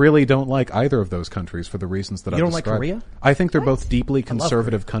honest. I really don't like either of those countries for the reasons that I've described. You don't like Korea? I think they're both deeply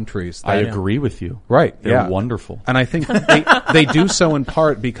conservative countries. I agree with you. Right. They're wonderful. And I think they do so in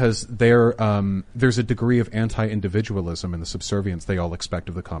part because there's a degree of anti-individualism in the subservience they all expect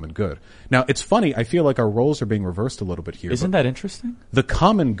of the common good. Now, it's funny, I feel like our roles are being reversed a little bit here. Isn't that interesting? The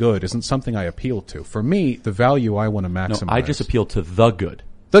common good isn't something I appeal to. For me, the value I want to maximize. No, I just appeal to the good.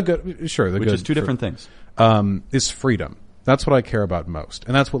 The good, sure, which is two different things. Is freedom. That's what I care about most.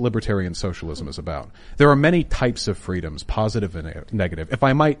 And that's what libertarian socialism is about. There are many types of freedoms, positive and negative. If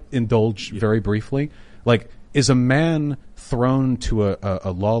I might indulge very briefly, like, is a man thrown to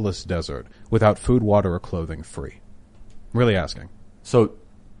a lawless desert without food, water, or clothing free? I'm really asking. So,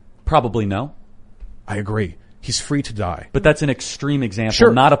 probably no. I agree. He's free to die. But that's an extreme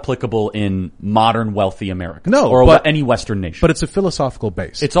example, not applicable in modern wealthy America. No, or any Western nation. But it's a philosophical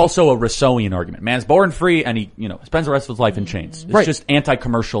base. It's also a Rousseauian argument. Man's born free and he, spends the rest of his life in chains. It's just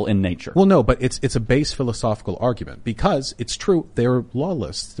anti-commercial in nature. Well, no, but it's a base philosophical argument because it's true, they're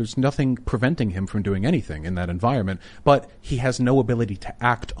lawless. There's nothing preventing him from doing anything in that environment, but he has no ability to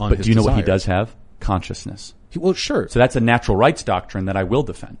act on his desires. But do you know what he does have? Consciousness. Well, sure. So that's a natural rights doctrine that I will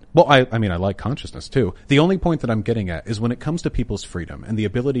defend. Well, I mean, I like consciousness too. The only point that I'm getting at is when it comes to people's freedom and the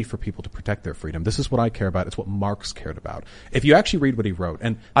ability for people to protect their freedom, this is what I care about. It's what Marx cared about. If you actually read what he wrote,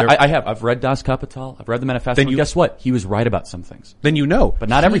 and I have. I've read Das Kapital. I've read the Manifesto. And guess what? He was right about some things. Then you know. But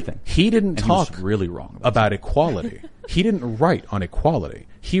not everything. He didn't talk he was really wrong about equality. He didn't write on equality.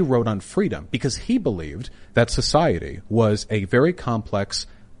 He wrote on freedom because he believed that society was a very complex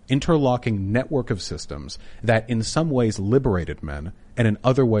interlocking network of systems that in some ways liberated men and in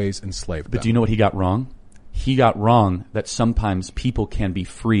other ways enslaved them. But do you know what he got wrong? He got wrong that sometimes people can be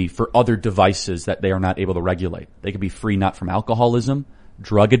free for other devices that they are not able to regulate. They can be free not from alcoholism,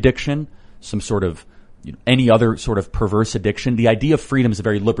 drug addiction, some sort of any other sort of perverse addiction. The idea of freedom is a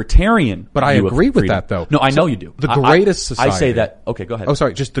very libertarian. But I view agree of with freedom. that, though. No, I know you do. The greatest society. I say that. Okay, go ahead. Oh,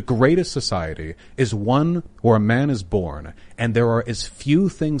 sorry. Just the greatest society is one where a man is born and there are as few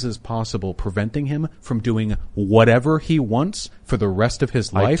things as possible preventing him from doing whatever he wants for the rest of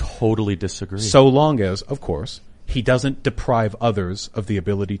his life. I totally disagree. So long as, of course, he doesn't deprive others of the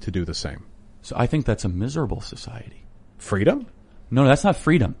ability to do the same. So I think that's a miserable society. Freedom? No, that's not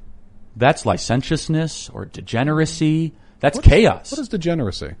freedom. That's licentiousness or degeneracy. That's chaos. What is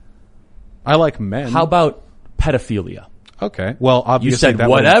degeneracy? I like men. How about pedophilia? Okay. Well, obviously you said that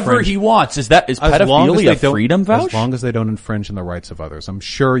whatever he wants. Is pedophilia a freedom vouch? As long as they don't infringe on the rights of others. I'm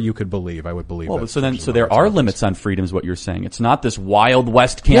sure you could believe, I would believe that. So there are limits on freedom is what you're saying. It's not this Wild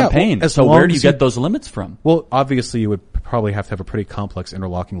West campaign. Yeah, well, so where do you get those limits from? Well, obviously you would probably have to have a pretty complex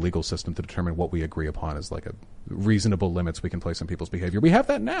interlocking legal system to determine what we agree upon as like a reasonable limits we can place on people's behavior. We have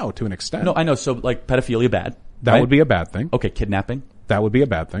that now to an extent. No, I know. So like pedophilia bad. That would be a bad thing. Okay, kidnapping. That would be a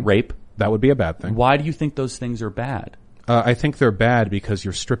bad thing. Rape. That would be a bad thing. Why do you think those things are bad? I think they're bad because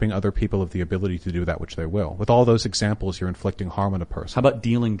you're stripping other people of the ability to do that which they will. With all those examples, you're inflicting harm on a person. How about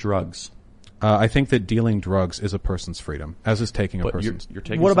dealing drugs? I think that dealing drugs is a person's freedom, as is taking a person's. You're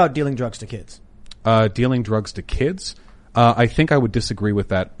taking what about dealing drugs to kids? Dealing drugs to kids? I think I would disagree with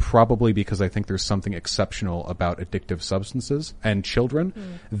that, probably because I think there's something exceptional about addictive substances and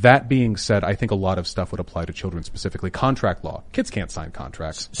children. That being said, I think a lot of stuff would apply to children specifically. Contract law. Kids can't sign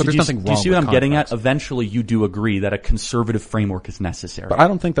contracts. So there's nothing wrong with Do you see what I'm contracts. getting at? Eventually you do agree that a conservative framework is necessary. But I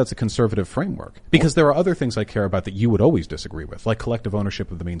don't think that's a conservative framework. Because there are other things I care about that you would always disagree with, like collective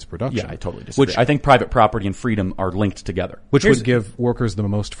ownership of the means of production. Yeah, I totally disagree. I think private property and freedom are linked together. Which would give workers the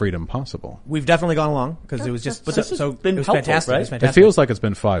most freedom possible. We've definitely gone along because it was just But this has been it was helpful, fantastic. right? It was fantastic. It feels like it's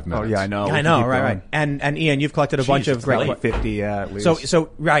been 5 minutes. Oh yeah, I know. I know, right. And Ian, you've collected a bunch of great. Like 50, at least. So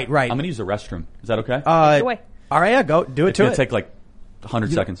right. I'm going to use the restroom. Is that okay? All right, yeah, go do it. It's going to take like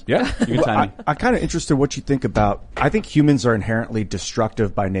 100 seconds. Yeah, you can time me. I'm kind of interested in what you think about. I think humans are inherently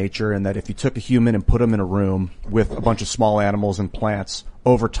destructive by nature, and that if you took a human and put him in a room with a bunch of small animals and plants,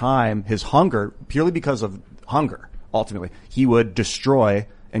 over time, his hunger, purely because of hunger, ultimately, he would destroy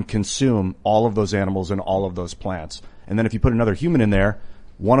and consume all of those animals and all of those plants. And then if you put another human in there,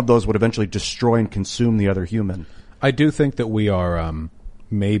 one of those would eventually destroy and consume the other human. I do think that we are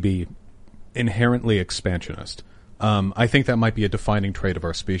maybe inherently expansionist. I think that might be a defining trait of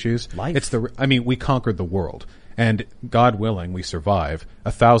our species. Life. We conquered the world, and God willing, we survive.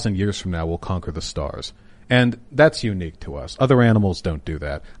 1,000 years from now, we'll conquer the stars. And that's unique to us. Other animals don't do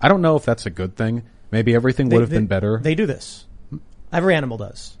that. I don't know if that's a good thing. Maybe everything would have been better. They do this. Every animal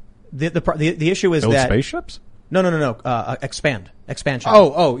does. The issue is Build that spaceships? No. Expansion.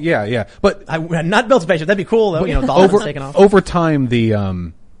 Oh, yeah. But I not build spaceships. That'd be cool, though. Dolphins taking off. Over time,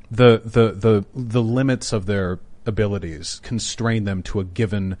 the limits of their abilities constrain them to a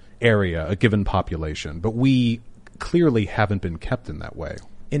given area, a given population. But we clearly haven't been kept in that way.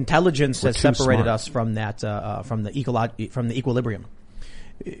 Intelligence has separated us from that, from the equilibrium.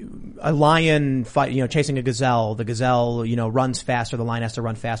 A lion chasing a gazelle. The gazelle, runs faster. The lion has to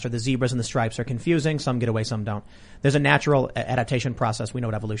run faster. The zebras and the stripes are confusing. Some get away, some don't. There's a natural adaptation process. We know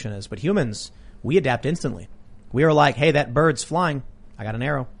what evolution is. But humans, we adapt instantly. We are like, hey, that bird's flying. I got an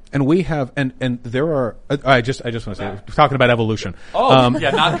arrow. And we have, and there are, I just want to say, we're talking about evolution.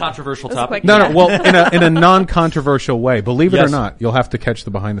 Non-controversial topic. No, well, in a non-controversial way. Believe it or not, you'll have to catch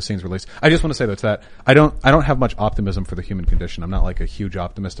the behind-the-scenes release. I just want to say that I don't have much optimism for the human condition. I'm not like a huge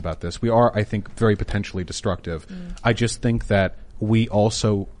optimist about this. We are, I think, very potentially destructive. I just think that we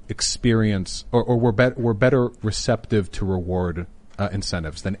also experience, or we're better receptive to reward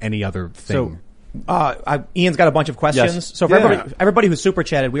incentives than any other thing. Ian's got a bunch of questions. Yes. So for everybody who's super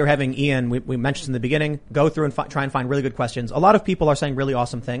chatted, we were having Ian, we mentioned in the beginning, go through and try and find really good questions. A lot of people are saying really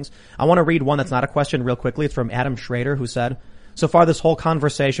awesome things. I want to read one that's not a question real quickly. It's from Adam Schrader, who said, so far this whole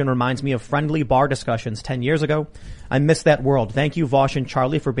conversation reminds me of friendly bar discussions 10 years ago. I miss that world. Thank you, Vosh and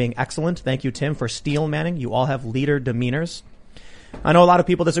Charlie, for being excellent. Thank you, Tim, for steel manning. You all have leader demeanors. I know a lot of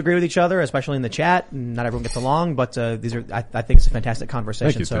people disagree with each other, especially in the chat. Not everyone gets along, but I think it's a fantastic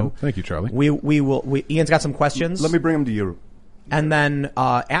conversation. Thank you, Tim. Thank you, Charlie. Ian's got some questions. Let me bring them to you. And then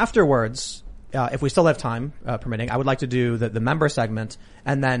afterwards, if we still have time permitting, I would like to do the member segment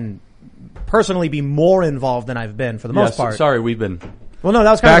and then personally be more involved than I've been for the most part. Sorry, we've been. Well, no,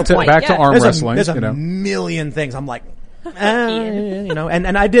 that was kind of the point. Back to arm wrestling. There's a million things. I'm like,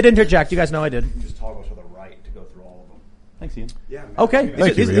 and I did interject. You guys know I did. Just toggle to the right to go through all of them. Thanks, Ian. Yeah.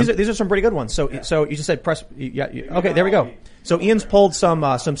 Okay. These are some pretty good ones. So you just said press. Okay, there we go. So Ian's pulled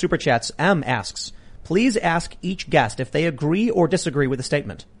some super chats. M asks, Please ask each guest if they agree or disagree with the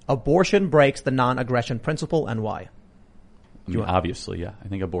statement. Abortion breaks the non-aggression principle and why. I mean, obviously, yeah. I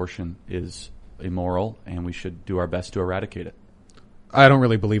think abortion is immoral and we should do our best to eradicate it. I don't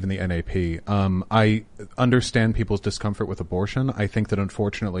really believe in the NAP. I understand people's discomfort with abortion. I think that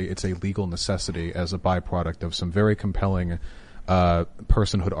unfortunately it's a legal necessity as a byproduct of some very compelling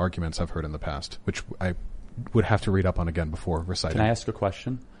personhood arguments I've heard in the past, which I would have to read up on again before reciting. Can I ask a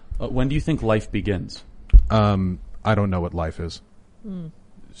question? When do you think life begins? I don't know what life is.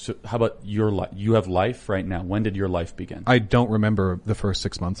 So how about your life? You have life right now. When did your life begin? I don't remember the first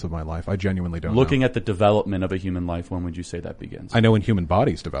 6 months of my life. I genuinely don't know. Looking at the development of a human life, when would you say that begins? I know when human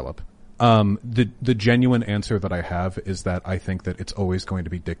bodies develop. The genuine answer that I have is that I think that it's always going to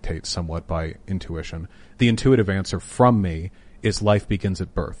be dictated somewhat by intuition. The intuitive answer from me is life begins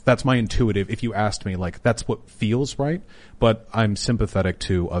at birth. That's my intuitive. If you asked me, like, that's what feels right, but I'm sympathetic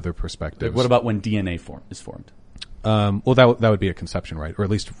to other perspectives. What about when DNA is formed? Well, that would be a conception, right? Or at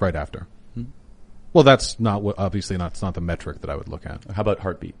least right after. Well, that's not what, obviously not, it's not the metric that I would look at. How about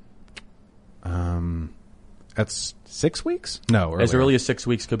heartbeat? That's 6 weeks? No, earlier. As early as 6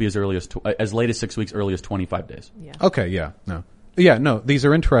 weeks, could be as early as late as 6 weeks, early as 25 days. Yeah. Okay, yeah, no. Yeah, no, these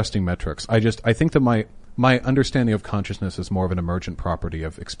are interesting metrics. I think that my understanding of consciousness is more of an emergent property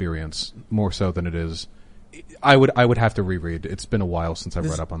of experience, more so than it is. I would have to reread. It's been a while since I've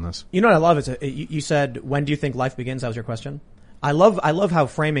read up on this. You know what I love is you said, when do you think life begins? That was your question. I love how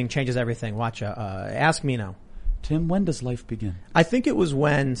framing changes everything. Watch, ask me now. Tim, when does life begin? I think it was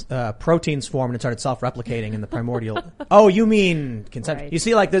when proteins formed and started self-replicating in the primordial. Oh, you mean conception? Right. You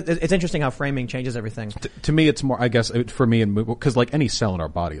see, like it's interesting how framing changes everything. To me, it's more. I guess for me, because like any cell in our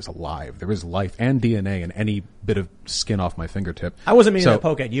body is alive. There is life and DNA in any bit of skin off my fingertip. I wasn't meaning to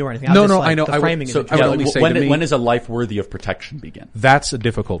poke at you or anything. No, like, I know. The framing I would only say when does a life worthy of protection begin? That's a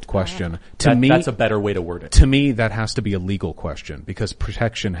difficult question. To me, that's a better way to word it. To me, that has to be a legal question because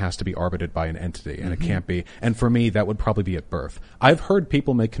protection has to be arbitered by an entity, and it can't be. And for me, that would probably be at birth. I've heard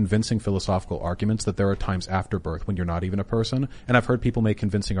people make convincing philosophical arguments that there are times after birth when you're not even a person, and I've heard people make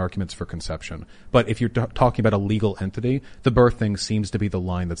convincing arguments for conception. But if you're talking about a legal entity, the birth thing seems to be the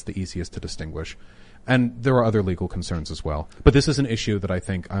line that's the easiest to distinguish. And there are other legal concerns as well. But this is an issue that I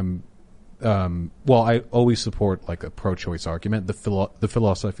think I always support like a pro-choice argument. The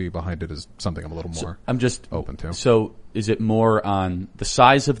philosophy behind it is something I'm a little more open to. So is it more on the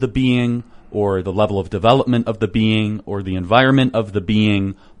size of the being, or the level of development of the being, or the environment of the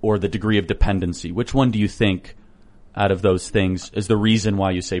being, or the degree of dependency? Which one do you think out of those things is the reason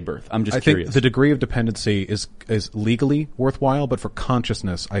why you say birth? I'm just curious. I think the degree of dependency is legally worthwhile, but for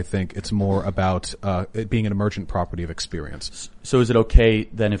consciousness, I think it's more about it being an emergent property of experience. So is it okay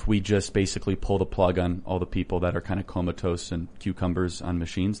then if we just basically pull the plug on all the people that are kind of comatose and cucumbers on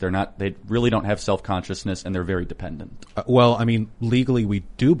machines? They really don't have self-consciousness and they're very dependent. Well, I mean, legally we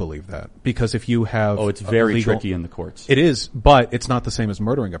do believe that because if you have... Oh, it's very tricky in the courts. It is, but it's not the same as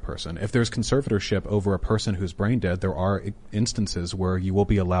murdering a person. If there's conservatorship over a person who's brain dead, there are instances where you will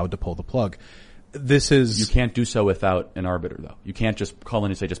be allowed to pull the plug. You can't do so without an arbiter, though. You can't just call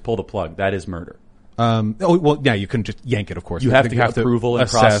in and say, just pull the plug. That is murder. You can just yank it, of course. You have to get approval and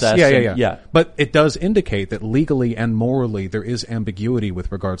process. Yeah. But it does indicate that legally and morally there is ambiguity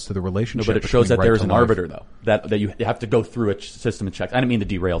with regards to the relationship. No, but it shows that there is an arbiter, though. That you have to go through a system of checks. I didn't mean to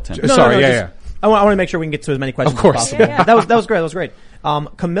derail Tim. I want to make sure we can get to as many questions as possible. Yeah. That was great. That was great.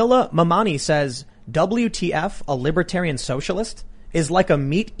 Camilla Mamani says, WTF, a libertarian socialist, is like a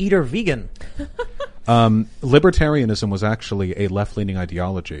meat-eater vegan. Libertarianism was actually a left-leaning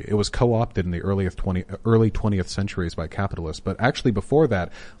ideology. It was co-opted in the early 20th centuries by capitalists. But actually before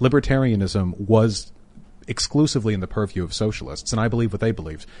that, libertarianism was exclusively in the purview of socialists. And I believe what they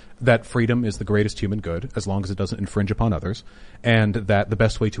believed, that freedom is the greatest human good as long as it doesn't infringe upon others, and that the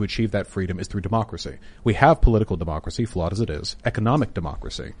best way to achieve that freedom is through democracy. We have political democracy, flawed as it is. Economic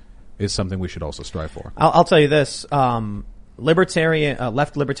democracy is something we should also strive for. I'll tell you this. Left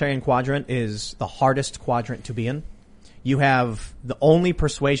libertarian quadrant is the hardest quadrant to be in. You have the only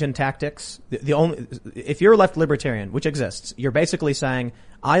persuasion tactics. If you're a left libertarian, which exists, you're basically saying,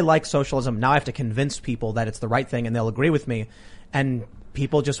 I like socialism. Now I have to convince people that it's the right thing and they'll agree with me. And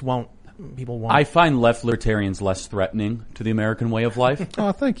people just won't. People won't. I find left libertarians less threatening to the American way of life.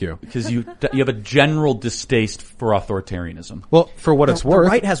 Oh, thank you. Because you have a general distaste for authoritarianism. Well, for what it's worth. The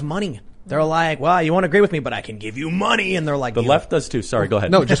right has money. They're like, well, you won't agree with me, but I can give you money. And they're like, The left does too. Sorry, go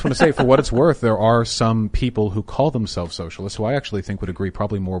ahead. No, just want to say, for what it's worth, there are some people who call themselves socialists who I actually think would agree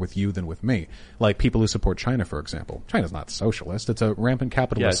probably more with you than with me. Like people who support China, for example. China's not socialist. It's a rampant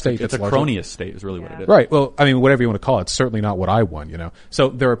capitalist state. It's a cronyist state is really what it is. Right. Well, I mean, whatever you want to call it, it's certainly not what I want, you know. So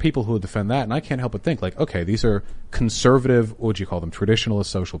there are people who would defend that, and I can't help but think, like, okay, these are conservative, what would you call them, traditionalist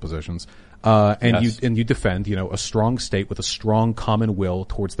social positions, and you defend, you know, a strong state with a strong common will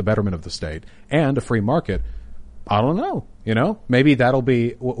towards the betterment of the state and a free market. I don't know, you know, maybe that'll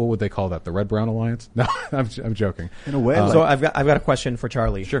be, what would they call that? The Red-Brown Alliance? No, I'm joking. In a way. So I've got a question for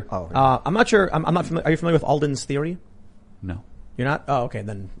Charlie. Sure. I'm not sure. I'm not familiar. Are you familiar with Alden's theory? No. You're not? Oh, okay.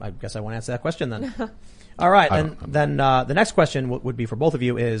 Then I guess I won't answer that question then. All right. Then the next question would be for both of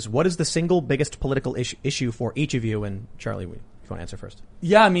you is, what is the single biggest political issue for each of you? And Charlie, if you want to answer first.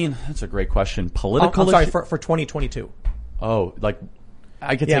 Yeah, I mean, that's a great question. Political I'm sorry, issue? for 2022. Oh, like,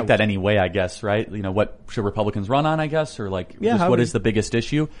 I could take that any way, I guess, right? You know, what should Republicans run on, I guess? Or like, what is the biggest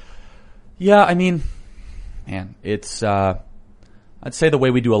issue? Yeah, I mean, man, it's, I'd say the way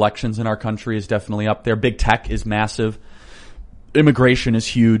we do elections in our country is definitely up there. Big tech is massive. Immigration is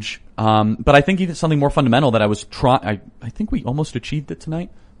huge. But I think even something more fundamental that I was I think we almost achieved it tonight,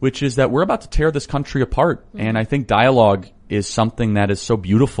 which is that we're about to tear this country apart. Mm-hmm. And I think dialogue is something that is so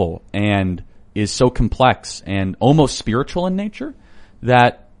beautiful and is so complex and almost spiritual in nature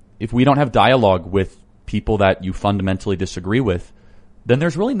that if we don't have dialogue with people that you fundamentally disagree with, then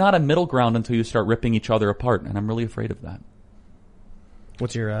there's really not a middle ground until you start ripping each other apart. And I'm really afraid of that.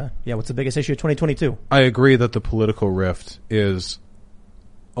 What's your, what's the biggest issue of 2022? I agree that the political rift is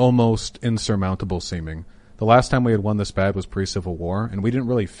almost insurmountable seeming. The last time we had one this bad was pre-Civil War, and we didn't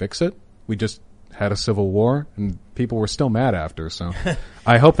really fix it. We just had a civil war, and people were still mad after, so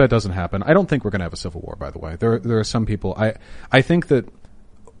I hope that doesn't happen. I don't think we're going to have a civil war, by the way. There are some people, I think that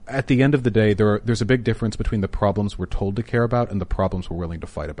at the end of the day, there's a big difference between the problems we're told to care about and the problems we're willing to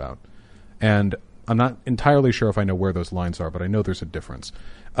fight about. And I'm not entirely sure if I know where those lines are, but I know there's a difference.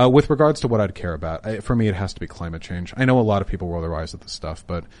 With regards to what I'd care about, for me it has to be climate change. I know a lot of people roll their eyes at this stuff,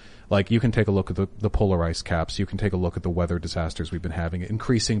 but like you can take a look at the polar ice caps, you can take a look at the weather disasters we've been having,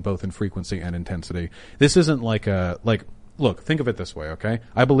 increasing both in frequency and intensity. This isn't look, think of it this way, okay?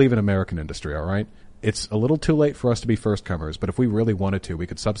 I believe in American industry, all right? It's a little too late for us to be first comers, but if we really wanted to, we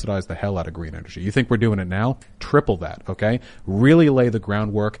could subsidize the hell out of green energy. You think we're doing it now? Triple that, okay? Really lay the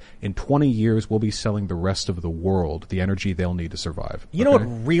groundwork. In 20 years, we'll be selling the rest of the world the energy they'll need to survive. You know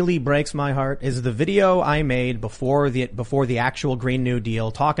what really breaks my heart is the video I made before the actual Green New Deal,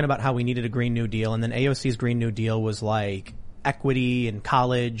 talking about how we needed a Green New Deal, and then AOC's Green New Deal was like equity and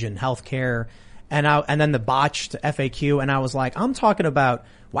college and healthcare, and then the botched FAQ, and I was like, I'm talking about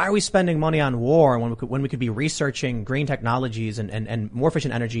why are we spending money on war when we could be researching green technologies and more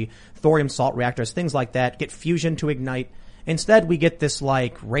efficient energy, thorium salt reactors, things like that, get fusion to ignite. Instead, we get this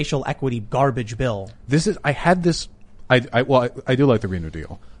like racial equity garbage bill. I do like the Green New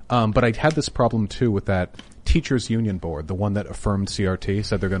Deal. But I had this problem too with that teachers union board, the one that affirmed CRT,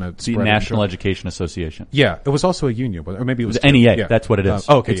 said they're going to the National Education Association. Yeah, it was also a union, or maybe it was NEA. Yeah. That's what it is.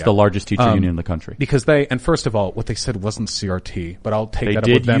 It's the largest teacher union in the country. Because first of all, what they said wasn't CRT, but I'll take that up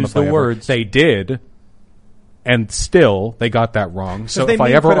with them. They did use the words. They did. And still, they got that wrong. So if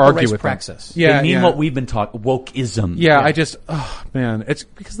I ever argue with praxis. them, they mean what we've been talking, wokeism. Man, it's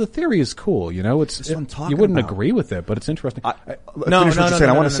because the theory is cool. You know, you wouldn't agree with it, but it's interesting. I want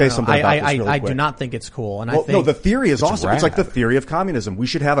to say something about this really quick. I do not think it's cool, and the theory is awesome. It's like the theory of communism. We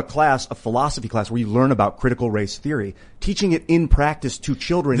should have a philosophy class where you learn about critical race theory. Teaching it in practice to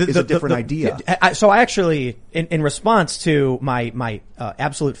children is a different idea. So I actually, in response to my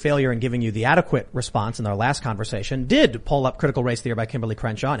absolute failure in giving you the adequate response in our last conversation, did pull up Critical Race Theory by Kimberly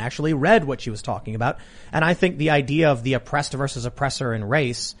Crenshaw and actually read what she was talking about. And I think the idea of the oppressed versus oppressor in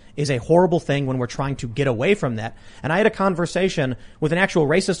race is a horrible thing when we're trying to get away from that. And I had a conversation with an actual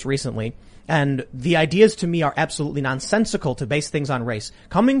racist recently, and the ideas to me are absolutely nonsensical to base things on race.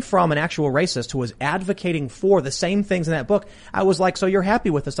 Coming from an actual racist who was advocating for the same things in that book, I was like, so you're happy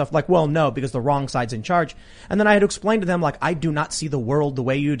with this stuff? Like, well, no, because the wrong side's in charge. And then I had to explain to them, like, I do not see the world the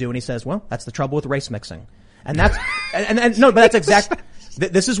way you do. And he says, well, that's the trouble with race mixing. And that's, but that's exactly,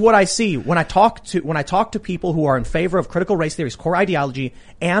 this is what I see when I talk to people who are in favor of critical race theory's core ideology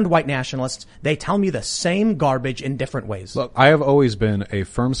and white nationalists. They tell me the same garbage in different ways. Look, I have always been a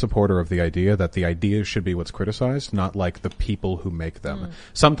firm supporter of the idea that the ideas should be what's criticized, not like the people who make them.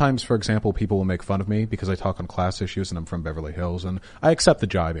 Sometimes, for example, people will make fun of me because I talk on class issues and I'm from Beverly Hills, and I accept the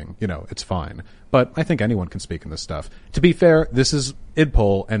jibing. You know, it's fine. But I think anyone can speak in this stuff. To be fair, this is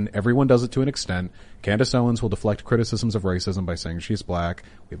IDPOL, and everyone does it to an extent. Candace Owens will deflect criticisms of racism by saying she's black.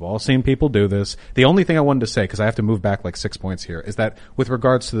 We've all seen people do this. The only thing I wanted to say, because I have to move back like 6 points here, is that with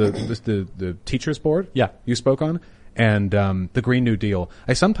regards to the teachers board you spoke on, and the Green New Deal,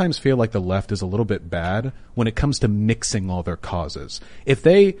 I sometimes feel like the left is a little bit bad when it comes to mixing all their causes. If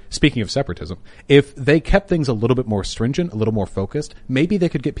they, speaking of separatism, if they kept things a little bit more stringent, a little more focused, maybe they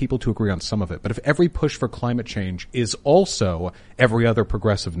could get people to agree on some of it. But if every push for climate change is also every other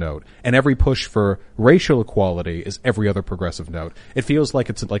progressive note, and every push for racial equality is every other progressive note, it feels like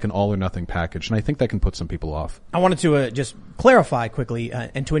it's like an all or nothing package, and I think that can put some people off. I wanted to just clarify quickly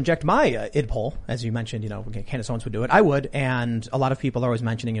and to inject my id poll, as you mentioned, Candace Owens would do it. I would, and a lot of people are always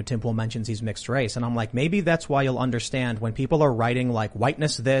mentioning, Tim Pool mentions he's mixed race, and I'm like, maybe that's why you'll understand when people are writing like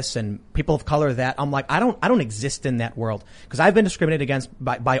whiteness this and people of color that. I'm like, I don't exist in that world because I've been discriminated against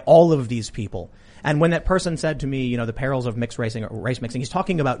by all of these people. And when that person said to me, the perils of mixed racing or race mixing, he's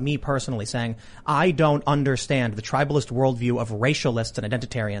talking about me personally, saying, I don't understand the tribalist worldview of racialists and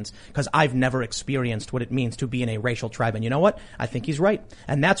identitarians because I've never experienced what it means to be in a racial tribe. And you know what? I think he's right.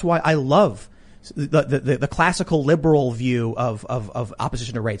 And that's why I love the classical liberal view of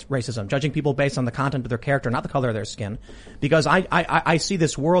opposition to racism, judging people based on the content of their character, not the color of their skin. Because I see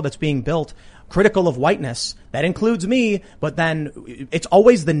this world that's being built critical of whiteness. That includes me, but then it's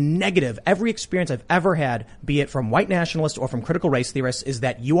always the negative. Every experience I've ever had, be it from white nationalists or from critical race theorists, is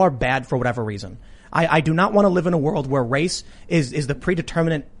that you are bad for whatever reason. I do not want to live in a world where race is the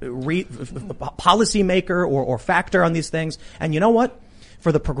predeterminate policymaker or factor on these things. And you know what?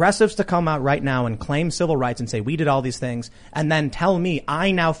 For the progressives to come out right now and claim civil rights and say we did all these things and then tell me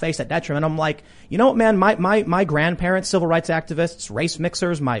I now face that detriment, I'm like, you know what, man, my grandparents, civil rights activists, race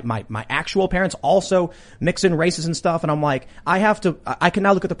mixers, my actual parents also mix in races and stuff, and I'm like, I can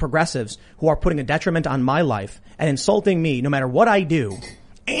now look at the progressives who are putting a detriment on my life and insulting me no matter what I do,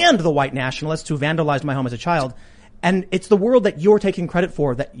 and the white nationalists who vandalized my home as a child, and it's the world that you're taking credit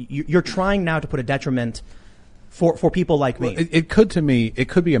for, that you're trying now to put a detriment for people like me. Well, it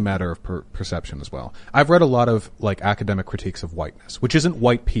could be a matter of perception as well. I've read a lot of like academic critiques of whiteness, which isn't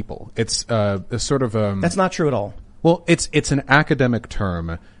white people. It's a sort of That's not true at all. Well, it's an academic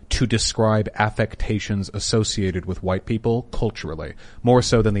term to describe affectations associated with white people culturally, more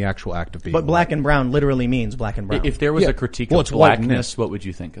so than the actual act of being But black and brown literally means black and brown. If there was a critique of blackness, what would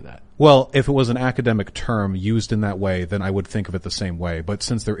you think of that? Well, if it was an academic term used in that way, then I would think of it the same way. But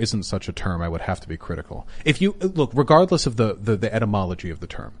since there isn't such a term, I would have to be critical. If you look, regardless of the etymology of the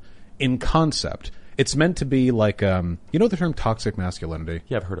term, in concept, it's meant to be like, the term toxic masculinity?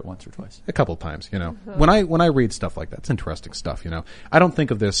 Yeah, I've heard it once or twice. A couple times, When I read stuff like that, it's interesting stuff, I don't think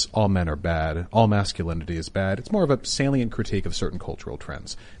of this, all men are bad, all masculinity is bad. It's more of a salient critique of certain cultural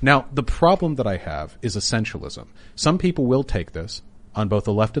trends. Now, the problem that I have is essentialism. Some people will take this, on both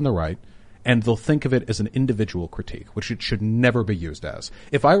the left and the right, and they'll think of it as an individual critique, which it should never be used as.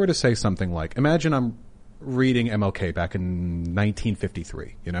 If I were to say something like, imagine I'm reading MLK back in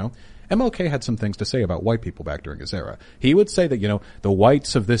 1953, MLK had some things to say about white people back during his era. He would say that, the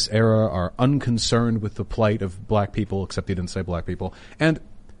whites of this era are unconcerned with the plight of black people, except he didn't say black people. And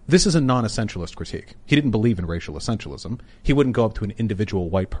this is a non-essentialist critique. He didn't believe in racial essentialism. He wouldn't go up to an individual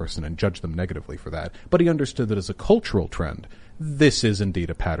white person and judge them negatively for that. But he understood that as a cultural trend, this is indeed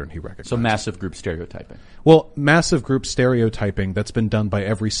a pattern he recognized. So massive group stereotyping. Well, massive group stereotyping that's been done by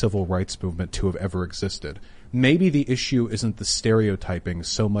every civil rights movement to have ever existed. Maybe the issue isn't the stereotyping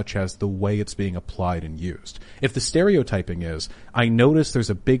so much as the way it's being applied and used. If the stereotyping is, I notice there's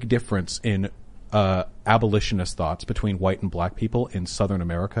a big difference in abolitionist thoughts between white and black people in Southern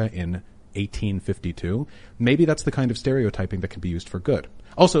America in 1852, maybe that's the kind of stereotyping that can be used for good.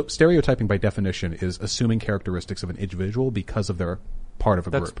 Also, stereotyping by definition is assuming characteristics of an individual because of their part of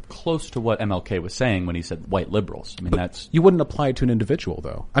a group. That's close to what MLK was saying when he said white liberals. I mean, that's... You wouldn't apply it to an individual,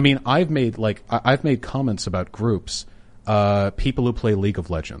 though. I mean, I've made comments about groups, people who play League of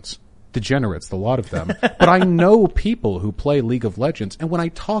Legends. Degenerates, the lot of them. But I know people who play League of Legends, and when I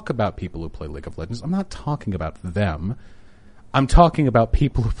talk about people who play League of Legends, I'm not talking about them. I'm talking about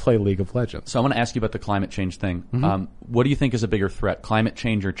people who play League of Legends. So I want to ask you about the climate change thing. Mm-hmm. What do you think is a bigger threat, climate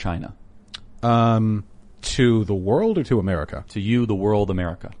change or China? To the world or to America? To you, the world,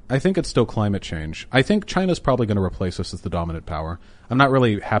 America. I think it's still climate change. I think China's probably going to replace us as the dominant power. I'm not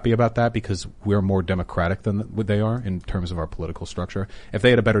really happy about that because we're more democratic than what they are in terms of our political structure. If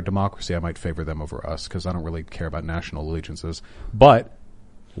they had a better democracy, I might favor them over us because I don't really care about national allegiances. But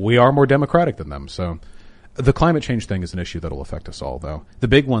we are more democratic than them, so... The climate change thing is an issue that will affect us all, though. The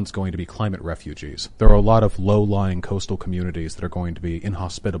big one's going to be climate refugees. There are a lot of low-lying coastal communities that are going to be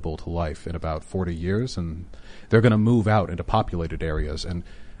inhospitable to life in about 40 years, and they're going to move out into populated areas. And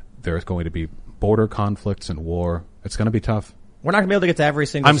There's going to be border conflicts and war. It's going to be tough. We're not going to be able to get to every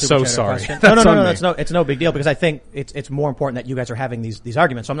single. I'm Super so Chatter sorry. Question. That's No. on me. It's no big deal because I think it's more important that you guys are having these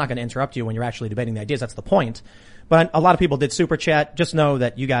arguments. So I'm not going to interrupt you when you're actually debating the ideas. That's the point. But a lot of people did super chat. Just know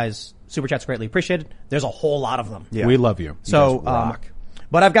that you guys super chat's greatly appreciated. There's a whole lot of them. Yeah. We love you. So, you guys rock.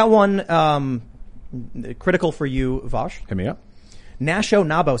 But I've got one critical for you, Vosh. Hit me up. Nasho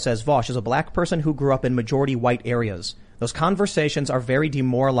Nabo says, Vosh is a black person who grew up in majority white areas. Those conversations are very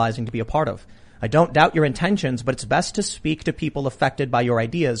demoralizing to be a part of. I don't doubt your intentions, but it's best to speak to people affected by your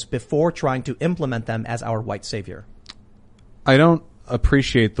ideas before trying to implement them as our white savior. I don't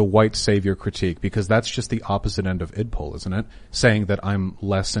appreciate the white savior critique because that's just the opposite end of IDPOL, isn't it? Saying that I'm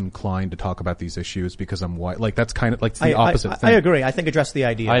less inclined to talk about these issues because I'm white. Like that's kind of like the opposite thing. I agree. I think address the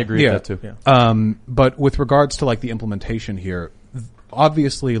idea. I agree with that too. Yeah. But with regards to like the implementation here,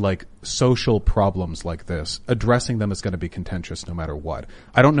 obviously like social problems like this, addressing them is going to be contentious no matter what.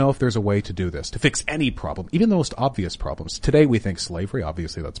 I don't know if there's a way to do this, to fix any problem, even the most obvious problems. Today we think slavery,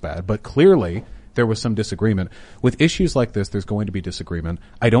 obviously that's bad, but clearly there was some disagreement. With issues like this, there's going to be disagreement.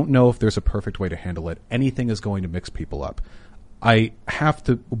 I don't know if there's a perfect way to handle it. Anything is going to mix people up. I have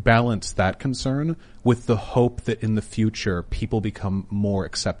to balance that concern with the hope that in the future people become more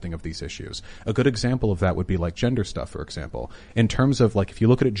accepting of these issues. A good example of that would be like gender stuff, for example. In terms of like, if you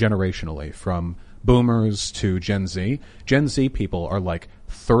look at it generationally from boomers to Gen Z people are like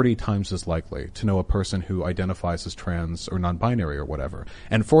 30 times as likely to know a person who identifies as trans or non-binary or whatever.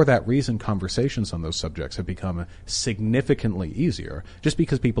 And for that reason, conversations on those subjects have become significantly easier just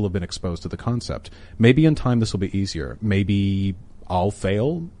because people have been exposed to the concept. Maybe in time this will be easier. Maybe we'll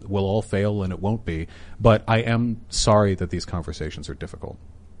all fail and it won't be. But I am sorry that these conversations are difficult.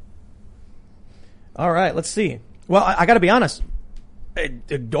 All right, let's see. Well, I got to be honest.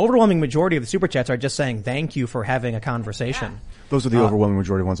 The overwhelming majority of the super chats are just saying thank you for having a conversation. Those are the overwhelming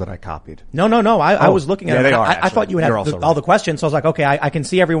majority ones that I copied. No. I was looking at it. They are, I thought you would have all the questions. So I was like, okay, I can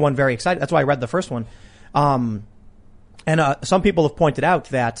see everyone very excited. That's why I read the first one. And some people have pointed out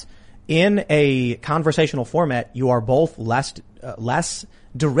that in a conversational format, you are both less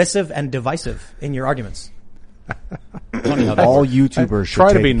derisive and divisive in your arguments. All YouTubers should try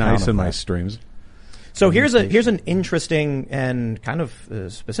to take be nice account in of my that. streams. So here's an interesting and kind of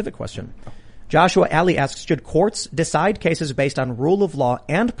specific question. Joshua Alley asks, should courts decide cases based on rule of law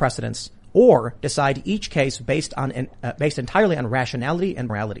and precedents, or decide each case based entirely on rationality and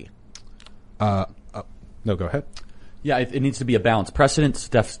morality? No, go ahead. Yeah, it needs to be a balance. Precedents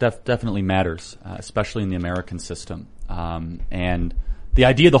definitely matters, especially in the American system. And the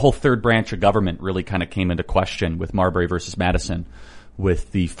idea of the whole third branch of government really kind of came into question with Marbury versus Madison,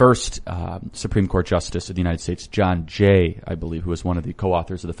 with the first Supreme Court Justice of the United States, John Jay, I believe, who was one of the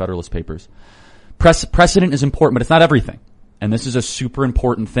co-authors of the Federalist Papers. Precedent is important, but it's not everything. And this is a super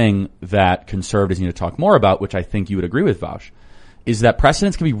important thing that conservatives need to talk more about, which I think you would agree with, Vosh, is that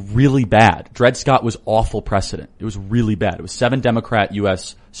precedents can be really bad. Dred Scott was awful precedent. It was really bad. It was 7 Democrat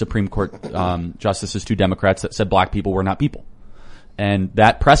U.S. Supreme Court justices, 2 Democrats that said black people were not people. And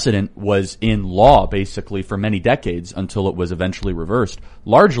that precedent was in law basically for many decades until it was eventually reversed,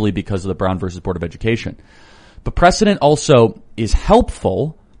 largely because of the Brown versus Board of Education. But precedent also is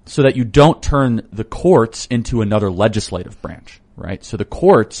helpful so that you don't turn the courts into another legislative branch, right? So the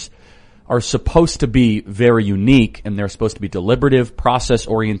courts are supposed to be very unique, and they're supposed to be deliberative,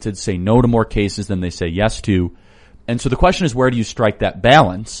 process-oriented, say no to more cases than they say yes to. And so the question is, where do you strike that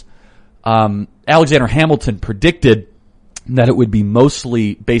balance? Alexander Hamilton predicted that it would be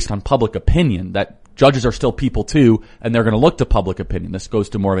mostly based on public opinion, that judges are still people too, and they're going to look to public opinion. This goes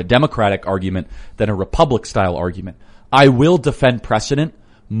to more of a Democratic argument than a Republic-style argument. I will defend precedent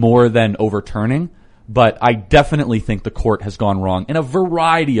more than overturning, but I definitely think the court has gone wrong in a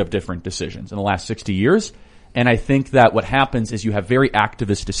variety of different decisions in the last 60 years. And I think that what happens is you have very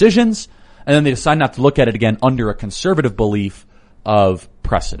activist decisions, and then they decide not to look at it again under a conservative belief of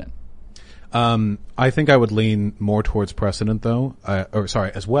precedent. I think I would lean more towards precedent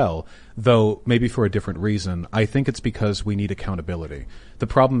as well, though maybe for a different reason. I think it's because we need accountability. The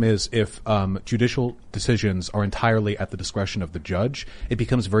problem is if judicial decisions are entirely at the discretion of the judge, it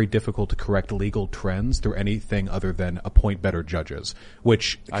becomes very difficult to correct legal trends through anything other than appoint better judges,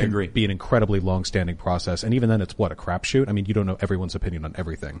 which can be an incredibly long-standing process. And even then, it's a crapshoot? I mean, you don't know everyone's opinion on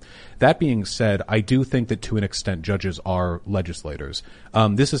everything. That being said, I do think that to an extent judges are legislators.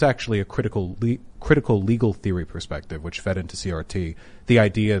 This is actually a critical legal theory perspective, which fed into CRT. The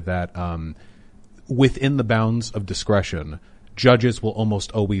idea that within the bounds of discretion, judges will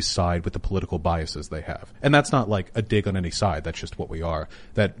almost always side with the political biases they have. And that's not like a dig on any side. That's just what we are.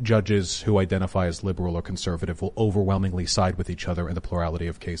 That judges who identify as liberal or conservative will overwhelmingly side with each other in the plurality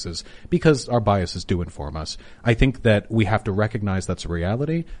of cases because our biases do inform us. I think that we have to recognize that's a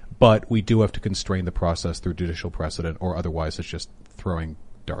reality, but we do have to constrain the process through judicial precedent, or otherwise it's just throwing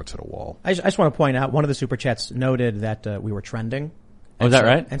darts at a wall. I just want to point out, one of the super chats noted that we were trending. Oh, is that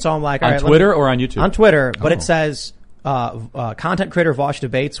right? And so I'm like, on Twitter or on YouTube? On Twitter, but it says content creator Vosh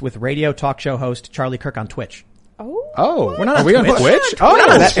debates with radio talk show host Charlie Kirk on Twitch. Oh, we're not on we on Twitch? Oh,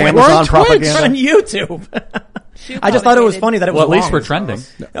 no, that's we're Amazon on propaganda. We're on YouTube. I just thought it was funny that it was well, at least wrong. we're trending.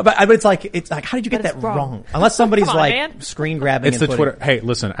 No, but it's like, how did you get that wrong? Unless somebody's Come on, like man. screen grabbing. It's and the putting- Twitter. Hey,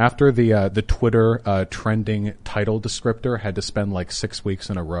 listen, after the Twitter trending title descriptor had to spend like 6 weeks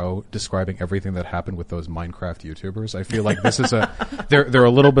in a row describing everything that happened with those Minecraft YouTubers, I feel like this is they're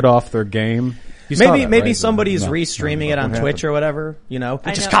a little bit off their game. You saw Maybe that, right? somebody's No. restreaming it on Twitch or whatever. You know,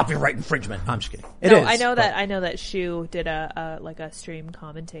 I it's just know. copyright infringement. I'm just kidding. It No, is. I know but- that. I know that Shu did a stream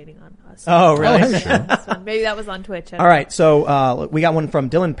commentating on us. Oh, really? Maybe that was on Twitch. All right, so we got one from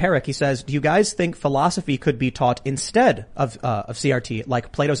Dylan Perrick. He says, "Do you guys think philosophy could be taught instead of CRT,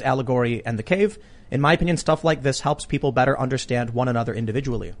 like Plato's allegory and the cave? In my opinion, stuff like this helps people better understand one another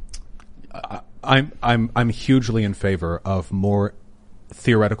individually." I'm hugely in favor of more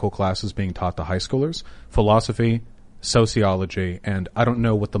theoretical classes being taught to high schoolers. Philosophy, sociology, and I don't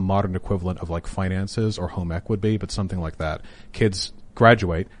know what the modern equivalent of like finances or home ec would be, but something like that. Kids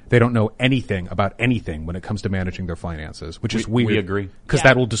graduate, they don't know anything about anything when it comes to managing their finances, which is weird. We agree. Because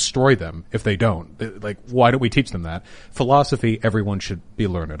that will destroy them if they don't. Like, why don't we teach them that? Philosophy, everyone should be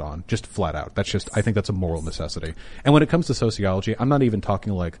learned on, just flat out. I think that's a moral necessity. And when it comes to sociology, I'm not even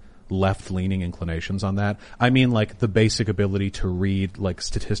talking like left-leaning inclinations on that. I mean like the basic ability to read like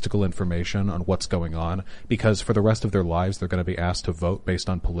statistical information on what's going on, because for the rest of their lives they're going to be asked to vote based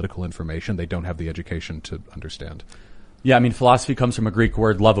on political information they don't have the education to understand. Yeah, I mean, philosophy comes from a Greek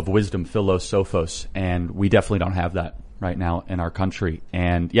word, love of wisdom, philos, sophos, and we definitely don't have that right now in our country.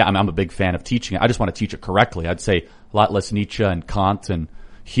 And yeah, I'm a big fan of teaching it. I just want to teach it correctly. I'd say a lot less Nietzsche and Kant and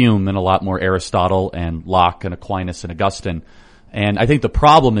Hume and a lot more Aristotle and Locke and Aquinas and Augustine. And I think the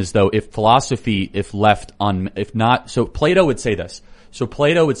problem is, though, if philosophy, so Plato would say this. So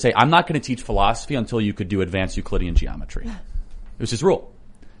Plato would say, I'm not going to teach philosophy until you could do advanced Euclidean geometry. It was his rule.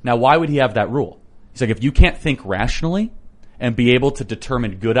 Now, why would he have that rule? He's like, if you can't think rationally and be able to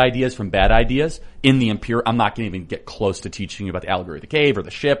determine good ideas from bad ideas in the I'm not going to even get close to teaching you about the allegory of the cave or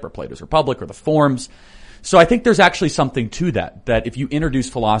the ship or Plato's Republic or the forms. So I think there's actually something to that if you introduce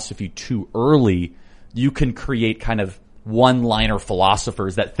philosophy too early, you can create kind of one-liner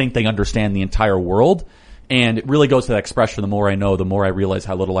philosophers that think they understand the entire world. And it really goes to that expression, the more I know, the more I realize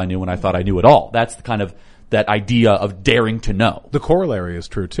how little I knew when I thought I knew it all. That's the kind of that idea of daring to know. The corollary is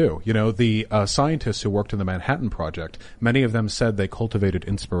true too. You know, the scientists who worked in the Manhattan Project, many of them said they cultivated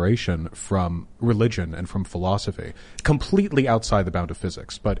inspiration from religion and from philosophy, completely outside the bound of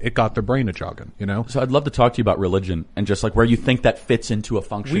physics, but it got their brain a jogging, you know? So I'd love to talk to you about religion and just like where you think that fits into a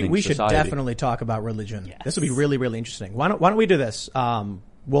functioning We should society. definitely talk about religion. Yes. This would be really, really interesting. Why don't we do this?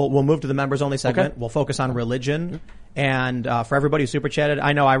 We'll move to the members only segment. Okay. We'll focus on religion. And for everybody who super chatted,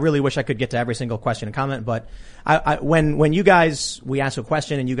 I know I really wish I could get to every single question and comment, but when we ask a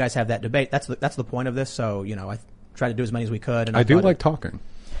question and you guys have that debate, that's the point of this. So, you know, I try to do as many as we could. And I do like talking.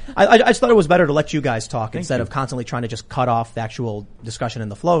 I just thought it was better to let you guys talk instead of constantly trying to just cut off the actual discussion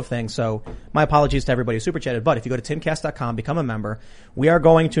and the flow of things. So my apologies to everybody who super chatted. But if you go to timcast.com, become a member, we are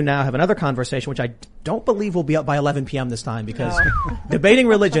going to now have another conversation, which I don't believe will be up by 11 p.m. this time because debating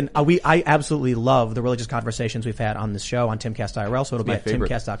religion, I absolutely love the religious conversations we've had on this show on Timcast IRL. So it'll be at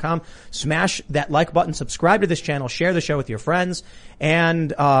timcast.com. Smash that like button, subscribe to this channel, share the show with your friends. And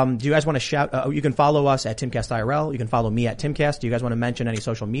do you guys want to shout? You can follow us at Timcast IRL. You can follow me at Timcast. Do you guys want to mention any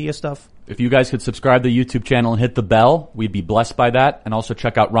social media stuff? If you guys could subscribe to the YouTube channel and hit the bell, we'd be blessed by that. And also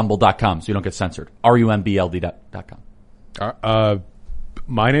check out rumble.com so you don't get censored. rumbld.com.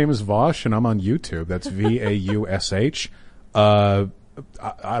 My name is Vosh and I'm on YouTube. That's VAUSH. I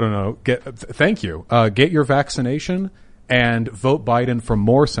don't know. Thank you. Get your vaccination and vote Biden for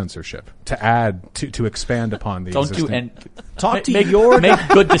more censorship to add to expand upon the existing. Make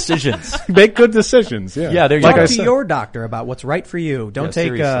good decisions. Make good decisions. Yeah. Yeah. There you go. Talk to your doctor about what's right for you. Don't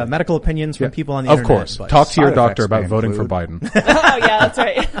take medical opinions from people on the internet. Of course. Talk to your doctor about voting for Biden. Oh yeah, that's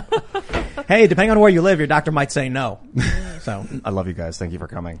right. Hey, depending on where you live, your doctor might say no. So I love you guys. Thank you for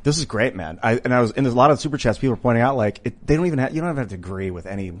coming. This is great, man. There's a lot of super chats. People are pointing out like you don't even have to agree with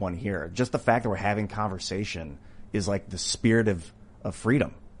anyone here. Just the fact that we're having conversation is like the spirit of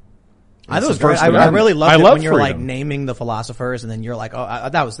freedom. I thought it was great. I really loved it when you're like naming the philosophers, and then you're like, "Oh,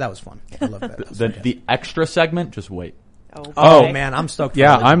 that was fun." I love that. The extra segment, just wait. Oh man, I'm stoked.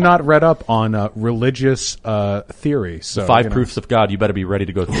 Yeah, I'm not read up on religious theory. So 5 proofs of God. You better be ready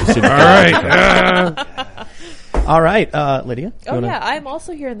to go through. All right. All right, Lydia. I'm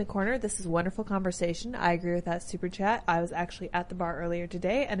also here in the corner. This is a wonderful conversation. I agree with that super chat. I was actually at the bar earlier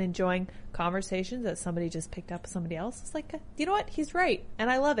today and enjoying conversations that somebody just picked up with somebody else. It's like, you know what? He's right. And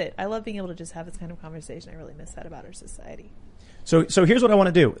I love it. I love being able to just have this kind of conversation. I really miss that about our society. So here's what I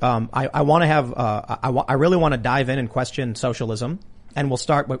want to do. I want to have, I really want to dive in and question socialism. And we'll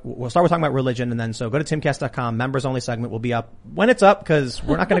start with talking about religion, and then so go to timcast.com. Members only segment will be up when it's up, because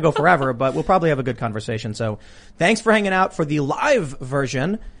we're not going to go forever, but we'll probably have a good conversation. So thanks for hanging out for the live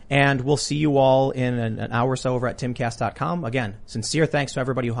version, and we'll see you all in an hour or so over at timcast.com. Again, sincere thanks to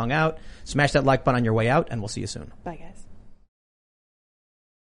everybody who hung out. Smash that like button on your way out, and we'll see you soon. Bye, guys.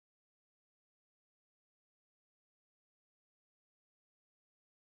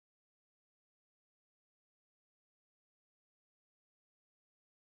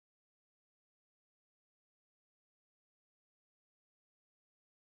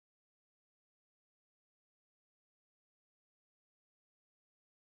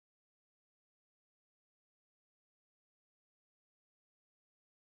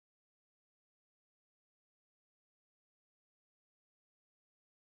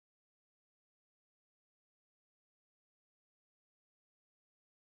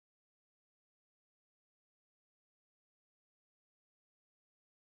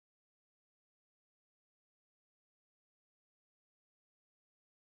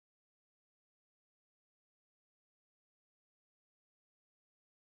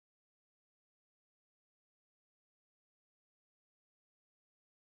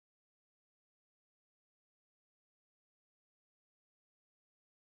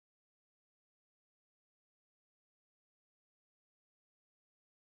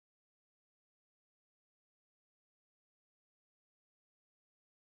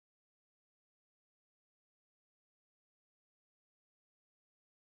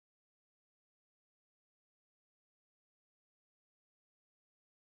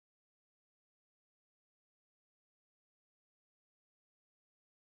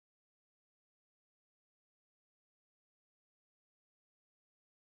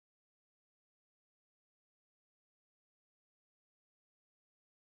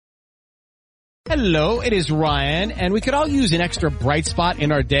 Hello, it is Ryan, and we could all use an extra bright spot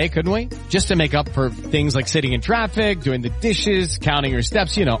in our day, couldn't we? Just to make up for things like sitting in traffic, doing the dishes, counting your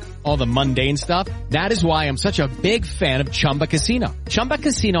steps, you know, all the mundane stuff. That is why I'm such a big fan of Chumba Casino. Chumba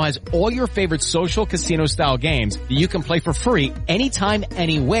Casino has all your favorite social casino-style games that you can play for free anytime,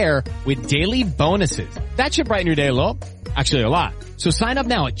 anywhere with daily bonuses. That should brighten your day a little. Actually, a lot. So sign up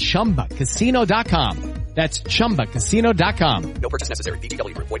now at ChumbaCasino.com. That's ChumbaCasino.com. No purchase necessary.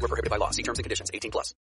 VGW Group. Void where prohibited by law. See terms and conditions. 18+.